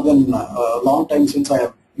 It's more than a long time since I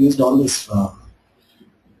have used all these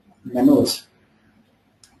menus.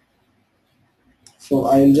 So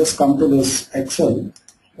I will just come to this Excel,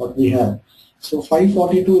 what we have. So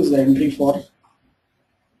 542 is the entry for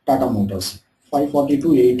Tata Motors,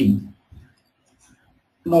 542.80.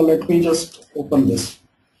 Now let me just open this.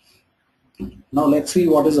 Now let's see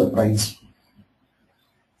what is the price.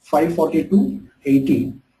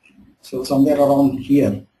 542.80. So somewhere around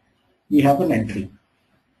here we have an entry,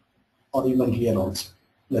 or even here also.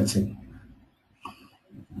 Let's see.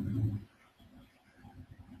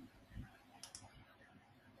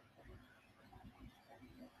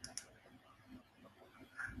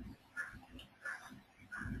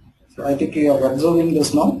 So I think you are observing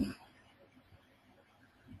this now.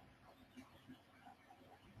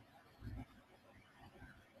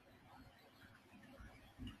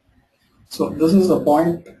 So this is the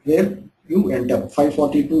point where you enter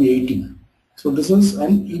 542.80. So this is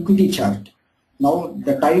an equity chart. Now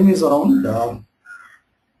the time is around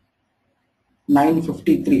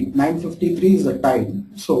 9:53. 9:53 is the time.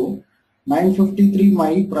 So 9:53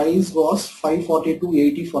 my price was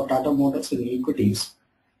 542.80 for Tata Motors in equities.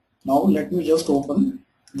 Now let me just open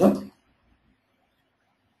the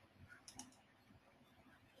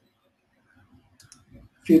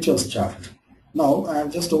futures chart. Now I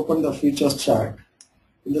have just opened the futures chart.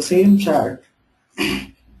 In the same chart,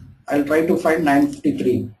 I'll try to find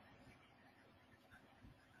 9:53.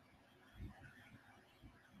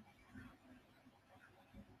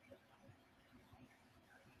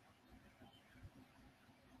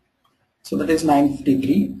 So that is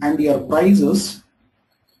 9:53, and your price is,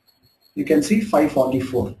 you can see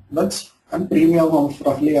 544. That's a premium of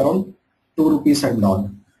roughly around 2 rupees and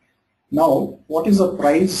odd. Now what is the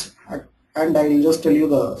price and I will just tell you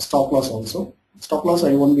the stop loss also. Stop loss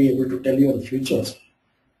I won't be able to tell you on futures.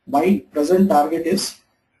 My present target is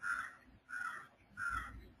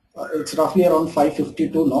it's roughly around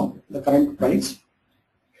 552 now, the current price.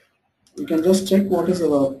 You can just check what is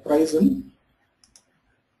the price in.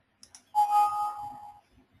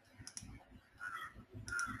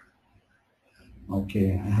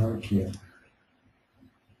 Okay, I have it here.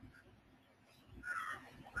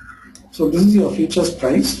 So this is your futures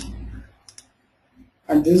price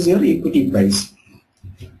and this is your equity price.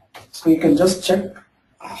 So you can just check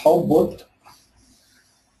how both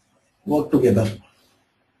work together.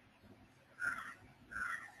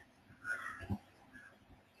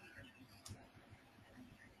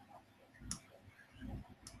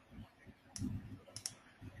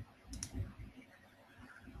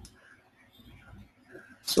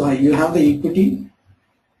 So you have the equity,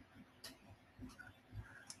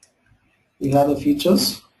 you have the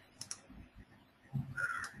futures.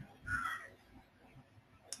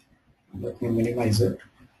 Let me minimize it.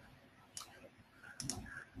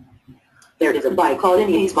 There is a buy call in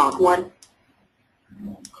Eastbank 1.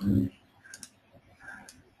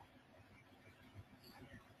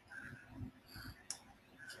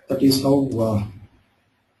 That is how.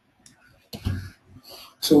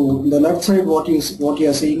 So the left side, what you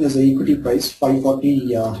are seeing is the equity price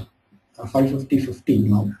 540, 550.50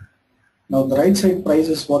 now. Now the right side price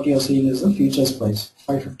is what you are seeing is the futures price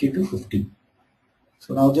 550 to 50.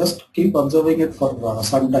 So now just keep observing it for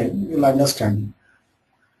some time, you will understand.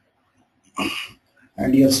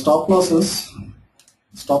 And your stop loss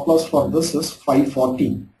for this is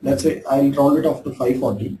 540. Let's say I'll roll it off to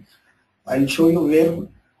 540. I'll show you where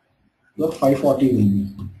your 540 will be.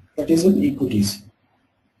 That is in equities.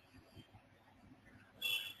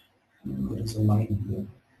 There is a line here.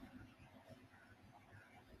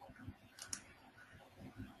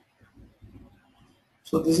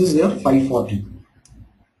 So this is your 540.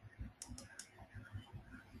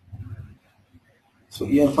 So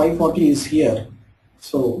your 540 is here.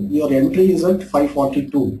 So your entry is at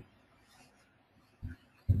 542.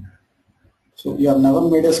 So you have never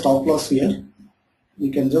made a stop loss here.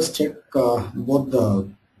 You can just check both the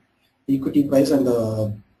equity price and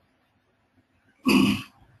the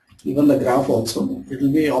even the graph also. It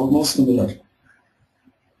will be almost similar.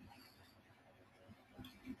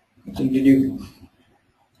 I think you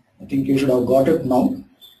should have got it now.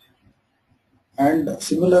 And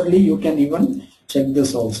similarly, you can even check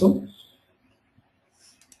this also.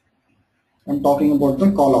 I'm talking about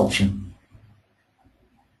the call option.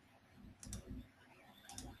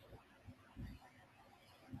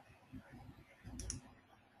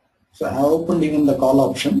 So I have opened even the call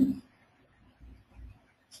option.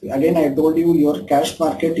 So again, I told you your cash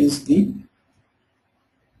market is the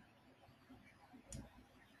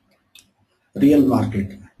real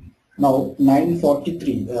market. Now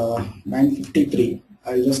 953,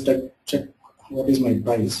 I'll just check what is my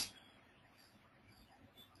price.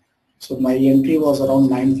 So my entry was around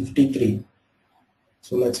 953.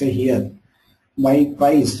 So let's say here my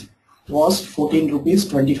price was 14 rupees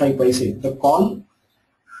 25 paise. The call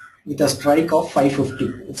with a strike of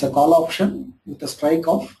 550. It's a call option with a strike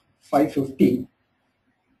of 550.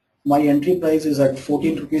 My entry price is at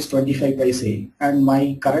 14 rupees 25 paise and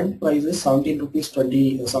my current price is 17 rupees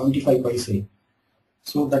 75 paise.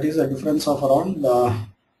 So that is a difference of around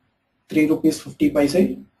 3 rupees 50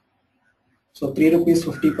 paise. So 3 rupees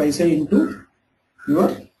 50 paise into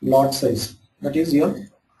your lot size, that is your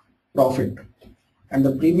profit, and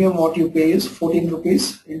the premium what you pay is 14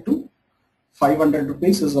 rupees into 500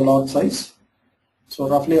 rupees is the lot size. So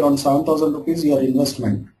roughly around 7,000 rupees your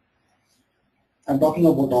investment. I'm talking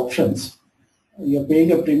about options. You're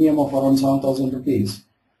paying a premium of around 7,000 rupees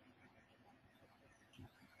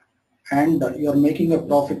and you're making a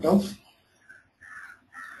profit of,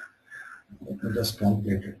 let me just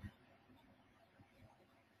calculate it,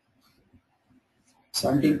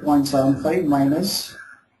 17.75 minus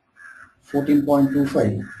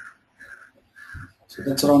 14.25. So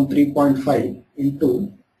that's around 3.5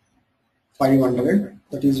 into 500,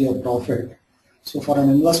 that is your profit. So for an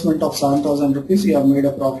investment of 7,000 rupees, you have made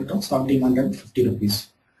a profit of 1,750 rupees.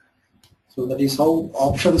 So that is how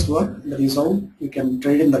options work. That is how you can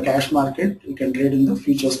trade in the cash market. You can trade in the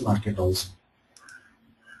futures market also.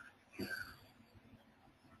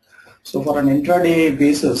 So for an intraday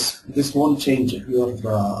basis, this won't change. Your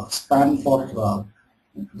span for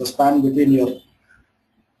the span between your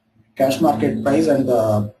cash market price and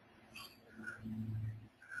the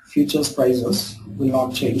futures prices will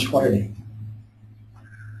not change for a day.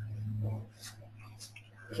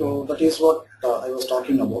 So that is what I was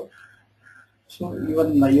talking about. So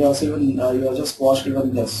even you have just watched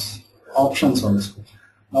even this options also.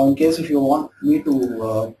 Now in case if you want me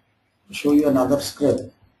to show you another script,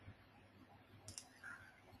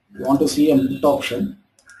 you want to see a put option.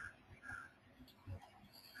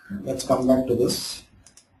 Let's come back to this.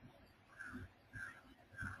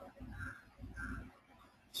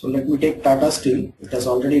 So let me take Tata Steel. It has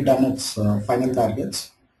already done its final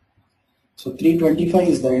targets. So 325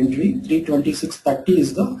 is the entry, 326.30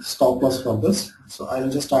 is the stop loss for this. So I'll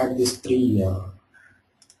just add these three.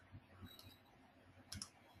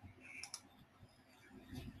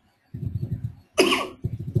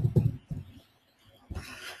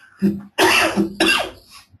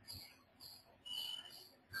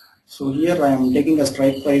 So here I am taking a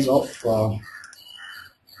strike price of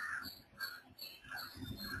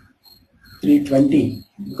 320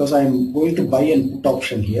 because I am going to buy and put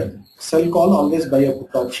option here. Sell call always buy a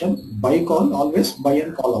put option, buy call always buy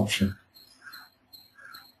and call option.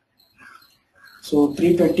 So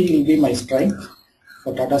 320 will be my strike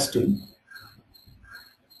for Tata Steel.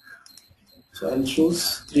 So I'll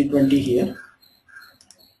choose 320 here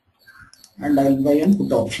and I'll buy and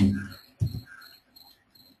put option.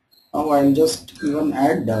 Now I'll just even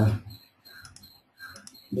add the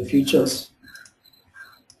futures.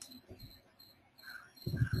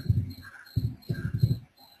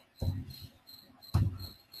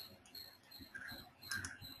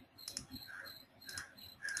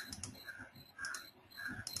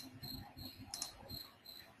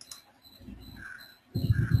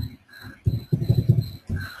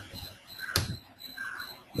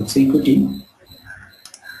 It's equity.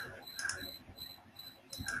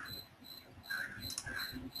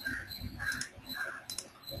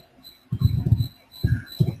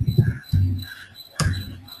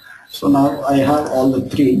 So now I have all the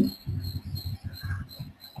three.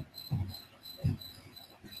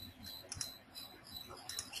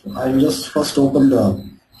 So I'll just first open the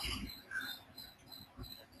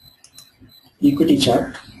equity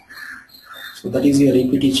chart. So that is your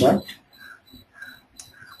equity chart.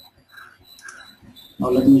 Now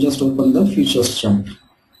let me just open the futures chart.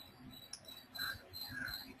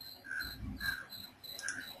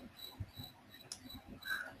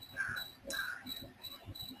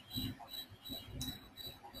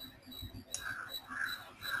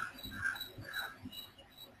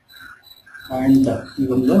 And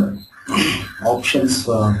even the options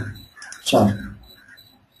chart.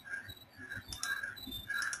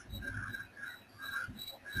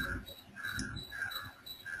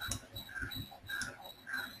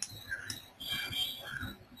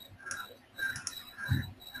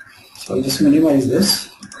 So I'll just minimize this.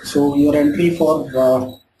 So your entry for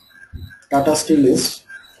Tata Steel is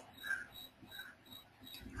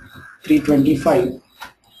 325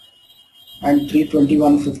 and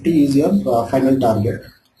 321.50 is your final target.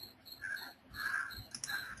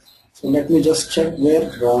 So let me just check where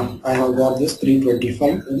I have got this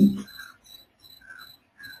 325 in.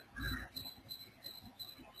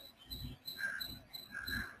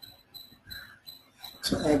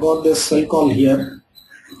 So I got this sell call here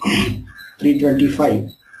 325,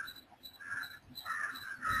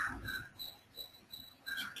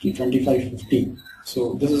 325.50.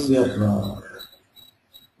 So this is your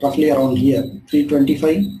roughly around here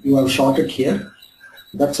 325. You have shorted here.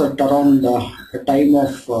 That's at around a time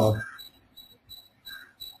of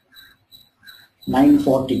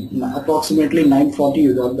 940, approximately 940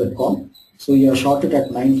 you got that call. So you are shorted at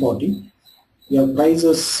 940. Your price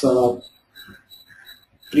is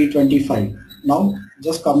 325. Now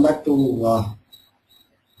just come back to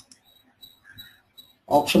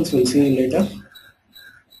options, we'll see later.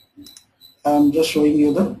 I'm just showing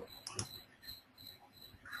you the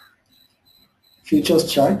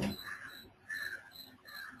futures chart.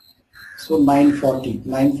 So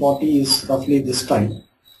 940 is roughly this time.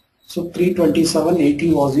 So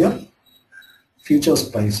 327.80 was your futures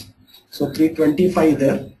price. So 325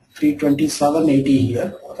 there, 327.80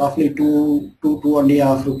 here, roughly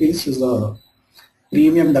 2.5 rupees is the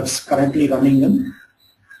premium that's currently running in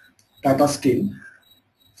Tata Steel.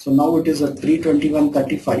 So now it is at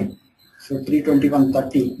 321.35. So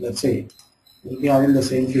 321.30, let's say, we'll be having the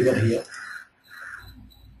same figure here.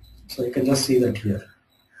 So you can just see that here.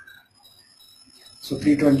 So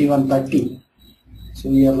 321.30. So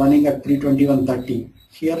we are running at 321.30.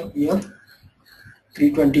 Here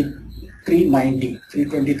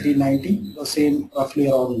 323.90, the same roughly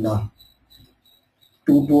around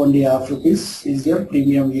 2.5 rupees is your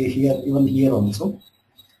premium here, even here also.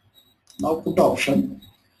 Now put option.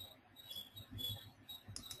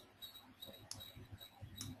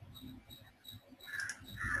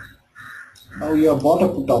 Now you have bought a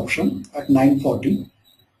put option at 940.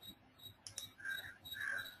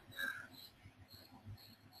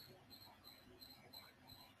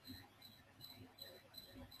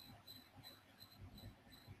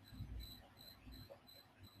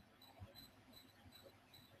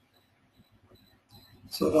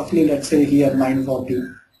 So roughly let's say here 940.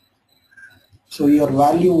 So your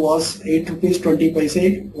value was 8 rupees 20 paise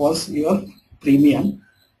was your premium.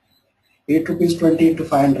 8 rupees 20 into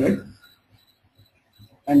 500,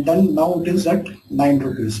 and then now it is at 9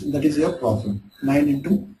 rupees. That is your profit. 9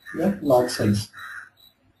 into your lot size.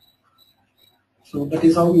 So that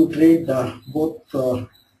is how you trade both.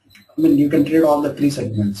 You can trade all the three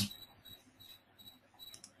segments.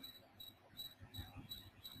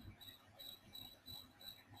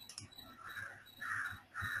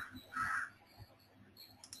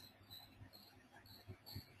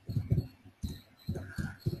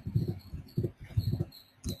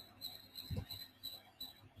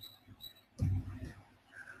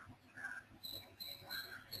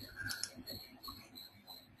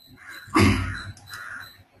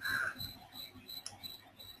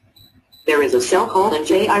 There is a sell call in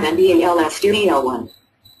JINDALS Studio 1.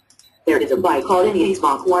 There is a buy call in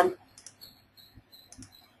EaseBank 1.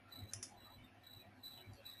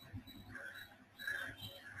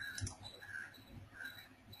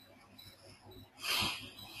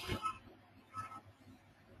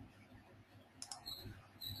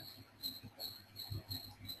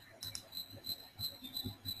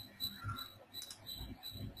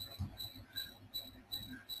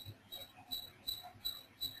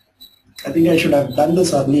 I think I should have done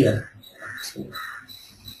this earlier. So,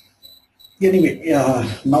 anyway,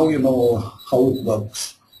 now you know how it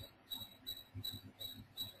works.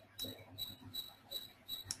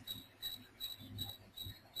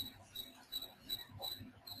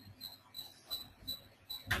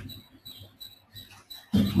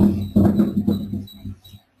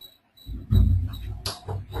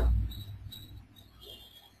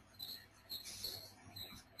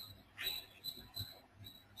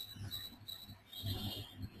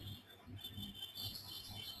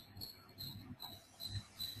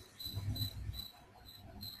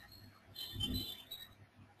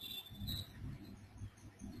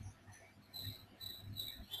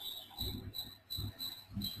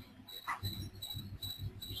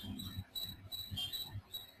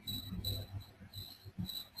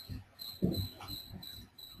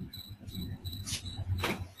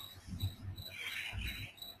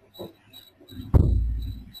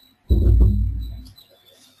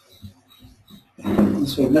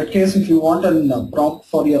 So in that case, if you want a prompt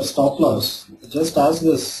for your stop loss, just ask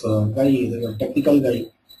this guy, the technical guy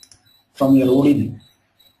from your ODD.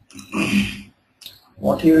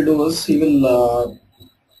 What he will do is he will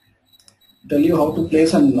tell you how to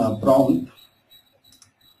place an prompt.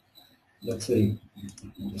 Let's say,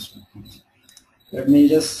 let me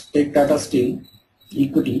just take Tata Steel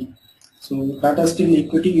equity. So Tata Steel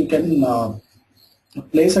equity, you can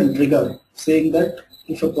place a trigger saying that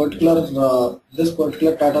if a particular this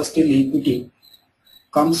particular Tata Steel equity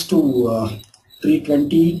comes to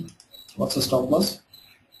 320, what's the stop loss?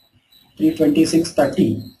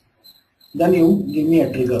 326.30, then you give me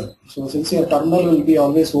a trigger. So since your terminal will be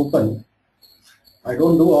always open, I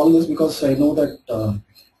don't do all this because I know that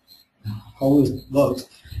how it works.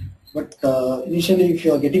 But initially, if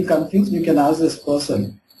you are getting confused, you can ask this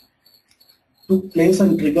person to place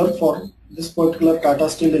a trigger for this particular Tata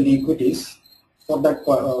Steel in equities for that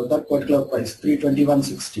particular price,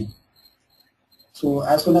 321.60. So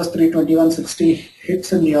as soon as 321.60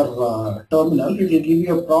 hits in your terminal, it will give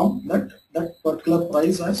you a prompt that that particular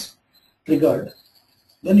price has triggered.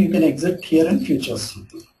 Then you can exit here in futures.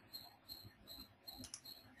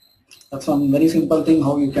 That's one very simple thing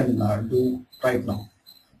how you can do right now.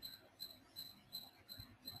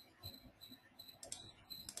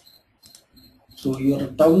 So your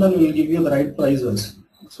terminal will give you the right prices.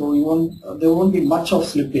 So there won't be much of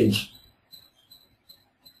slippage.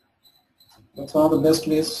 That's one of the best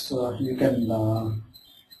ways you can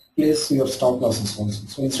place your stop losses also.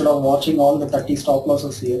 So instead of watching all the 30 stop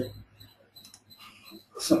losses here,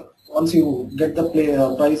 so once you get the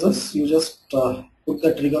prices, you just put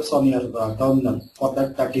the triggers on your terminal for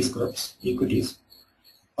that 30 scripts equities.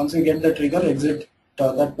 Once you get the trigger, exit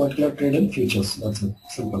that particular trade in futures. That's it.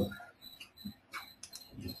 Simple.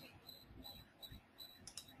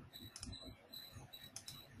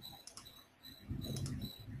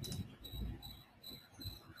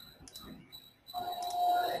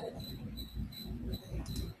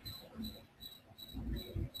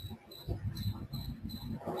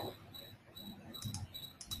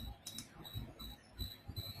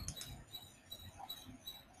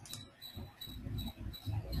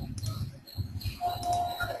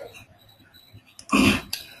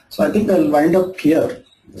 So I think I'll wind up here.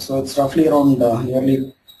 So it's roughly around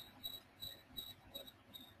nearly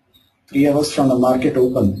 3 hours from the market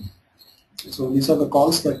open. So these are the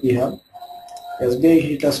calls that we have. SBI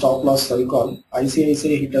hit a stop loss sell call.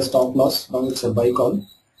 ICICI hit a stop loss. Now it's a buy call.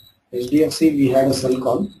 HDFC we had a sell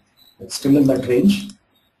call. It's still in that range.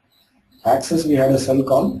 Axis we had a sell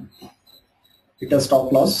call, hit a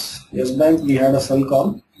stop loss. Yes Bank we had a sell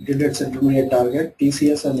call, did its intermediate target.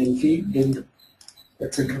 TCS and Infy did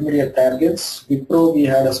its intermediate targets. Wipro we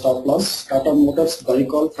had a stop loss. Tata Motors buy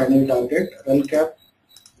call, final target. Relcap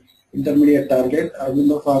intermediate target.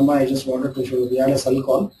 Aurobindo Pharma, I just wanted to show you, we had a sell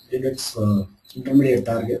call, did its intermediate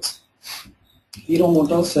targets. Hero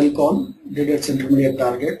Motors sell call, did its intermediate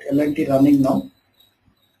target. L&T running now.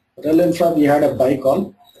 Rel Infra we had a buy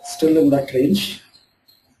call, still in that range.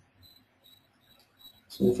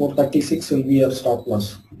 So 436 will be your stop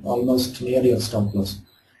loss, almost near your stop loss.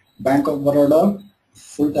 Bank of Baroda,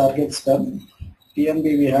 full targets done.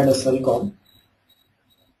 PNB we had a sell call.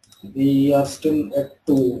 We are still yet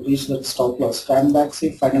to reach that stop loss.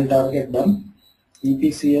 Fanbaxi final target done.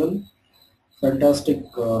 EPCL, fantastic.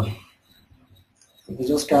 If you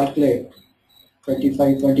just calculate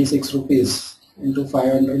 25-26 rupees into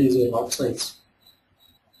 500 is your lot size.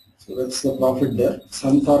 So that's the profit there.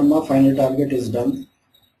 Sun Pharma final target is done.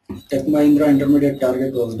 Tech Mahindra intermediate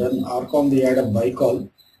target was done. Arcom we had a buy call.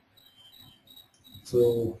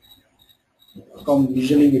 So Arcom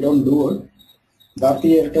usually we don't do it.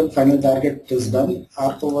 Bharti Airtel final target is done.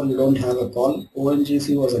 R-Power we don't have a call.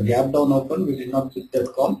 ONGC was a gap down open. We did not pick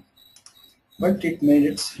that call, but it made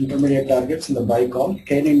its intermediate targets in the buy call.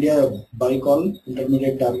 Kane India buy call,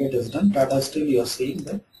 intermediate target is done. Tata Steel you are seeing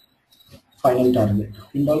the final target.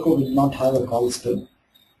 Hindalco did not have a call still.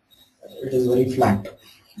 It is very flat.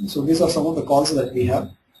 So these are some of the calls that we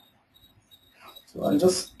have. So I'll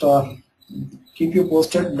just keep you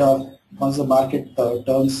posted once the market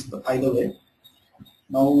turns either way.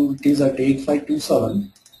 Now it is at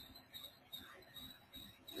 8527.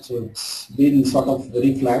 So it's been sort of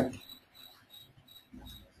very flat.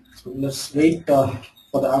 So let's wait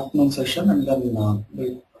for the afternoon session and then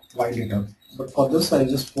we'll wind it up. But for this I'll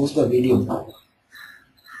just post the video.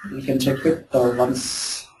 You can check it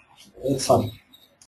once it's on.